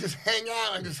would just hang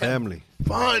out and just Family. have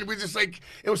fun. We just like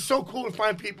it was so cool to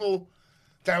find people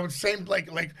that would same like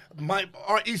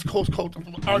our East Coast culture,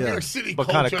 our New Yeah. York City But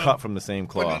culture, kind of cut from the same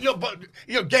cloth.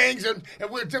 But gangs and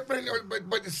we're different,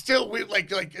 but still we're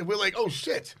like oh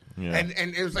shit, Yeah.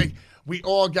 and it was like we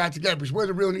all got together because we're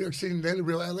the real New York City and they're the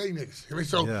real LA niggas. I mean,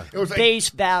 so Yeah. it was like Base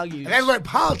values. and I learned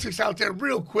politics out there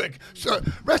real quick. So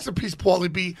rest in peace,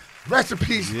 Paulie B. Rest in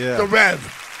peace, Yeah. the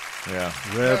Rev. Yeah.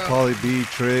 Red, Pauly B,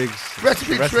 Triggs. Rest in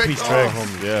peace, Rest in Trick. peace, Oh,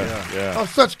 Triggs. Yeah. oh,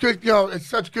 such good, it's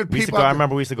such good We used to people. go, I out there.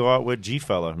 remember we used to go out with G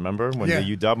Fella. Remember when Yeah. the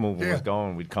UW movement Yeah. was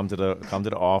going? We'd come to the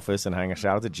office and hang a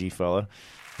shout out to G Fella.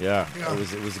 Yeah, Yeah. it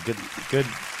was a good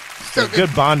So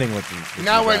good bonding with them.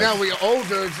 Now, right now, we're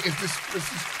older. It's just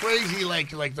crazy. Like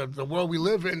the world we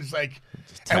live in is like,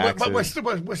 but we're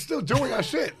still doing our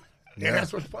shit, and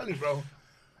that's what's funny, bro.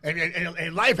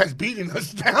 And life has beaten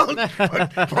us down. I'm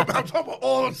talking about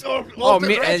all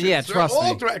directions. yeah, trust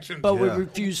all me. directions. but we Yeah.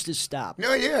 refuse to stop.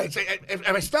 No, yeah. It's like, if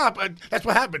I stop, that's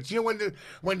what happens. You know,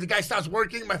 when the guy stops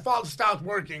working, my father stopped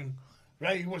working.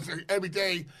 Right, he was every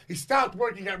day. He stopped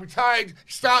working. Got retired.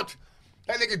 He stopped.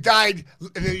 That nigga died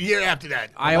a year after that.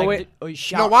 I always. Or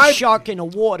know why? shark in the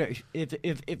water.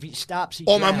 If he stops, he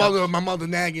Oh, my drowns. mother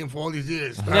nagging for all these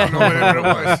years. I don't know whatever it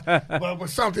was, but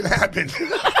something happened. He's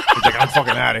like, I'm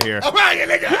fucking out of here. I'm out of here,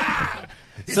 nigga. Ah!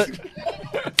 So,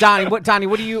 Donnie, what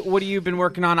do you been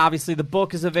working on? Obviously, the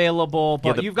book is available,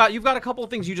 but you've got a couple of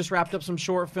things. You just wrapped up some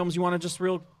short films. You want to just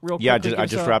real Yeah, quickly I give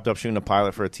just us a- wrapped up shooting a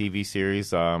pilot for a TV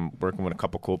series. Working with a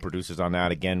couple cool producers on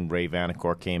that. Again, Ray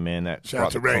Vanacore came in that Shout out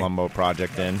brought to the Ray. Columbo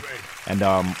project in, and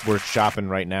we're shopping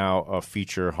right now a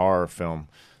feature horror film.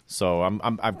 So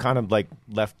I've kind of like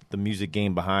left the music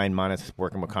game behind, minus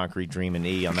working with Concrete Dream and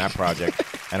E on that project,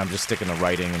 and I'm just sticking to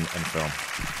writing and film.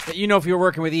 You know, if you're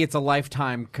working with E, it's a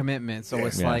lifetime commitment. So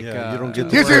it's Yeah. like Yeah, you don't get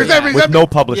to Yes, work. yes, With no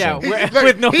publishing. Yeah, Look,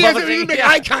 with no he doesn't publishing, even make yeah.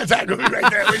 eye contact with me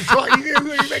right there. When he's talking, he doesn't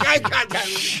even make eye contact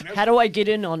with me. How do I get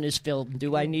in on this film?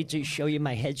 Do I need to show you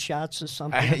my headshots or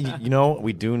something? You know,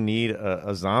 we do need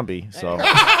a zombie. So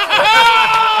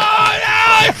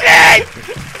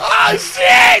Oh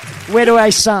shit! Where do I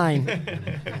sign?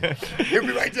 He'll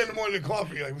be right there in the morning with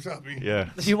coffee. Like, what's up, B? yeah,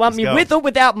 Do you want me Let's go. with or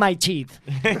without my teeth?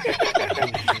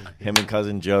 Him and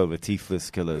cousin Joe, the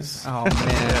Teethless Killers. Oh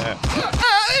man.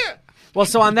 Well,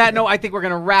 so on that note, I think we're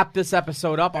gonna wrap this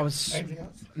episode up.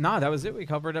 No, that was it. We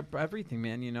covered up everything,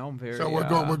 man. You know, I'm very. So we're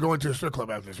going to a strip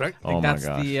club after this, right? I think Oh my that's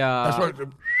gosh. the. That's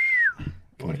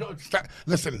what. Stop.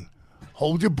 Listen,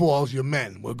 hold your balls. You're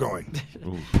men. We're going.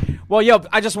 Well, yo,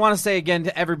 I just want to say again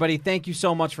to everybody, thank you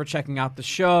so much for checking out the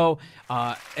show.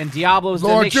 And Diablo's Den,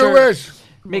 Lord make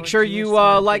Jewish. sure you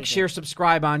like, share,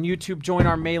 subscribe on YouTube. Join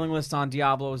our mailing list on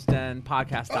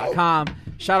DiablosDenPodcast.com.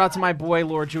 Shout out to my boy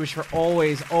Lord Jewish for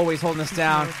always holding us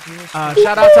down.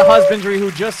 Shout out to Husbandry who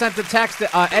just sent the text.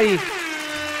 Eddie,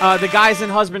 the guys in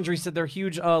Husbandry said they're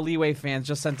huge Leeway fans.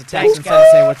 Just sent a text and said to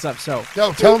say what's up. So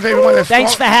Yo, tell them they want a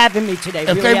Thanks song. for having me today. If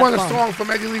Really they had want a fun. song from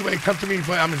Eddie Leeway, come to me.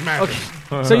 I'm his manager.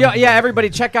 So yeah, everybody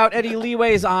check out Eddie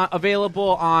Leeway's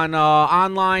available on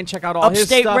online. Check out all his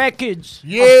Upstate stuff. Records.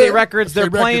 Yeah. Upstate Records. They're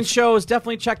Upstate playing Records. shows.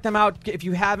 Definitely check them out if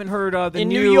you haven't heard the In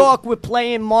new New York, we're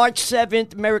playing March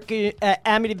 7th,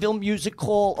 Amityville Music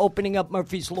Hall, opening up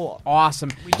Murphy's Law. Awesome.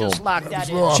 We just locked that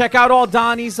in. Law. Check out all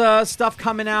Donnie's stuff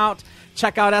coming out.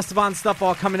 Check out Esteban's stuff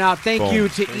all coming out. Thank you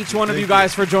to each one of you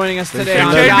guys for joining us today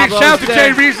on Shout Diablo's out to Jay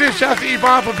Den. Reason. Shout out to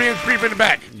Yvonne for being creep in the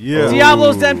back. Yeah.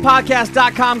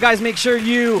 DiablosDenPodcast.com. Guys, make sure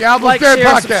you Diablo's like, Den share,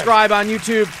 Podcast. subscribe on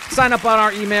YouTube. Sign up on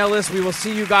our email list. We will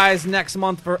see you guys next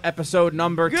month for episode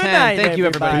number 10. night, Thank you,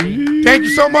 everybody. Thank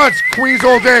you so much, Queens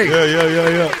all day.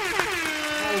 Yeah.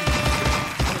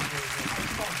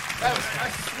 I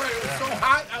swear it was so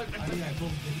hot.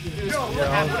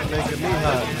 Making me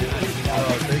hot.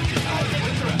 Oh, thank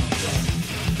you.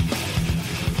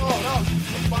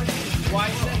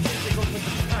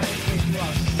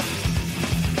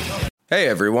 Hey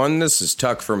everyone, this is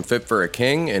Tuck from Fit for a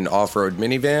King, an off-road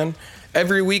minivan.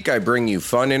 Every week I bring you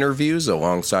fun interviews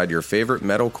alongside your favorite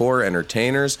metalcore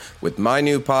entertainers with my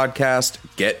new podcast,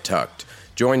 Get Tucked.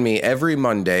 Join me every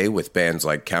Monday with bands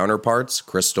like Counterparts,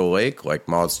 Crystal Lake, like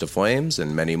Moths to Flames,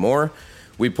 and many more.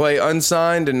 We play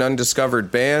unsigned and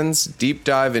undiscovered bands, deep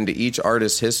dive into each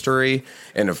artist's history,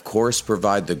 and of course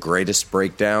provide the greatest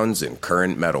breakdowns in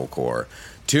current metalcore.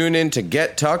 Tune in to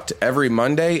Get Tucked every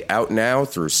Monday, out now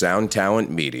through Sound Talent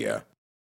Media.